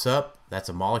pops up, that's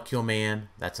a Molecule Man,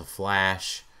 that's a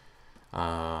Flash,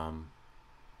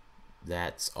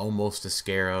 that's almost a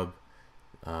Scarab,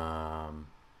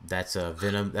 that's a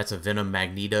Venom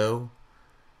Magneto,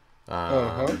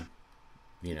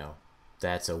 you know,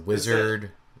 that's a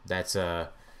Wizard, that's a,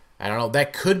 I don't know,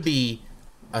 that could be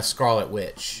a Scarlet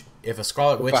Witch. If a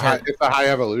Scarlet Witch it's a high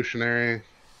evolutionary.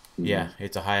 Yeah,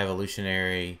 it's a high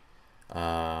evolutionary.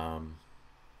 Golly,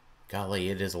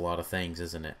 it is a lot of things,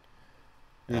 isn't it?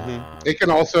 It can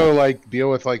also like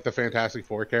deal with like the Fantastic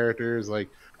Four characters. Like,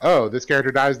 oh, this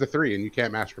character dies to 3, and you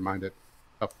can't mastermind it.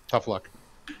 Tough luck.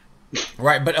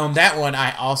 Right, but on that one,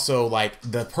 I also like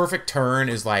the perfect turn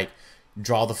is like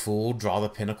draw the Fool, draw the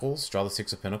Pentacles, draw the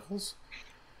 6 of Pentacles.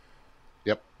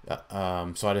 Yep.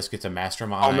 So I just get to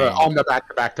mastermind on the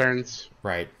back-to-back turns.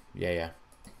 Right. Yeah.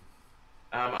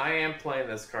 I am playing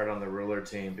this card on the ruler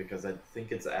team because I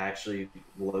think it's actually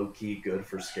low-key good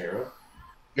for Scarab.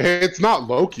 It's not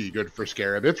low-key good for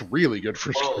Scarab. It's really good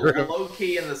for Scarab.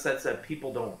 Low-key in the sense that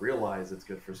people don't realize it's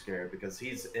good for Scarab because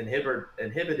he's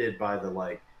inhibited by the,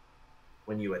 like,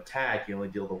 when you attack, you only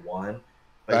deal the 1.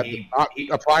 But he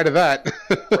apply to that.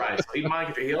 Right, so he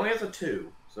only has a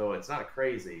 2, so it's not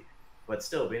crazy. But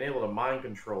still, being able to mind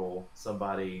control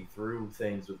somebody through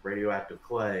things with radioactive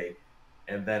clay,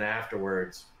 and then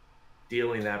afterwards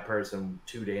dealing that person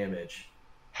 2 damage.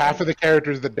 Half of the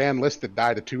characters that Dan listed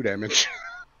died to 2 damage.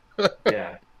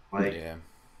 Yeah,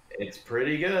 it's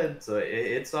pretty good. So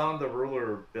it's on the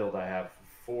ruler build I have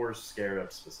for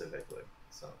Scarab specifically.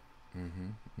 So.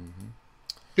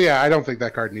 Yeah, I don't think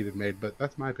that card needed made, but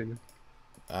that's my opinion.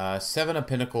 7 of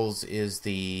Pentacles is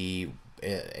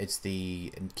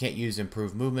can't use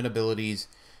improved movement abilities,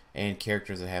 and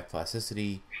characters that have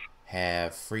plasticity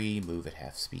have free move at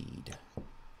half speed.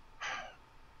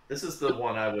 This is the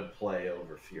one I would play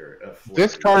over Fury.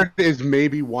 This card is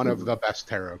maybe one of the best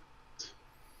tarot.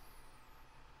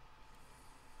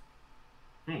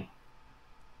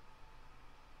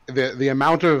 The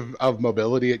amount of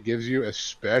mobility it gives you,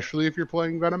 especially if you're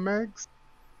playing Venom Mags.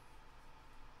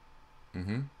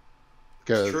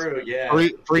 Because true, yeah.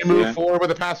 Free move 4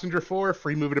 with a passenger 4,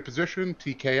 free move into position,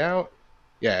 TK out.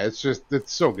 Yeah, it's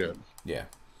so good. Yeah.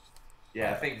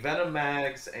 Yeah, I think Venom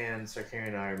Mags and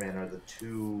Sarkarian Iron Man are the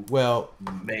 2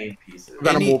 main pieces.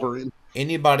 Venom Wolverine.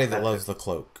 Anybody that loves the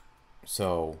cloak.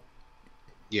 So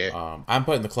yeah. I'm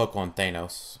putting the cloak on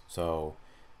Thanos. So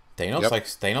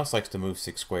Thanos likes to move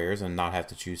 6 squares and not have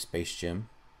to choose Space Gem.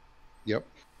 Yep.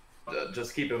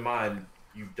 Just keep in mind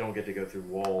you don't get to go through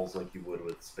walls like you would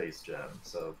with Space Gem.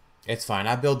 So it's fine.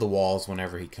 I build the walls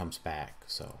whenever he comes back.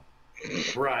 So.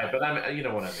 Right, but you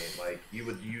know what I mean. Like you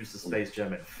would use the Space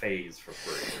Gem in phase for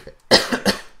free.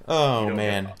 Oh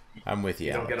man, I'm with you.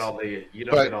 You don't get all the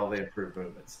improved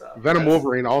movement stuff. Venom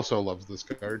Wolverine also loves this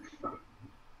card.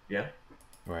 Yeah.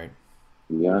 Right.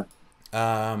 Yeah.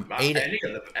 Any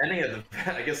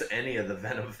of the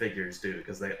Venom figures do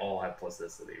because they all have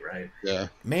plasticity, right? Yeah.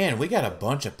 Man, we got a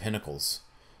bunch of Pentacles.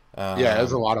 Yeah,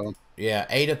 there's a lot of them. Yeah,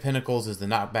 8 of Pentacles is the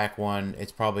knockback one.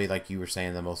 It's probably, like you were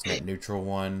saying, the most net neutral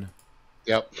one.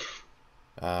 Yep.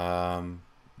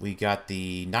 We got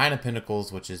the 9 of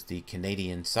Pentacles, which is the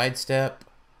Canadian sidestep.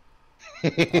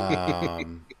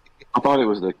 I thought it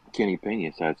was the Kenny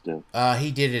Pena side stuff.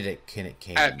 He did it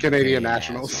at Canadian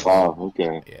Nationals. Oh,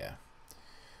 okay. Yeah.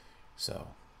 So,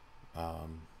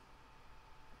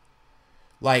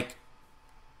 like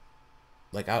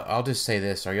I'll just say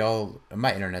this: Are y'all?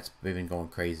 My internet's been going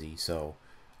crazy. So,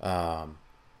 but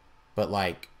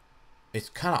like, it's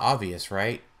kind of obvious,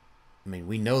 right? I mean,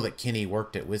 we know that Kenny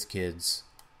worked at WizKids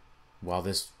while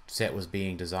this set was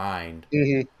being designed.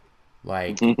 Mm-hmm.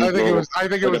 Like, I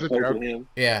think it was a joke.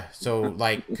 Yeah. So,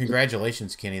 like,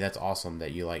 congratulations, Kenny. That's awesome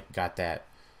that you like got that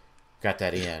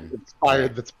in.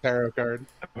 Inspired the tarot card.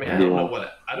 I mean, I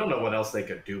don't know what else they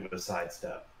could do with a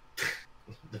sidestep.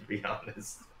 To be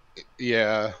honest.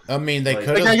 Yeah. I mean, they Like,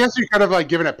 could have. I guess you could have like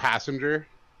given it passenger.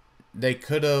 They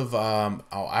could have.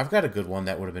 I've got a good one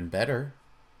that would have been better.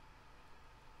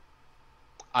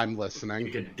 I'm listening.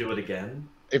 You could do it again.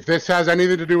 If this has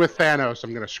anything to do with Thanos,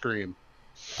 I'm gonna scream.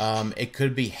 It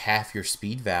could be half your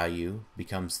speed value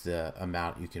becomes the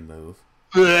amount you can move.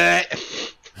 Yeah,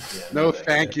 No,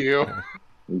 thank you.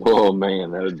 Oh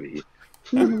man, that would be.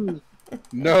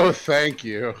 No, thank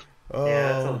you. Oh,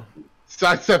 Yeah,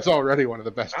 Sidestep's already one of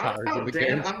the best powers in the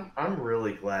Dan, game. I'm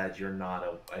really glad you're not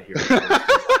a HeroClix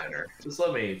designer. Just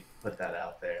let me put that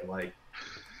out there. Like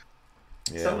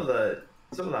yeah. some of the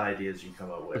ideas you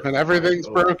come up with. When everything's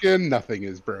broken, nothing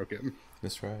is broken.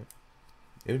 That's right.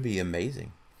 It would be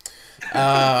amazing.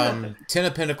 Ten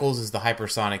of Pentacles is the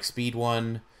hypersonic speed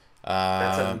one. Go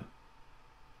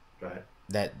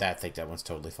ahead. I think that one's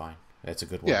totally fine. That's a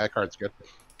good one. Yeah, that card's good.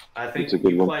 I think It's a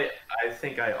good one. I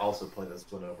think I also play this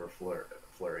one over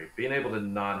Flurry. Being able to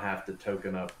not have to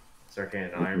token up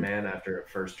Sarkhan and Iron Man after a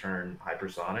first turn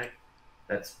hypersonic,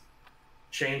 that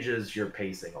changes your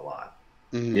pacing a lot.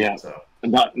 Mhm. Yeah, So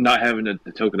not having to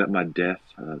token up my death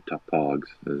to Pogs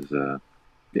is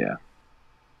yeah,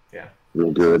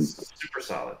 real good. it's super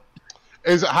solid.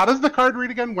 How does the card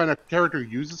read again? When a character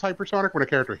uses hypersonic, when a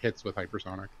character hits with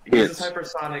hypersonic? It uses Hits.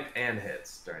 hypersonic and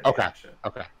hits during Okay. the action.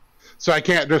 Okay. So I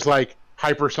can't just like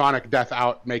hypersonic death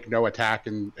out, make no attack,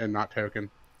 and not token.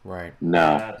 Right.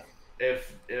 No,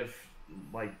 If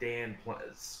like Dan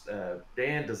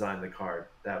designed the card,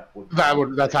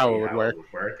 that's how it would work.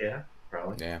 Yeah,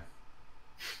 probably. Yeah.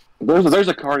 there's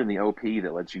a card in the OP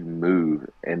that lets you move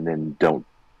and then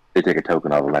they take a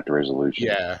token off them after resolution.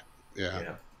 Yeah.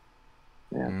 Yeah.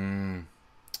 Yeah.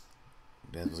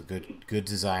 That was a good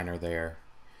designer there.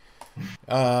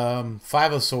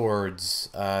 Five of Swords,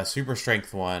 super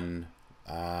strength one,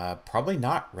 probably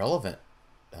not relevant.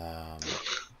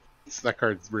 That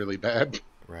card's really bad.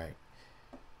 Right.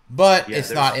 But Yeah,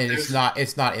 it's not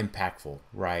impactful,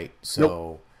 right?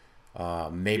 So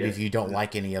maybe if you don't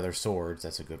like any other swords,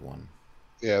 that's a good one.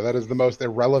 Yeah, that is the most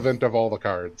irrelevant of all the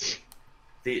cards.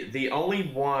 The only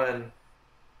one.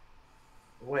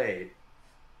 Wait.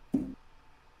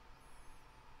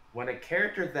 When a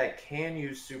character that can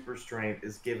use super strength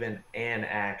is given an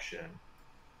action.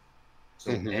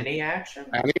 So any action?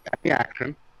 Any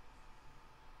action.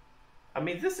 I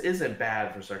mean, this isn't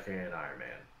bad for Sarkhan and Iron Man.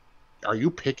 Are you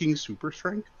picking super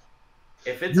strength?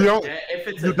 If it's You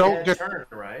a don't- dead turn,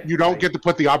 right? You don't Like, get to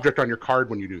put the object on your card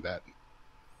when you do that.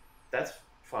 That's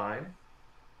fine.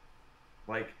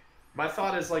 Like, my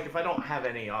thought is, like, if I don't have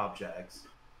any objects,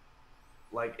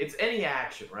 like, it's any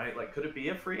action, right? Like, could it be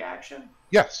a free action?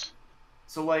 Yes.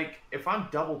 So, like, if I'm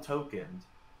double tokened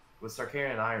with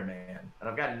Sarkhan and Iron Man, and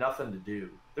I've got nothing to do,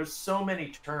 there's so many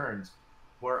turns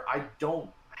where I don't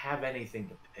have anything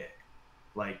to pick.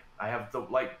 Like, I have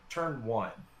turn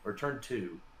 1 or turn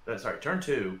 2. Turn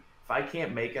 2. If I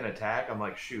can't make an attack, I'm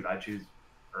like, shoot, I choose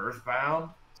Earthbound,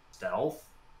 Stealth.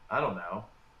 I don't know.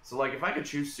 So, like, if I could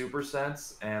choose Super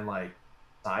Sense and, like,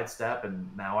 Sidestep, and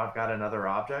now I've got another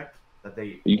object that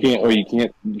you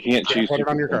can't choose put it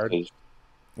on your card.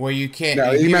 Well, you can't.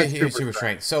 No, you he can't meant hit super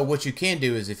strength. So what you can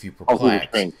do is if you super perplex,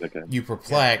 strength. Okay. you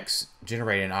perplex,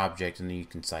 generate an object, and then you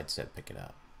can sidestep pick it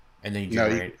up, and then you No,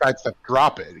 generate. you sidestep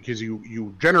drop it because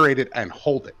you generate it and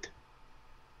hold it.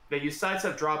 Yeah, you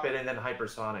sidestep, drop it, and then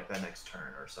hypersonic that next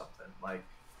turn or something. Like,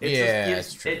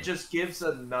 That's true. it just gives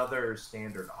another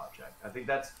standard object. I think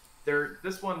that's there.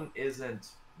 This one isn't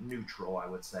neutral. I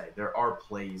would say there are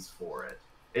plays for it.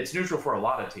 It's neutral for a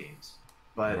lot of teams,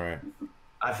 but Right.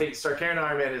 I think Sarkhan and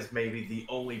Iron Man is maybe the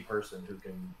only person who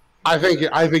can. I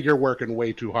think you're working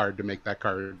way too hard to make that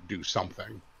card do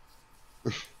something.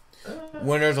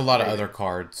 When there's a lot of other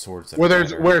card swords. That Where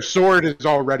matter. sword is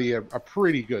already a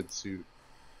pretty good suit.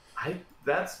 I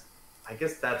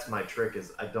guess that's my trick.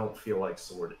 Is I don't feel like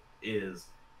sword is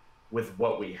with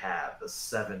what we have, the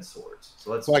 7 swords.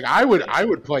 So let's Like I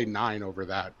would play 9 over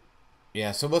that.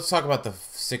 Yeah, so let's talk about the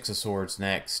Six of Swords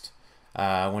next.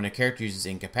 When a character uses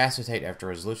Incapacitate after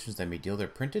resolutions, they may deal their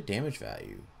printed damage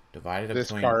value. Divided up This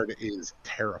between... card is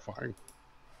terrifying.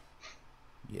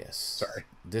 Yes. Sorry.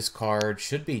 This card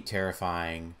should be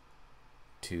terrifying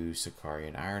to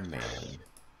Sicarian Iron Man.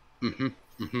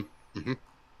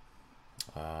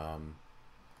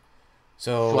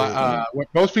 So what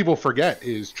most people forget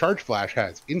is Charge Flash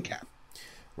has Incap.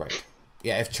 right.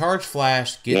 Yeah, if Charge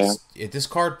Flash gets... If this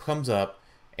card comes up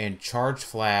and Charge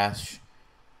Flash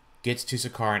gets to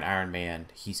Sicarian Iron Man,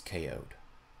 he's KO'd.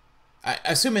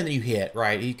 Assuming that you hit,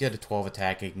 right? He get a 12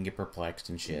 attack, he can get perplexed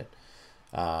and shit.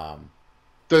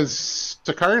 Does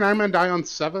Sicarian Iron Man die on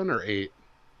 7 or 8?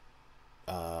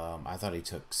 I thought he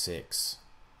took 6.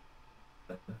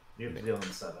 You have to deal on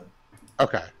 7.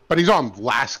 Okay. But he's on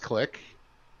last click.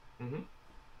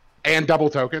 And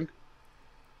double token.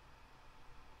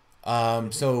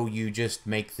 So you just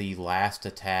make the last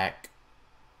attack.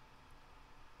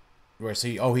 Right,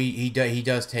 so he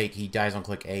dies on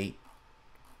click 8.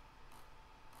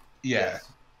 Yeah. Yes.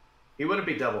 He wouldn't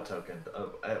be double tokened.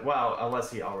 Well,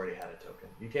 unless he already had a token.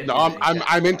 You can't. No,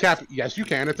 I'm in cap. Yes, you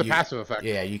can. It's a passive effect.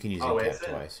 Yeah, you can use it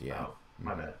twice. Yeah. Oh,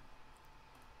 my bad.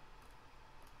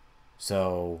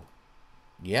 So,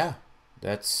 yeah,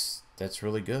 that's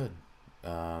really good.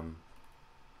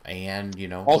 And you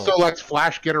know, also lets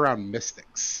Flash get around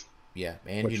Mystics. Yeah,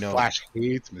 and which you know, Flash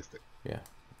hates Mystic. Yeah,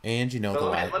 and you know the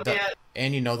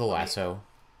lasso.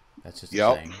 That's just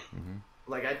a thing.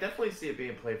 Like, I definitely see it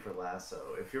being played for lasso.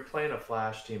 If you're playing a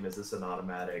Flash team, is this an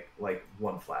automatic, like,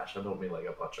 one Flash? I don't mean, like,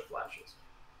 a bunch of Flashes.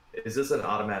 Is this an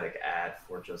automatic add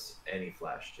for just any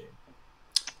Flash team?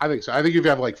 I think so. I think if you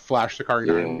have, like, Flash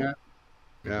Sicarian,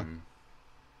 yeah.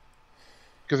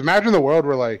 Because imagine the world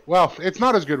where, like, well, it's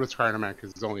not as good with Sicarian Man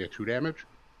because it's only a 2 damage,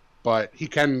 but he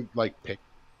can, like, pick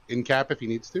Incap if he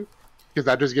needs to. Because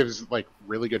that just gives, like,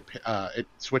 really good, it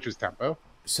switches tempo.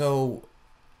 So...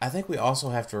 I think we also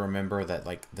have to remember that,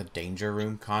 like, the Danger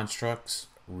Room constructs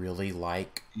really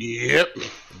like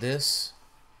this.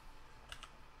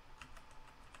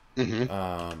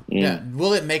 Yeah,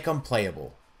 will it make them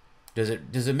playable? Does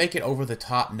it make it over the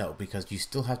top? No, because you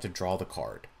still have to draw the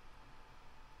card.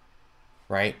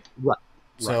 Right? Right.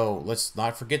 So let's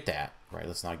not forget that. Right?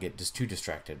 Let's not get just too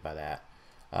distracted by that.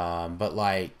 But,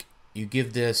 like, you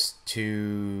give the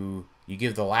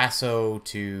lasso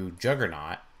to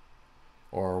Juggernaut.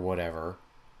 Or whatever.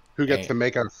 Who gets to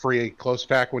make a free close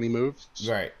attack when he moves.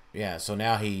 Right, yeah. So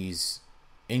now he's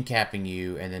incapping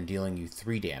you and then dealing you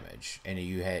 3 damage. And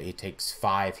it takes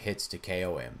 5 hits to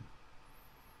KO him.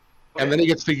 And then he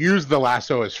gets to use the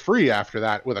lasso as free after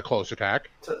that with a close attack.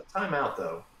 Time out,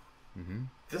 though.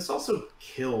 This also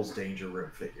kills Danger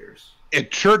Room figures.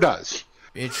 It sure does.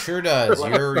 It sure does.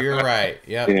 You're right.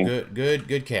 Yep,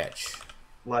 good catch.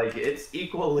 Like, it's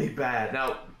equally bad.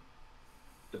 Now...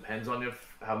 Depends on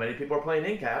how many people are playing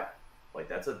Incap. Like,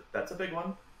 that's a big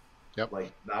one. Yep.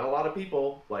 Like, not a lot of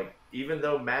people. Like, even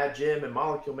though Mad Jim and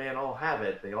Molecule Man all have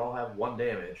it, they all have 1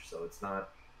 damage, so it's not.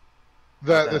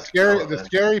 The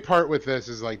scary part with this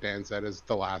is, like Dan said, is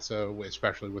the lasso,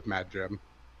 especially with Mad Jim.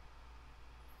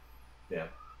 Yeah.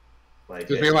 Like,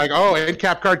 just being like, oh,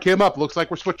 Incap card came up. Looks like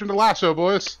we're switching to lasso,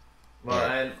 boys. Well,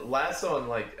 and lasso on,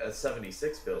 like, a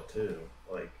 76 build too.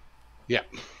 Like. Yeah.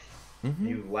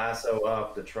 You lasso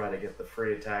up to try to get the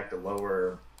free attack to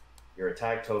lower your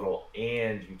attack total,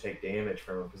 and you take damage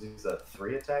from him because he's a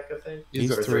 3 attack, I think.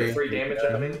 He's a 3 damage.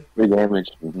 I mean, 3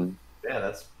 damage. Yeah,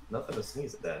 that's nothing to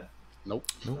sneeze at. That.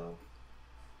 Nope.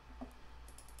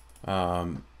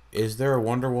 Is there a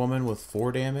Wonder Woman with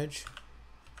 4 damage?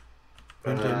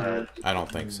 I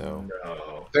don't think so.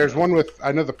 No. There's one with.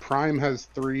 I know the Prime has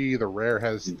 3. The Rare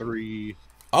has 3.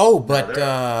 Oh, but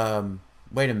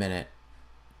wait a minute.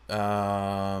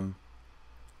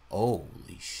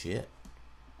 Holy shit.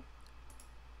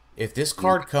 If this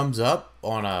card comes up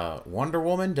on a Wonder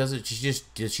Woman, does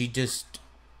she just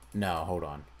no, hold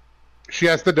on. She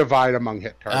has to divide among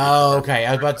hit targets. Oh, okay.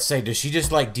 I was about to say, does she just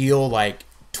like deal like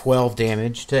 12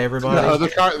 damage to everybody? No,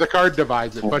 the card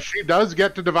divides it, but she does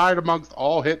get to divide amongst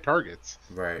all hit targets.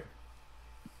 Right.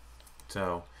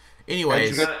 So,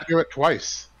 anyways, she gets to do it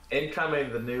twice.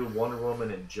 Incoming the new Wonder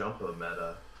Woman and Jumpa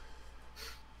meta.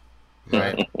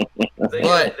 Right. They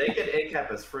get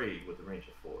Incap as free with the range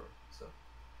of 4. So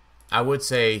I would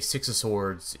say 6 of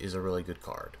Swords is a really good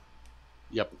card.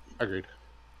 Yep, agreed.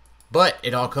 But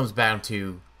it all comes down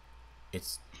to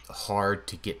it's hard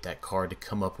to get that card to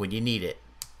come up when you need it.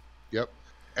 Yep.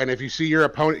 And if you see your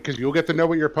opponent, because you'll get to know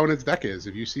what your opponent's deck is.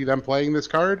 If you see them playing this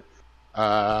card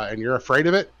and you're afraid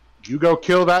of it, you go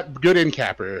kill that good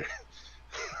Incapper.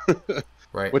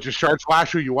 Right. Which is Charge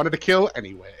Flash, who you wanted to kill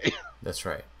anyway. That's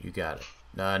right. You got it.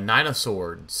 Nine of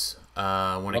Swords.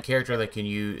 When a character that can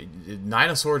use... Nine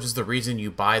of Swords is the reason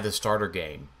you buy the starter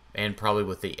game. And probably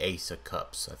with the Ace of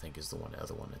Cups, I think, is the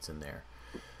other one that's in there.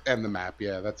 And the map,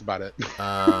 yeah, that's about it.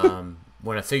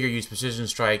 When a figure uses Precision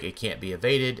Strike, it can't be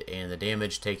evaded, and the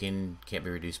damage taken can't be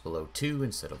reduced below 2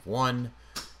 instead of 1.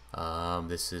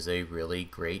 This is a really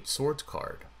great swords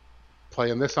card.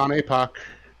 Playing this on APOC.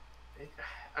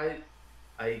 I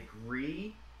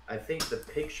agree. I think the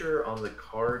picture on the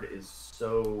card is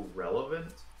so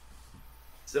relevant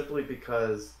simply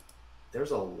because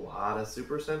there's a lot of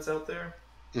Super Sense out there.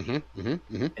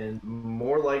 And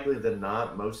more likely than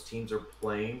not, most teams are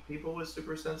playing people with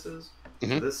Super Senses.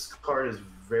 So this card is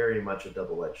very much a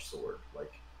double-edged sword.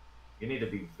 Like, you need to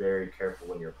be very careful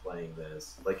when you're playing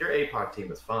this. Like, your APOC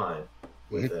team is fine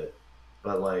with it,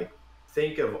 but, like,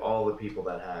 think of all the people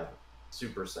that have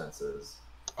Super Senses.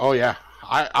 Oh, yeah.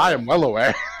 I am well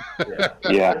aware. Yeah.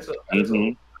 There's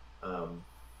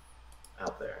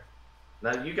out there.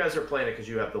 Now, you guys are playing it because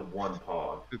you have the one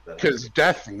Pog. Because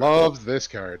Death loves this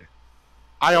card.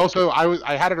 I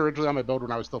had it originally on my build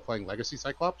when I was still playing Legacy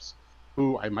Cyclops,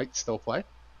 who I might still play.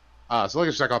 So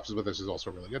Legacy Cyclops with this is also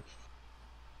really good.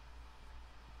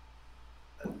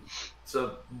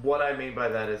 So what I mean by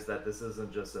that is that this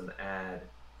isn't just an ad.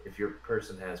 If your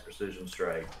person has Precision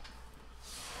Strike,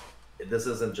 this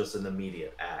isn't just an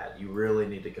immediate ad. You really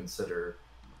need to consider,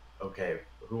 okay,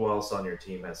 who else on your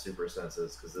team has Super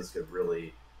Senses? Because this could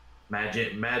really... Mad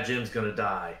Jim's going to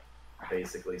die,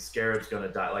 basically. Scarab's going to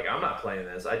die. Like, I'm not playing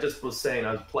this. I just was saying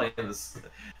I was playing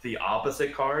the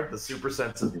opposite card, the Super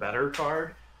Senses better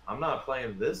card. I'm not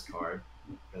playing this card.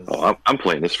 Oh, I'm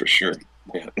playing this for sure.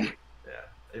 Yeah.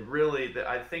 It really...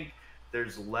 I think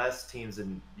there's less teams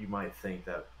than you might think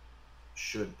that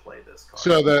should play this card.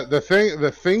 So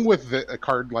the thing with a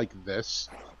card like this,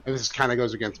 and this kind of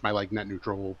goes against my like net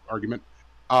neutral argument.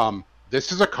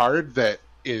 This is a card that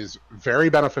is very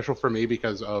beneficial for me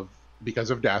because of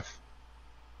death.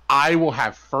 I will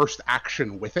have first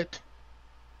action with it,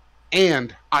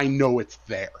 and I know it's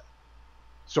there.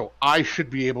 So I should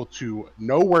be able to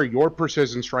know where your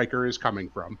Precision Striker is coming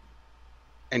from,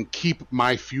 and keep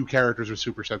my few characters with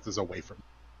Super Senses away from me.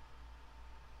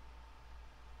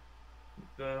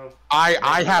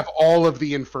 I have all of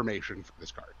the information for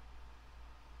this card.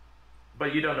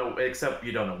 But you don't know, except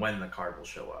you don't know when the card will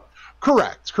show up.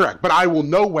 Correct. But I will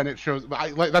know when it shows.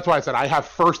 That's why I said I have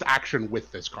first action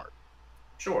with this card.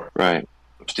 Sure. Right.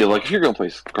 Still, like, if you're going to play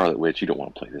Scarlet Witch, you don't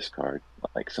want to play this card.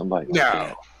 Like, somebody...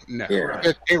 No. Yeah.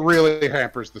 Right. It really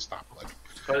hampers the stop play.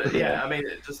 But, yeah, I mean,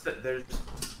 there's...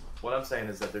 What I'm saying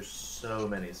is that there's so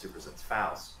many Super Senses.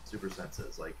 Faust, Super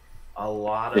Senses. Like, a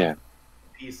lot of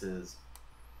pieces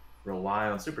rely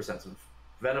on Super Senses.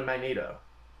 Venom Magneto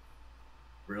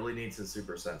really needs his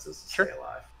Super Senses to stay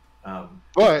alive.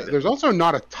 But there's also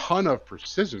not a ton of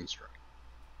Precision Strike.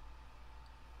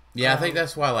 Yeah, I think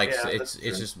that's why, like,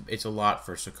 it's a lot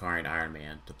for Sakari and Iron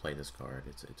Man to play this card.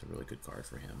 It's a really good card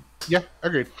for him. Yeah,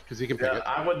 agreed. Because he can pick it.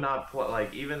 I would not play,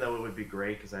 like, even though it would be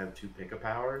great because I have 2 pick-up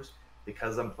powers,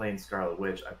 because I'm playing Scarlet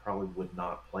Witch, I probably would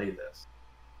not play this.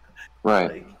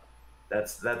 Right. Like,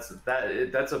 that's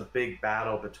a big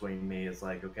battle between me. It's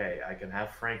like, okay, I can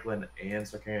have Franklin and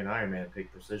Sakari and Iron Man pick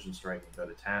Precision Strike and go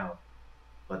to town,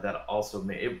 but that also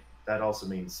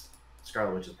means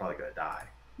Scarlet Witch is probably going to die.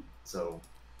 So,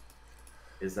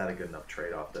 is that a good enough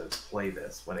trade-off to play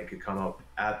this when it could come up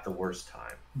at the worst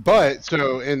time? But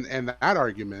so in that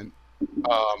argument,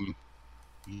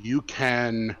 you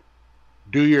can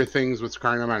do your things with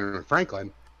Sakari and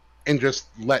Franklin, and just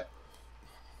let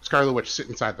Scarlet Witch sit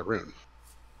inside the rune.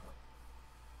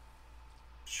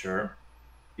 Sure.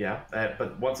 Yeah,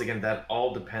 but once again, that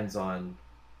all depends on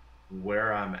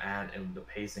where I'm at in the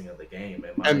pacing of the game.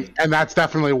 And that's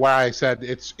definitely why I said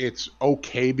it's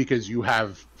okay because you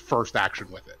have first action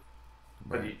with it.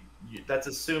 But that's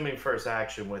assuming first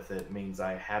action with it means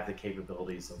I have the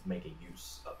capabilities of making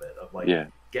use of it, of like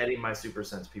getting my Super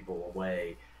Sense people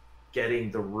away, getting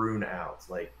the rune out.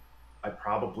 Like, I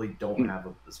probably don't have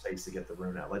the space to get the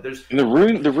rune out. Like, there's and the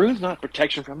rune's not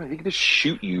protection from it. They can just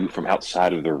shoot you from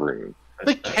outside of the rune.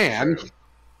 They can.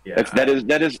 Yeah,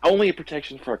 that is only a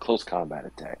protection for a close combat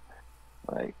attack.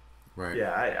 Like, right.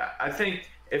 Yeah, I think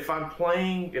if I'm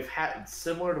playing,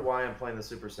 similar to why I'm playing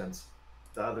the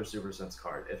other Super Sense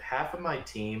card. If half of my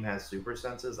team has Super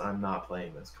Senses, I'm not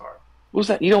playing this card. What's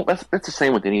that? That's the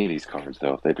same with any of these cards,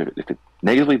 though. If it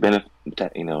negatively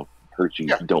hurts you,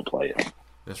 don't play it.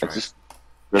 That's right.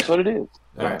 That's what it is.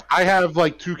 Right. I have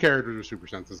like 2 characters with Super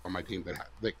Senses on my team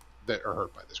that are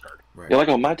hurt by this card. Right. Yeah, like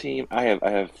on my team, I have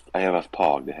a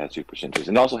Pog that has Super Senses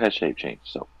and also has Shape Change.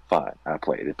 So fine, I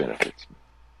play it. It benefits me.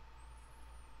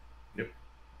 Yep.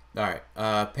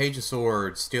 Alright, Page of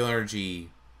Swords, Steel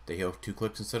Energy. They heal 2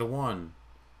 clicks instead of 1.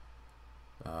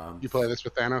 You play this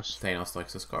with Thanos? Thanos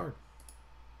likes this card.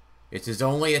 It's his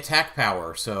only attack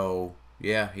power, so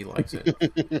yeah, he likes it.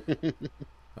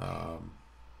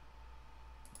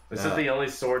 Is it the only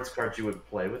swords card you would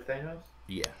play with Thanos?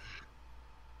 Yeah.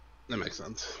 That makes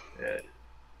sense. Yeah.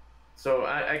 So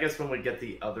I guess when we get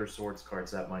the other swords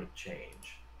cards, that might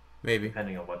change. Maybe.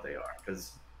 Depending on what they are.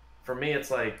 Because for me, it's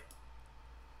like,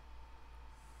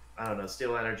 I don't know,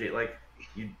 Steel Energy. Like,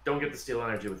 you don't get the Steel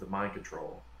Energy with the Mind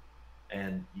Control.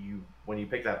 And when you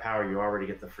pick that power, you already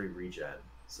get the free regen.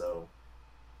 So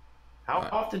how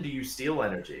often do you Steel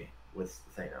Energy with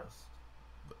Thanos?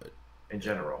 In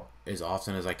general? As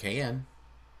often as I can.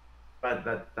 But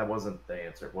that wasn't the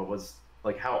answer. What was,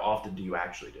 like, how often do you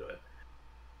actually do it?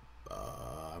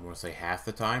 I'm going to say half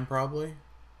the time, probably.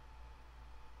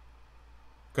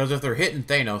 Because if they're hitting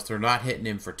Thanos, they're not hitting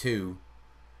him for 2.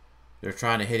 They're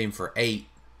trying to hit him for 8.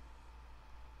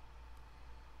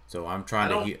 So I'm trying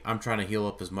to heal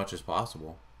up as much as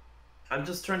possible. I'm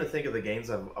just trying to think of the games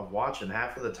I've watched, and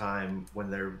half of the time when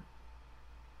they're...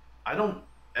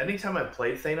 Anytime I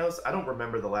played Thanos, I don't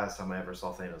remember the last time I ever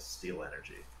saw Thanos Steel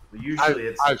Energy.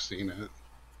 Usually I've seen it.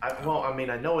 I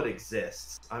know it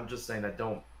exists. I'm just saying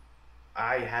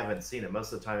I haven't seen it.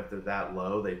 Most of the time, if they're that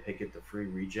low, they pick it to free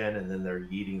regen, and then they're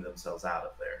yeeting themselves out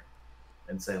of there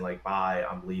and saying, like, bye,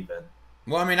 I'm leaving.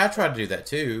 Well, I mean, I tried to do that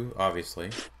too,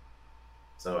 obviously.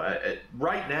 So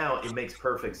right now, it makes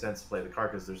perfect sense to play the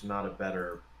card because there's not a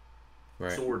better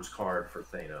swords card for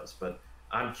Thanos. But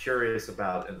I'm curious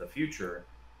about, in the future,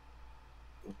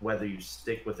 whether you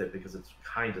stick with it because it's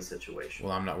kind of situational.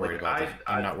 Well, I'm not worried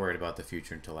I'm not worried about the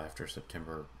future until after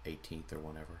September 18th or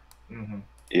whenever. Mm-hmm.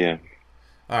 Yeah.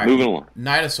 All right. Moving along.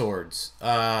 Knight of Swords.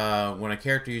 When a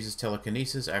character uses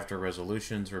telekinesis after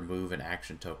resolutions, remove an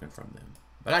action token from them.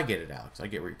 But I get it, Alex. I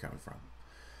get where you're coming from.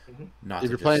 Mm-hmm. If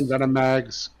you're playing Venom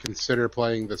Mags, consider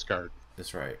playing this card.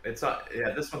 That's right. This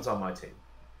one's on my team.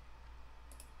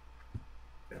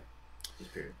 Yeah.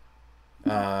 Just period.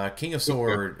 King of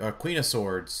Swords, or Queen of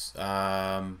Swords.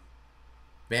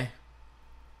 Meh.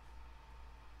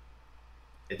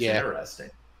 It's interesting.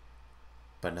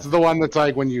 But this is the one that's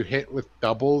like when you hit with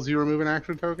doubles, you remove an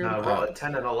action token? No,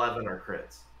 10 and 11 are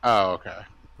crits. Oh, okay.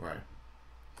 Right.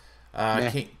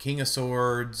 King of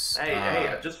Swords. Hey,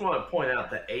 I just want to point out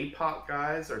the APOC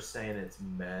guys are saying it's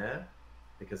meh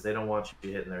because they don't want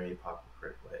you hitting their APOC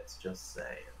crit hits. Just saying.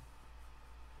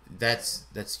 That's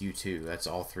you too. That's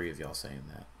all 3 of y'all saying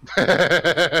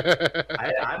that.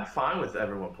 I'm fine with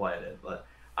everyone playing it, but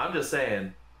I'm just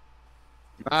saying.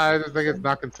 I just think it's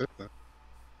not consistent.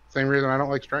 Same reason I don't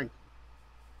like strength.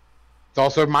 It's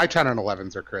also my 10 and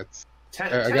 11s are crits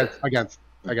against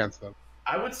them.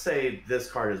 I would say this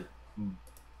card is.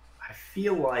 I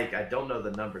feel like I don't know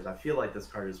the numbers. I feel like this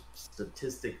card is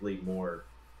statistically more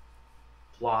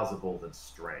plausible than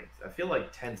strength. I feel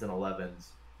like 10s and 11s,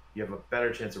 you have a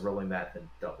better chance of rolling that than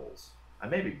doubles. I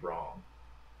may be wrong,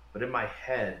 but in my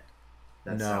head,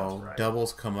 that sounds right.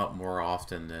 Doubles come up more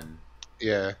often than.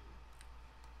 Yeah.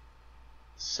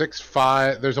 6,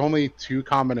 5. There's only 2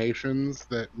 combinations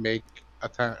that make a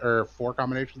 10, or 4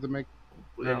 combinations that make.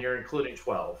 And you're including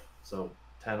 12, so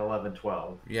 10, 11,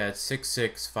 12. Yeah, it's 6,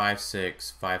 6, 5,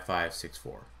 6, 5, 5, 6,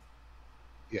 4.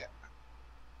 Yeah.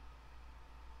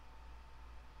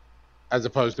 As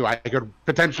opposed to I could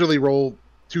potentially roll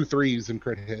 2 3s and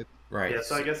crit hit. Right. Yeah,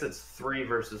 so I guess it's 3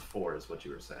 versus 4 is what you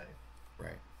were saying.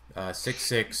 Right. 6,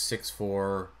 6, 6,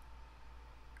 4,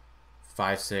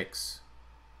 5, 6.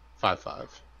 5,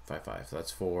 5. 5, 5. So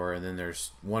that's 4. And then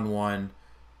there's 1, 1,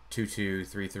 2, 2,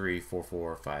 3, 3, 4,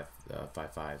 4, 5,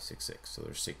 5, 5, 6, 6. So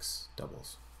there's 6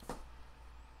 doubles.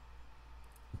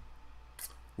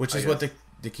 Which is what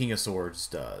the King of Swords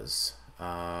does.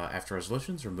 After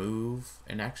resolutions, remove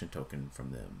an action token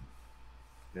from them.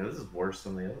 Yeah, this is worse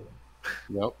than the other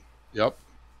one. Yep.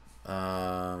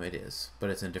 It is.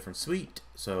 But it's in a different suite,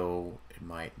 so it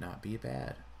might not be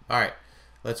bad. Alright.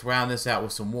 Let's round this out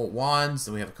with some wands.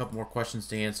 Then we have a couple more questions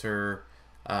to answer.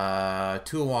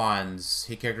 2 wands.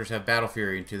 Hit characters have Battle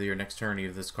Fury until your next turn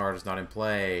if this card is not in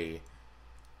play.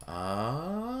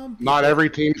 Not every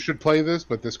team should play this,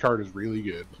 but this card is really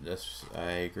good.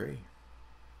 I agree.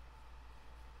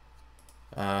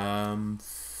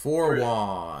 4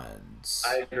 wands.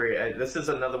 I agree. This is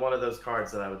another one of those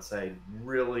cards that I would say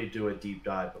really do a deep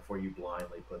dive before you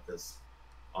blindly put this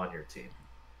on your team.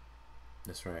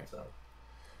 That's right.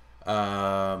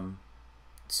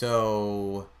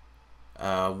 So,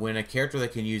 when a character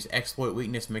that can use Exploit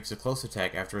Weakness makes a close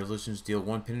attack, after resolutions deal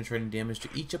 1 penetrating damage to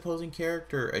each opposing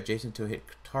character adjacent to a hit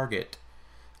target,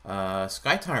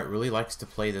 Sky Tyrant really likes to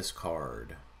play this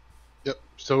card. Yep.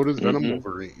 So does Venom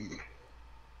Wolverine.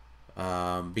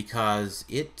 Because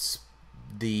it's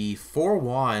the 4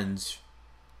 Wands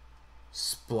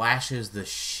splashes the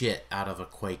shit out of a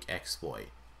Quake exploit.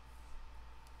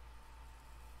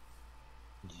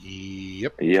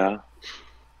 Yep. Yeah.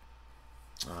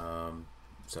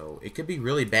 So it could be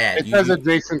really bad. It says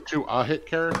adjacent to a hit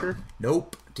character?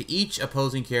 Nope. To each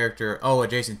opposing character. Oh,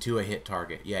 adjacent to a hit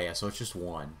target. Yeah. So it's just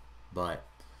one. But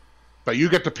you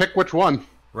get to pick which one.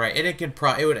 Right, and it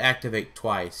would activate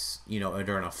twice,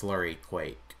 during a flurry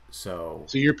Quake. So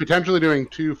you're potentially doing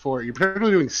you're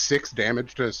potentially doing 6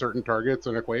 damage to certain targets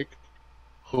in a Quake.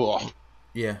 Cool.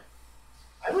 Yeah.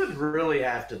 I would really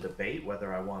have to debate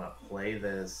whether I want to play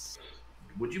this.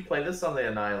 Would you play this on the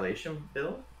Annihilation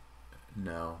build?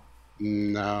 No.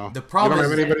 The problem you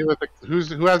don't is have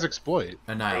anybody who has exploit.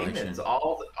 Annihilation. Daemons,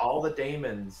 all the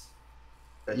daemons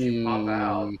that you pop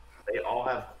out, they all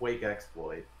have Quake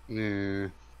exploit. Yeah.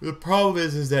 The problem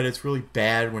is that it's really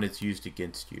bad when it's used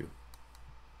against you.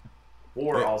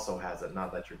 War also has it,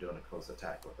 not that you're doing a close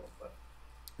attack with them, but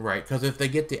right, because if they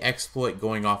get the exploit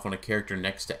going off on a character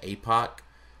next to APOC,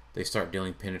 they start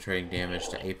dealing penetrating damage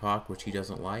to APOC, which he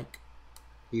doesn't like.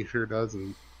 He sure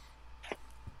doesn't.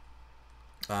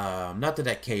 Not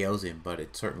that KOs him, but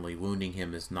it certainly wounding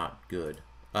him is not good.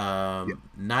 9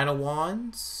 of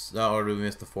Wands? Oh, or did we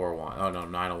miss the 4 of Wands? Oh, no,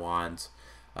 9 of Wands.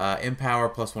 Empower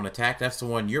 +1 attack. That's the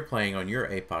one you're playing on your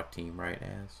APOC team, right,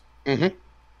 Az? Mm-hmm.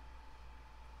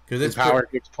 Because Empower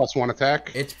gives +1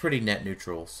 attack. It's pretty net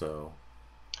neutral, so...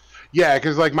 Yeah,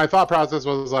 because like my thought process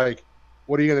was like,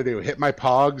 what are you going to do? Hit my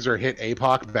Pogs or hit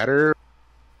APOC better?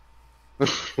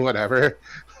 Whatever.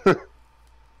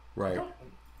 Right.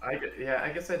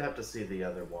 I guess I'd have to see the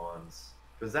other ones.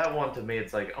 Because that one, to me,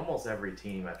 it's like almost every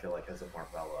team, I feel like, has a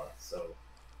Marbella, so...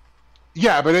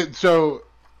 Yeah, but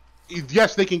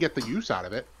yes, they can get the use out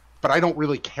of it, but I don't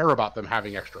really care about them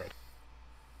having extra.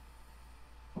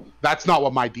 That's not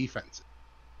what my defense is.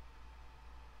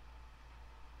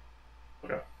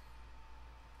 Okay.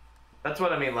 That's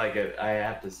what I mean, like, I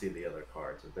have to see the other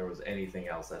cards. If there was anything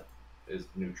else that is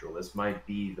neutral, this might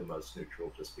be the most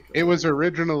neutral just because... It was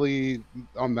originally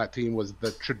on that team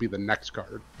should be the next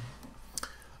card.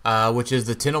 Which is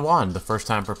the 10 of Wand. The first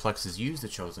time Perplex is used, the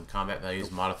chosen combat value is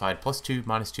modified +2,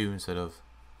 -2 instead of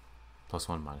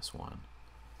 +1, -1.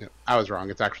 Yeah, I was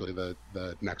wrong. It's actually the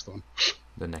next one.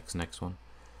 The next one.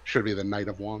 Should be the Knight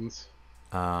of Wands.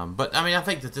 But, I mean, I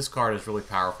think that this card is really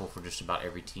powerful for just about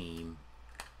every team.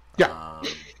 Yeah.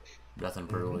 Nothing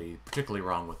really particularly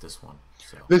wrong with this one.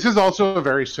 So. This is also a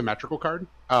very symmetrical card.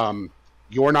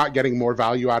 You're not getting more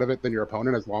value out of it than your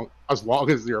opponent as long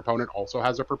as your opponent also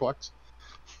has a Perplex.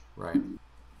 Right.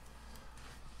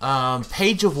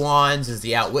 Page of Wands is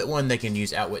the Outwit one. They can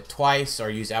use Outwit twice or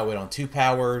use Outwit on 2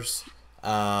 powers.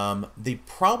 The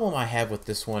problem I have with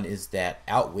this one is that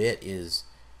Outwit is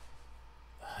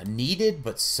needed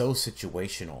but so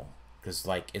situational. Because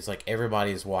it's like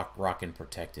everybody is rocking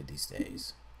Protected these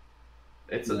days.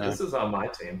 This is on my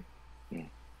team. I'm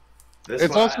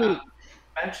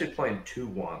actually playing 2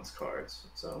 Wands cards,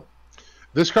 so...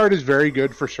 This card is very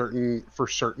good for certain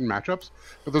matchups,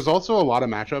 but there's also a lot of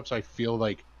matchups I feel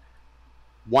like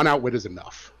 1 Outwit is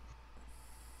enough.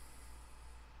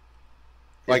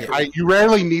 Like you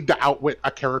rarely need to outwit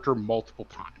a character multiple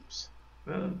times.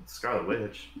 Scarlet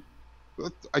Witch.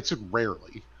 I said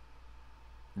rarely.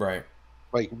 Right.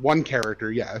 Like 1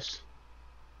 character, yes.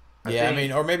 Yeah, I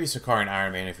mean, or maybe Sakaar and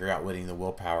Iron Man if you're outwitting the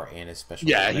willpower and his special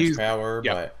power,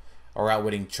 or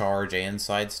outwitting charge and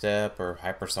sidestep, or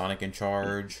hypersonic and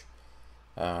charge.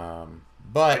 But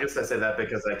I guess I say that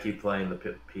because I keep playing the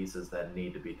pieces that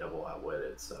need to be double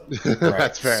outwitted. So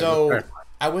That's fair. So that's fair.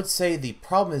 I would say the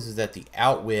problem is that the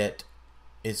outwit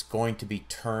is going to be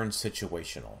turn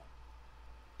situational.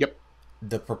 Yep.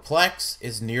 The perplex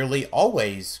is nearly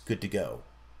always good to go.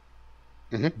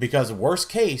 Mm-hmm. Because worst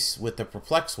case with the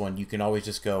perplex one, you can always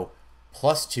just go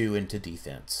 +2 into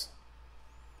defense.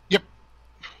 Yep.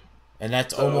 And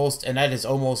that is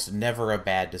almost never a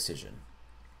bad decision.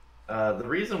 The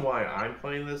reason why I'm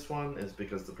playing this one is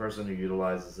because the person who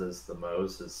utilizes this the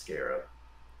most is Scarab.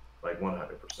 Like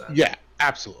 100%. Yeah,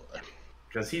 absolutely.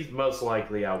 Because he's most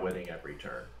likely outwitting every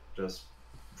turn. Just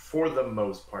for the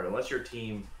most part. Unless your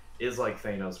team is like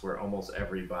Thanos where almost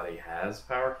everybody has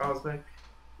power cosmic.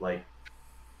 Like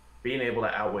being able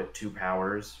to outwit 2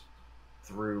 powers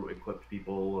through equipped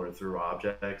people or through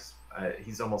objects,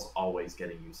 he's almost always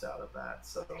getting use out of that.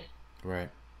 So right,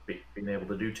 being able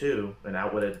to do 2 and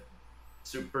outwitted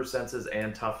super senses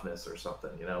and toughness or something,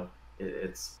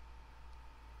 it's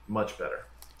much better.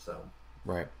 So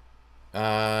right.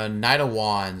 Knight of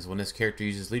Wands. When this character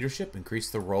uses leadership, increase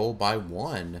the roll by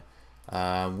 1.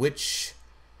 Which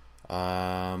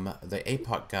the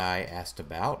APOC guy asked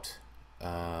about.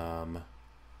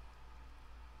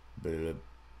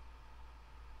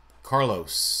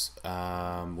 Carlos.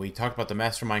 We talked about the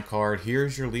Mastermind card.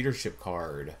 Here's your leadership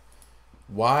card.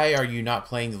 Why are you not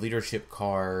playing the leadership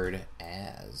card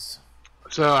as?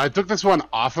 So I took this one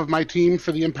off of my team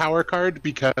for the Empower card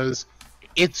because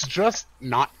it's just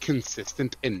not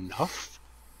consistent enough.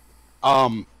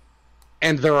 And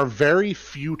there are very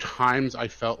few times I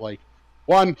felt like,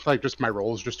 one, like just my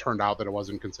rolls just turned out that it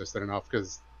wasn't consistent enough,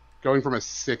 because going from a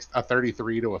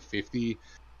 33 to a 50,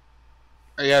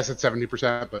 yes, it's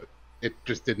 70%, but it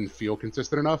just didn't feel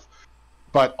consistent enough.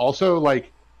 But also,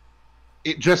 like,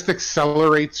 it just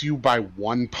accelerates you by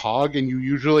 1 pog, and you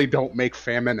usually don't make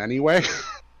famine anyway.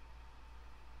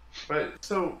 But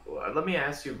so let me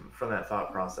ask you from that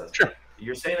thought process. Sure.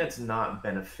 You're saying it's not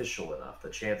beneficial enough. The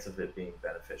chance of it being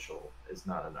beneficial is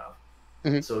not enough.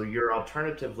 Mm-hmm. So you're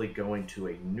alternatively going to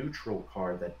a neutral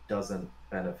card that doesn't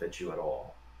benefit you at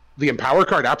all. The Empower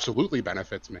card absolutely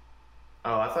benefits me.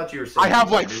 Oh, I thought you were saying I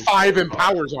have like 5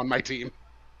 Empowers on my team.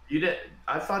 You did.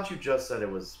 I thought you just said it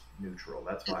was neutral.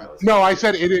 That's why I was. No, I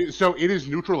said it is. So it is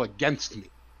neutral against me.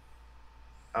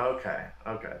 Okay.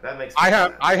 That makes. I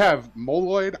sense. have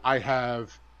Moloid. I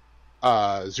have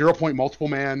 0 point multiple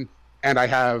man, and I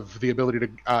have the ability to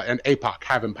and APOC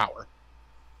have Empower.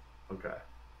 Okay.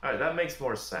 All right, that makes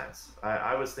more sense.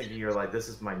 I was thinking you're like, this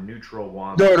is my neutral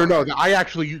wand. No. I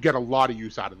actually you get a lot of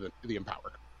use out of the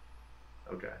Empower.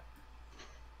 Okay.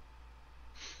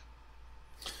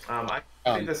 I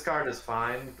think this card is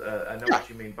fine. I know what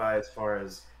you mean by as far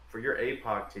as for your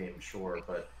APOC team, sure,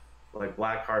 but like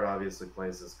Blackheart obviously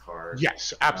plays this card.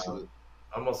 Yes, absolutely.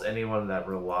 Almost anyone that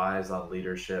relies on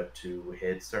leadership to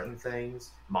hit certain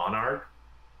things, Monarch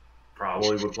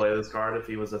probably would play this card if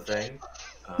he was a thing.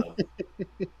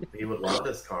 He would love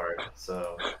this card.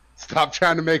 So stop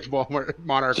trying to make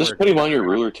Monarch. Just work. put him on your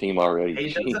ruler team already.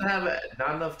 He doesn't have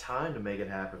not enough time to make it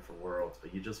happen for Worlds,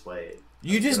 but you just wait.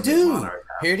 You just do.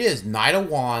 Here it is. Knight of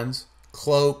Wands,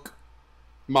 Cloak,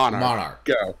 Monarch.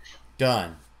 Go.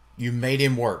 Done. You made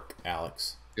him work,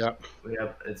 Alex. Yep,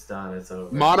 it's done. It's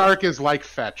over. Monarch is like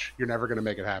Fetch. You're never going to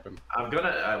make it happen. I'm going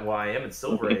to... well, I am in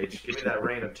Silver Age. Give me that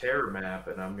Reign of Terror map,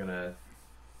 and I'm going to...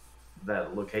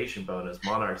 That location bonus.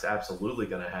 Monarch's absolutely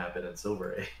going to happen in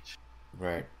Silver Age.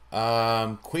 Right.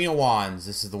 Queen of Wands.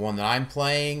 This is the one that I'm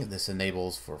playing. This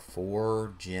enables for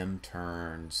 4 gym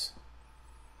turns.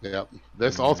 Yep.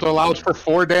 This also allows for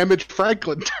 4 damage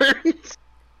Franklin turns.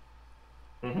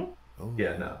 Mm-hmm.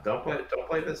 Yeah, no. Don't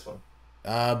play this one.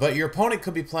 But your opponent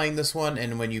could be playing this one,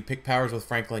 and when you pick powers with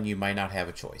Franklin, you might not have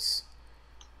a choice.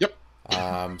 Yep.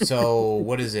 So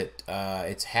what is it?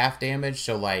 It's half damage,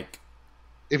 so like...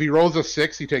 If he rolls a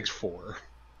 6, he takes 4.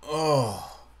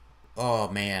 Oh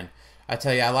man. I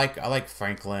tell you, I like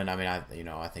Franklin. I mean,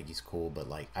 I think he's cool, but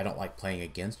like I don't like playing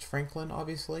against Franklin,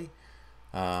 obviously.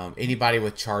 Anybody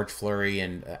with charge flurry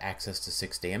and access to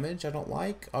 6 damage, I don't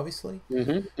like, obviously.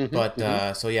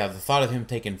 But so yeah, the thought of him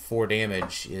taking 4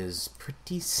 damage is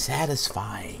pretty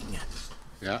satisfying.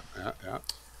 Yeah.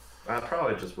 I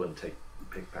probably just wouldn't pick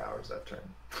powers that turn.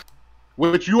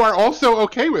 Which you are also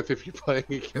okay with if you're playing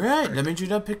against. Right, that means you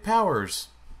don't pick powers.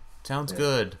 Sounds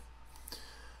good.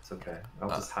 It's okay. I'll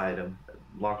just hide him.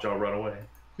 Lockjaw, run away.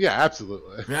 Yeah,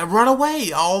 absolutely. Yeah, run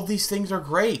away. All these things are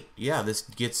great. Yeah, this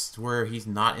gets where he's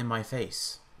not in my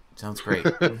face. Sounds great.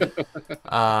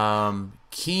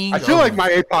 King. I feel like my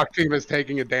APOC team is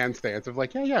taking a Dan stance of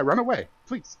like, yeah, run away,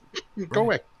 please, go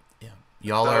away. Yeah,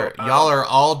 y'all are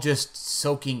all just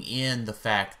soaking in the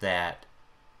fact that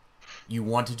you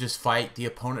want to just fight the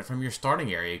opponent from your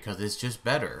starting area because it's just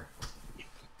better.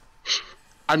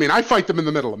 I mean, I fight them in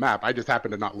the middle of the map. I just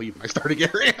happen to not leave my starting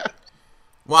area.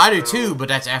 Well, I do too, but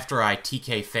that's after I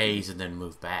TK phase and then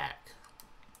move back.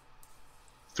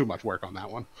 Too much work on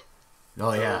that one.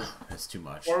 Oh, yeah. That's too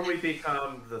much. Or we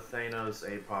become the Thanos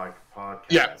APOC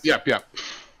podcast. Yep.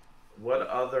 What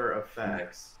other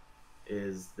effects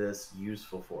is this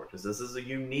useful for? Because this is a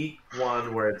unique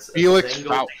one where it's Felix a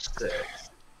single D6.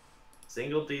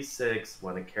 Single D6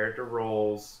 when a character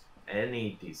rolls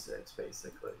any D6,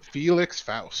 basically. Felix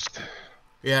Faust.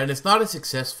 Yeah, and it's not a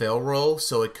success-fail roll,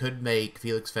 so it could make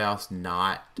Felix Faust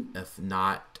not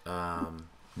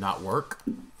work.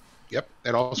 Yep.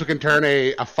 It also can turn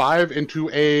a 5 into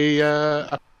a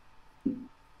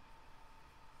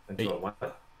Into a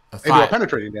what? into a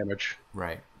penetrating damage.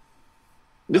 Right.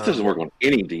 This doesn't work on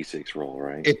any D6 roll,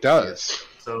 right? It does.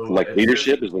 So Like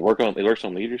leadership, does it work on? It works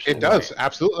on leadership. It does,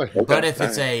 absolutely. But if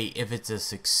it's a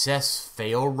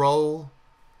success-fail roll,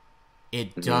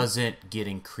 it doesn't get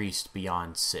increased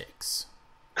beyond 6.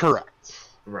 Correct.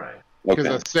 Right. Because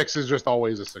Okay. a 6 is just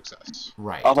always a success.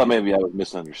 Right. I thought maybe I was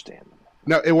misunderstanding.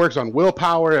 No, it works on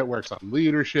willpower, it works on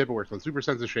leadership, it works on super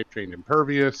sense of shape change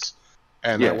impervious,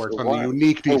 and Yeah, that works so on why- the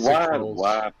unique Well, D6 rolls.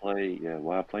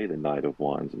 why play the Knight of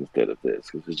Wands instead of this?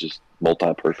 Because it's just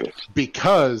multi-purpose.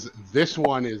 Because this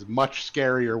one is much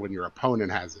scarier when your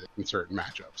opponent has it in certain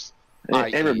matchups.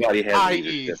 Everybody has i.e.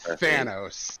 leadership, I think.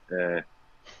 Thanos.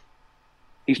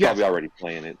 He's Yes. probably already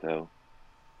playing it though.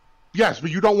 Yes, but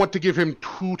you don't want to give him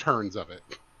 2 turns of it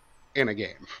in a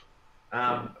game.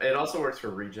 It also works for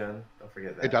regen. Don't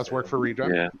forget that. It does too. work for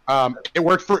regen. Yeah. It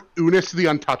works for Unis the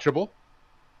Untouchable.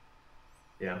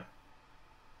 Yeah.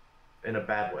 In a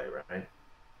bad way, right?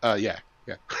 Yeah.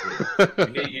 You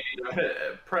need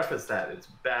to preface that. It's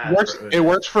bad. It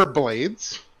works for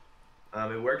Blades.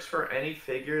 It works for any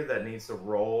figure that needs to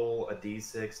roll a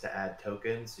d6 to add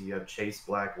tokens. So you have Chase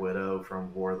Black Widow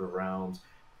from War of the Realms.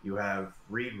 You have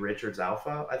Reed Richards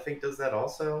Alpha, I think, does that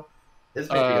also. His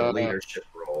may be a leadership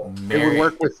role. It would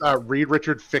work with Reed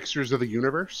Richard Fixers of the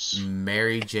Universe.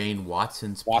 Mary Jane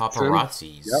Watson's Watson.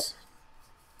 Paparazzis. Yep.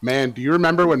 Man, do you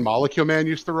remember when Molecule Man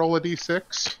used to roll a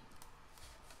d6?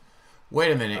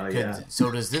 Wait a minute. Yeah. So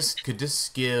could this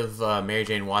give Mary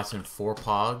Jane Watson 4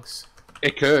 pogs?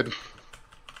 It could.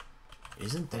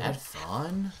 Isn't that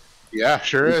fun? Yeah,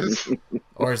 sure is.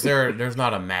 Or is there's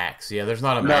not a max? Yeah, there's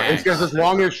not a No, max. it's just as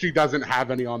long as she doesn't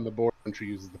have any on the board when she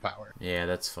uses the power. Yeah,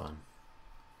 that's fun.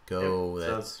 Go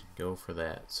for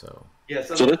that. So Yeah,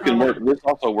 So this can work. This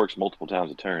also works multiple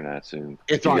times a turn, I assume.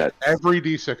 It's You on got- every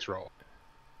d6 roll.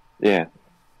 Yeah.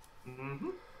 Mm-hmm.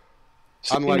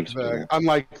 Unlike Seems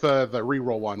the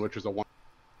reroll one, which is a 1.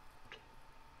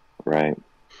 right.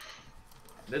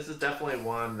 This is definitely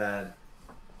one that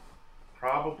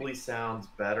probably sounds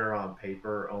better on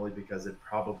paper, only because it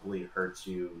probably hurts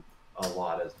you a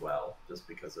lot as well, just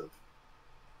because of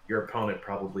your opponent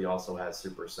probably also has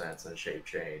super sense and shape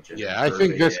change. And Yeah, I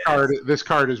think this impervious. this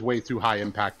card is way too high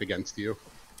impact against you.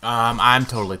 I'm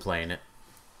totally playing it.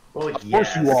 Well, Of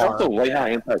course you It's are. also way high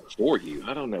impact for you.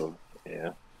 I don't know.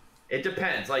 Yeah. It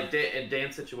depends. Like in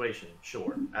Dan's situation,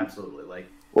 sure, absolutely.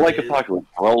 Like Apocalypse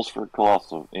rolls for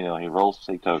Colossal. He rolls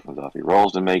to take tokens off. He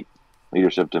rolls to make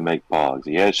leadership to make pogs.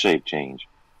 He has shape change.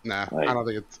 Nah, Like- I don't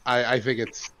think it's. I think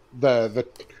it's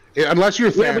unless you're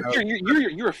Yeah, Thanos.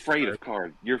 but you're afraid of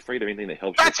cards. You're afraid of anything that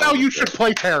helps. That's your how you opponent. should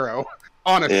play tarot.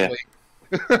 Honestly,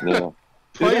 Yeah.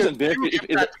 Play If it doesn't benefit,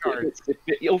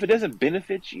 if it doesn't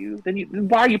benefit you, then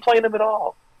why are you playing them at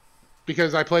all?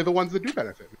 because I play the ones that do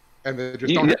benefit me, and they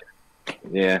just don't.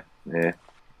 Yeah.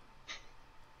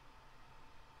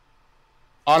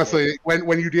 Honestly,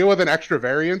 when you deal with an extra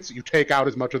variance, you take out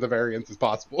as much of the variance as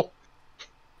possible.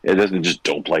 It doesn't just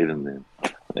don't play them then.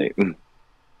 Like,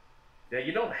 yeah,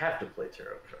 you don't have to play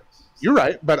tarot cards. You're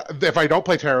right, but if I don't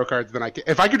play tarot cards, then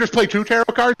if I could just play 2 tarot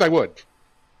cards, I would.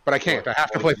 But I can't. I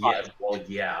have to play 5.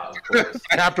 Yeah, of course.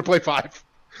 I have to play 5.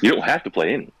 you don't have to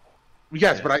play any.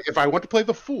 Yes, Yeah. but if I want to play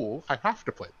the Fool, I have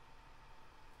to play.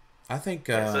 I think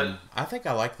That's it.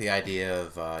 I like the idea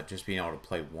of just being able to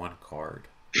play 1 card.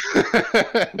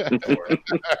 Sure.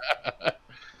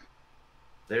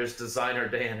 There's Designer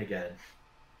Dan again.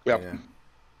 Yep. Yeah.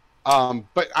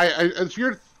 But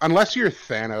unless you're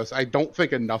Thanos, I don't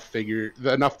think enough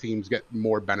teams get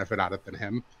more benefit out of it than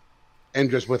him. And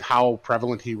just with how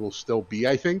prevalent he will still be,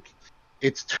 I think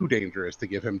it's too dangerous to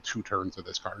give him 2 turns of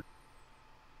this card.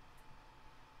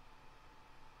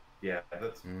 Yeah,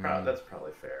 that's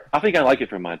probably fair. I think I like it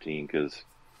for my team because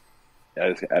I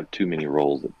just have too many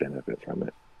roles that benefit from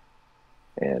it.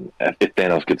 And if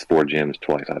Thanos gets 4 gems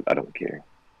twice, I don't care.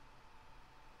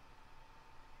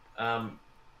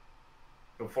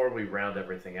 Before we round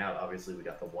everything out, obviously we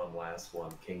got the one last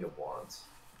one, King of Wands.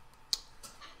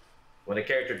 When a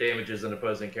character damages an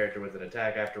opposing character with an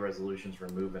attack after resolutions,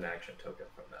 remove an action token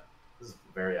from them. This is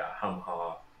very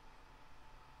hum-ha.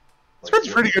 This card's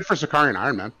pretty good for Sakari and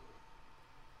Iron Man.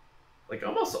 Like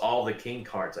almost all the King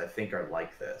cards, I think, are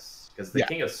like this because the Yeah.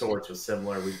 King of Swords was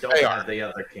similar. We don't They have are. the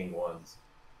other King ones,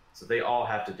 so they all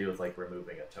have to do with like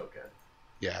removing a token.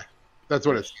 Yeah, that's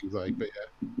what it seems like. But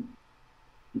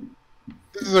yeah,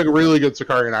 this is like a really good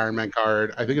Sakari and Iron Man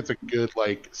card. I think it's a good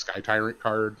like Sky Tyrant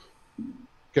card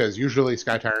because usually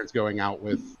Sky Tyrant's going out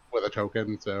with a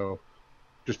token, so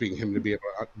just being him to be able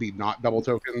to be not double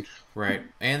tokened. Right.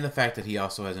 And the fact that he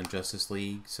also has Injustice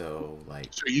League, so like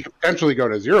So you could potentially go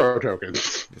to 0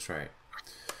 tokens. that's right.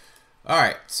 All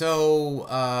right, so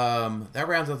that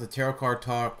rounds out the tarot card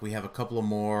talk. We have a couple of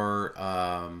more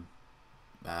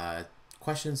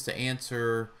questions to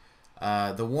answer.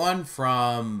 The one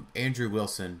from Andrew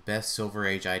Wilson, best Silver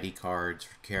Age ID cards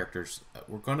for characters.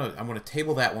 I'm gonna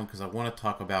table that one because I want to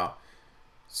talk about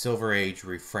Silver Age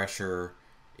refresher.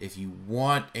 If you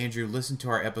want, Andrew, listen to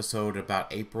our episode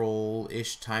about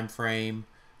April-ish time frame,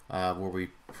 where we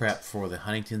prep for the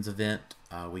Huntington's event.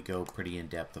 We go pretty in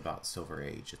depth about Silver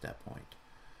Age at that point.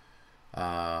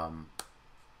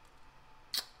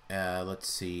 Let's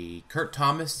see. Kurt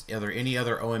Thomas, are there any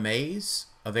other OMAs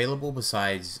available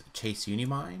besides Chase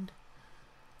Unimind?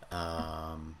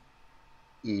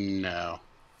 No.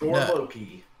 Or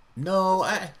Loki. No,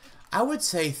 I would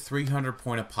say 300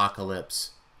 Point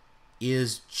Apocalypse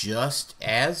is just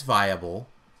as viable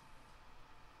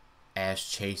as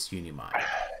Chase Unimind.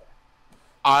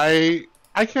 I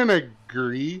can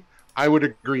agree. I would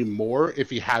agree more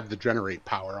if he had the generate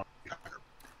power on 300.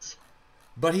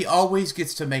 But he always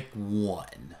gets to make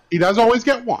one. He does always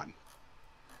get one.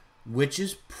 Which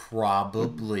is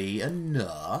probably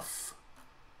enough,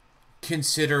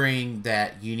 considering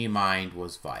that Unimind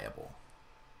was viable.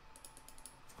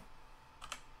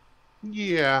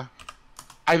 Yeah.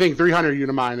 I think 300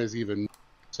 Unimind is even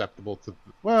susceptible to...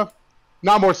 Well,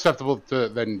 not more susceptible to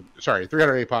than... Sorry,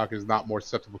 300 APOC is not more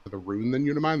susceptible to the rune than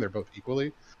Unimind. They're both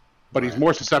equally. But he's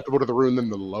more susceptible to the rune than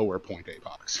the lower point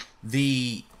APOCs.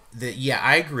 Yeah,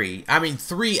 I agree. I mean,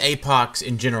 3 APOCs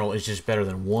in general is just better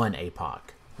than 1 APOC.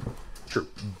 True.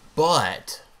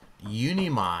 But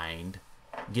Unimind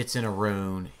gets in a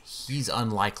rune, he's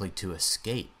unlikely to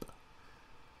escape.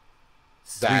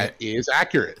 That is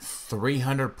accurate.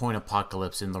 300 Point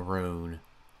Apocalypse in the rune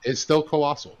It's still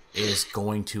colossal. is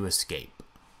going to escape.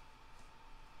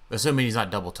 Assuming he's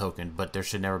not double tokened, but there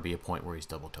should never be a point where he's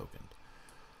double tokened.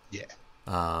 Yeah.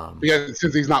 Because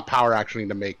since he's not power actioning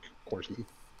to make Horseman.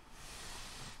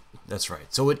 That's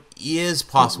right. So it is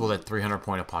possible that 300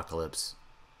 Point Apocalypse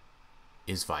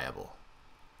is viable.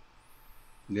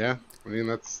 Yeah, I mean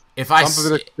that's If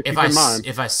something to keep in mind.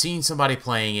 If I seen somebody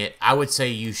playing it, I would say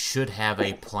you should have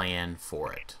a plan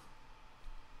for it.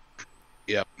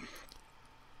 Yep.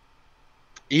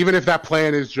 Even if that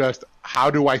plan is just how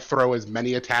do I throw as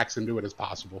many attacks into it as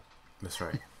possible. That's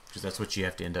right, because that's what you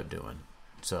have to end up doing.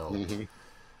 So,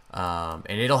 and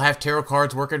it'll have tarot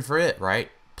cards working for it, right?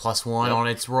 +1 on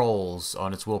its rolls,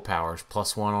 on its willpowers,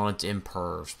 +1 on its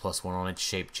impervs, +1 on its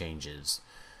shape changes.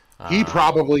 He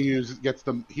probably gets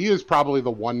them. He is probably the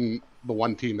one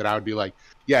team that I would be like,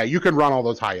 yeah, you can run all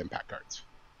those high impact cards.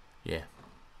 Yeah.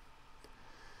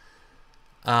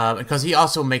 Because he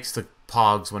also makes the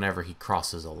pogs whenever he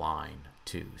crosses a line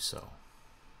too. So.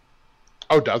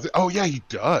 Oh, does it? Oh, yeah, he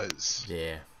does.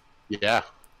 Yeah. Yeah.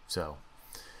 So,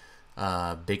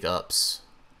 big ups.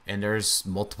 And there's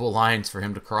multiple lines for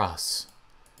him to cross.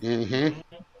 Mm-hmm.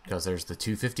 Because there's the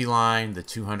 250 line, the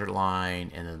 200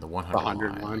 line, and then the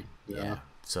 100 line. Yeah.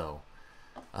 So,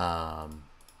 all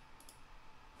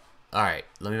right.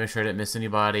 Let me make sure I didn't miss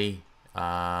anybody.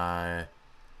 Nope.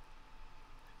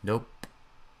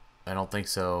 I don't think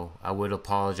so. I would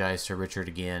apologize to Richard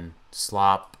again.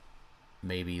 Slop,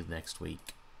 maybe next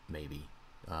week. Maybe.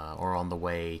 Or on the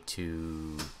way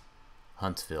to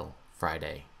Huntsville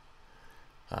Friday.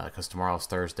 Because tomorrow's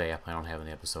Thursday. I plan on having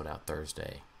the episode out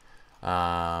Thursday.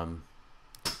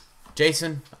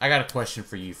 Jason, I got a question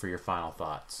for you for your final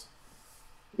thoughts.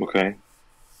 Okay.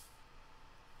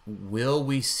 Will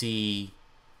we see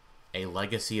a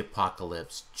Legacy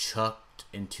Apocalypse chucked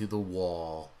into the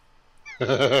wall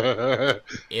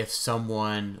if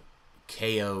someone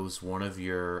KOs one of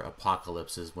your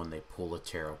Apocalypses when they pull a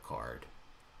tarot card?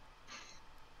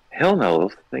 Hell no,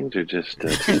 those things are just.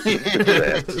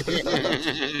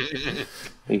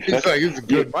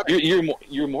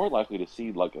 You're more likely to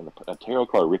see like a tarot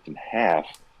card ripped in half.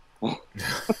 I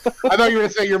thought you were going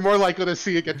to say you're more likely to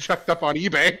see it get chucked up on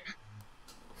eBay.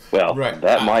 Well,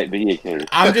 that might be a case.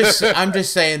 I'm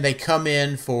just saying they come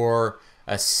in for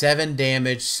a 7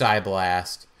 damage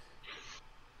Psyblast.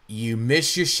 You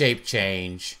miss your shape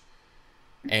change,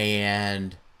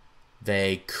 and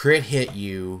they crit hit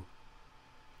you.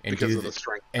 And because do of the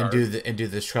strength and card. do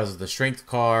this because of the strength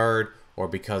card or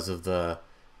because of the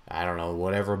I don't know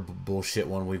whatever bullshit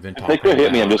one we've been talking about. If they crit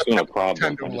hit me, I'm just going to prod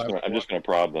them. 10 to I'm just going to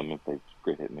prod them if they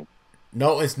crit hit me.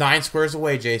 No, it's 9 squares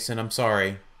away, Jason. I'm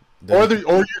sorry. Or you're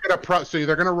going to so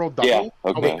they're going to roll double. Yeah,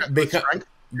 okay.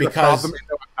 Because them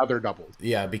into another double.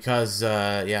 Yeah, because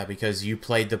you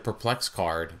played the Perplex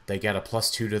card. They got a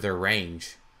 +2 to their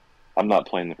range. I'm not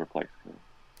playing the Perplex card.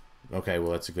 Okay,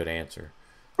 well that's a good answer.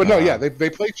 But no, yeah, they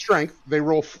play strength. They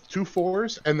roll 2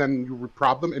 4s, and then you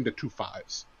prob them into 2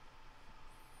 5s.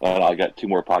 I got 2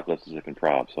 more Apocalypses I can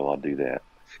prob, so I'll do that.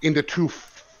 Into 2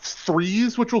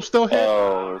 3s, which will still hit.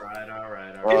 Oh, All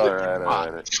right.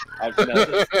 right. I'm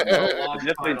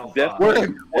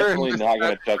definitely not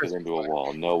going to chuck it into a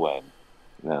wall. No way.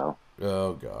 No.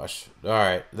 Oh gosh! All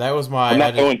right, that was my. I'm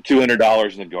not going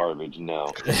 $200 in the garbage.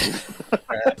 No.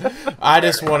 I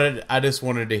just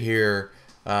wanted to hear.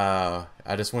 I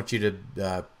just want you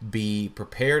to be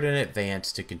prepared in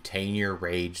advance to contain your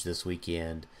rage this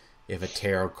weekend if a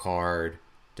tarot card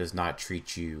does not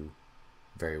treat you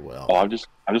very well. Oh, I'm just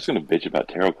going to bitch about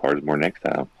tarot cards more next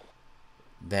time.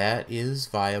 That is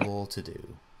viable to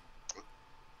do.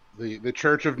 The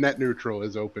Church of Net Neutral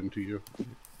is open to you.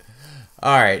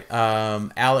 All right,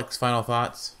 Alex, final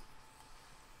thoughts?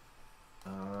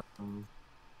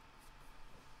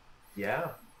 Yeah,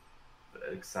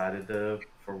 excited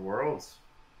for Worlds.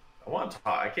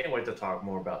 I can't wait to talk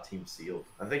more about Team Sealed.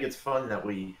 I think it's fun that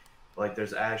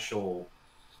there's actual,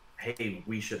 hey,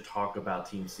 we should talk about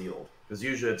Team Sealed. Because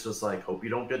usually it's just like, hope you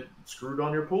don't get screwed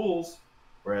on your pools.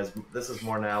 Whereas this is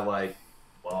more now like,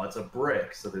 well, it's a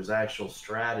brick, so there's actual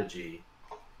strategy.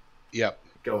 Yep.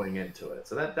 Going into it.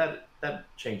 So that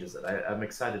changes it. I'm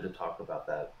excited to talk about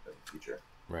that in the future.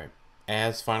 Right.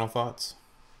 As final thoughts?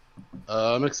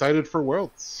 I'm excited for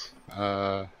Worlds.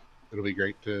 It'll be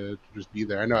great to just be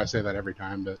there. I know I say that every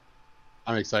time, but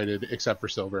I'm excited, except for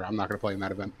Silver. I'm not going to play in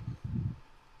that event.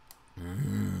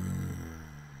 I'm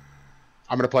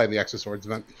going to play in the X of Swords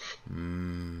event.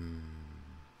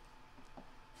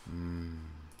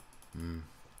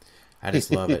 I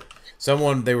just love it.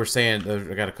 They were saying,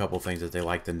 I got a couple things that they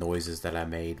like the noises that I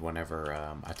made whenever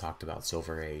I talked about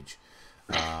Silver Age.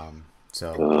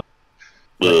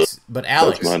 But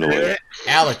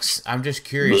Alex, I'm just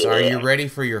curious. Are you ready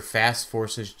for your Fast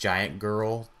Forces Giant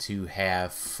Girl to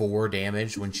have 4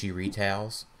 damage when she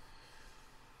retails?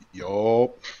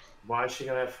 Yup. Why is she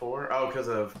gonna have 4? Oh, because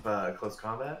of close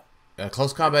combat.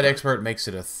 Close combat expert makes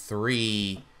it a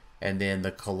 3, and then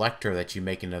the collector that you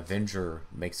make an Avenger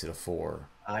makes it a 4.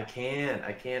 I can't,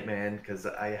 man, because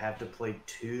I have to play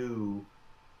 2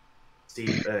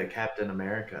 Captain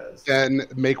Americas. Then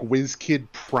make WizKid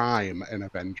Prime an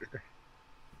Avenger.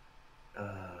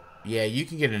 Yeah, you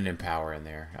can get an Empower in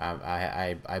there.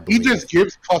 I believe he just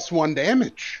gives +1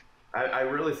 damage. I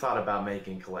really thought about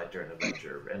making Collector an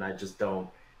Avenger, and I just don't,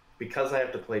 because I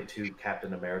have to play 2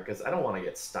 Captain Americas. I don't want to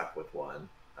get stuck with one.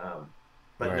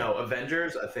 But right. No,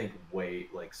 Avengers, I think,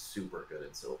 super good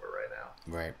in Silver right now.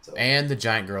 Right. So. And the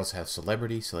Giant Girls have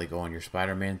celebrity, so they go on your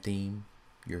Spider-Man theme.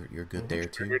 You're good there,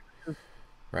 too.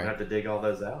 Right. I have to dig all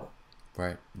those out.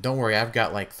 Right. Don't worry, I've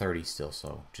got 30 still,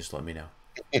 so just let me know.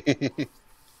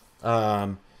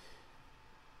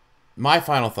 My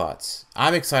final thoughts.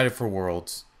 I'm excited for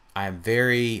Worlds. I'm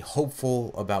very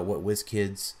hopeful about what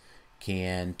WizKids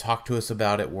can talk to us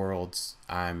about at Worlds.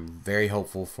 I'm very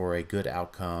hopeful for a good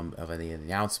outcome of the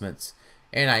announcements,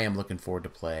 and I am looking forward to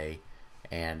play,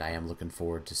 and I am looking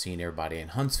forward to seeing everybody in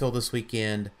Huntsville this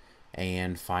weekend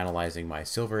and finalizing my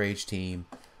Silver Age team.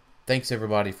 Thanks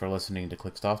everybody for listening to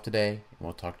Clixed Off today, and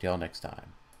we'll talk to y'all next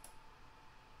time.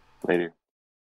 Later.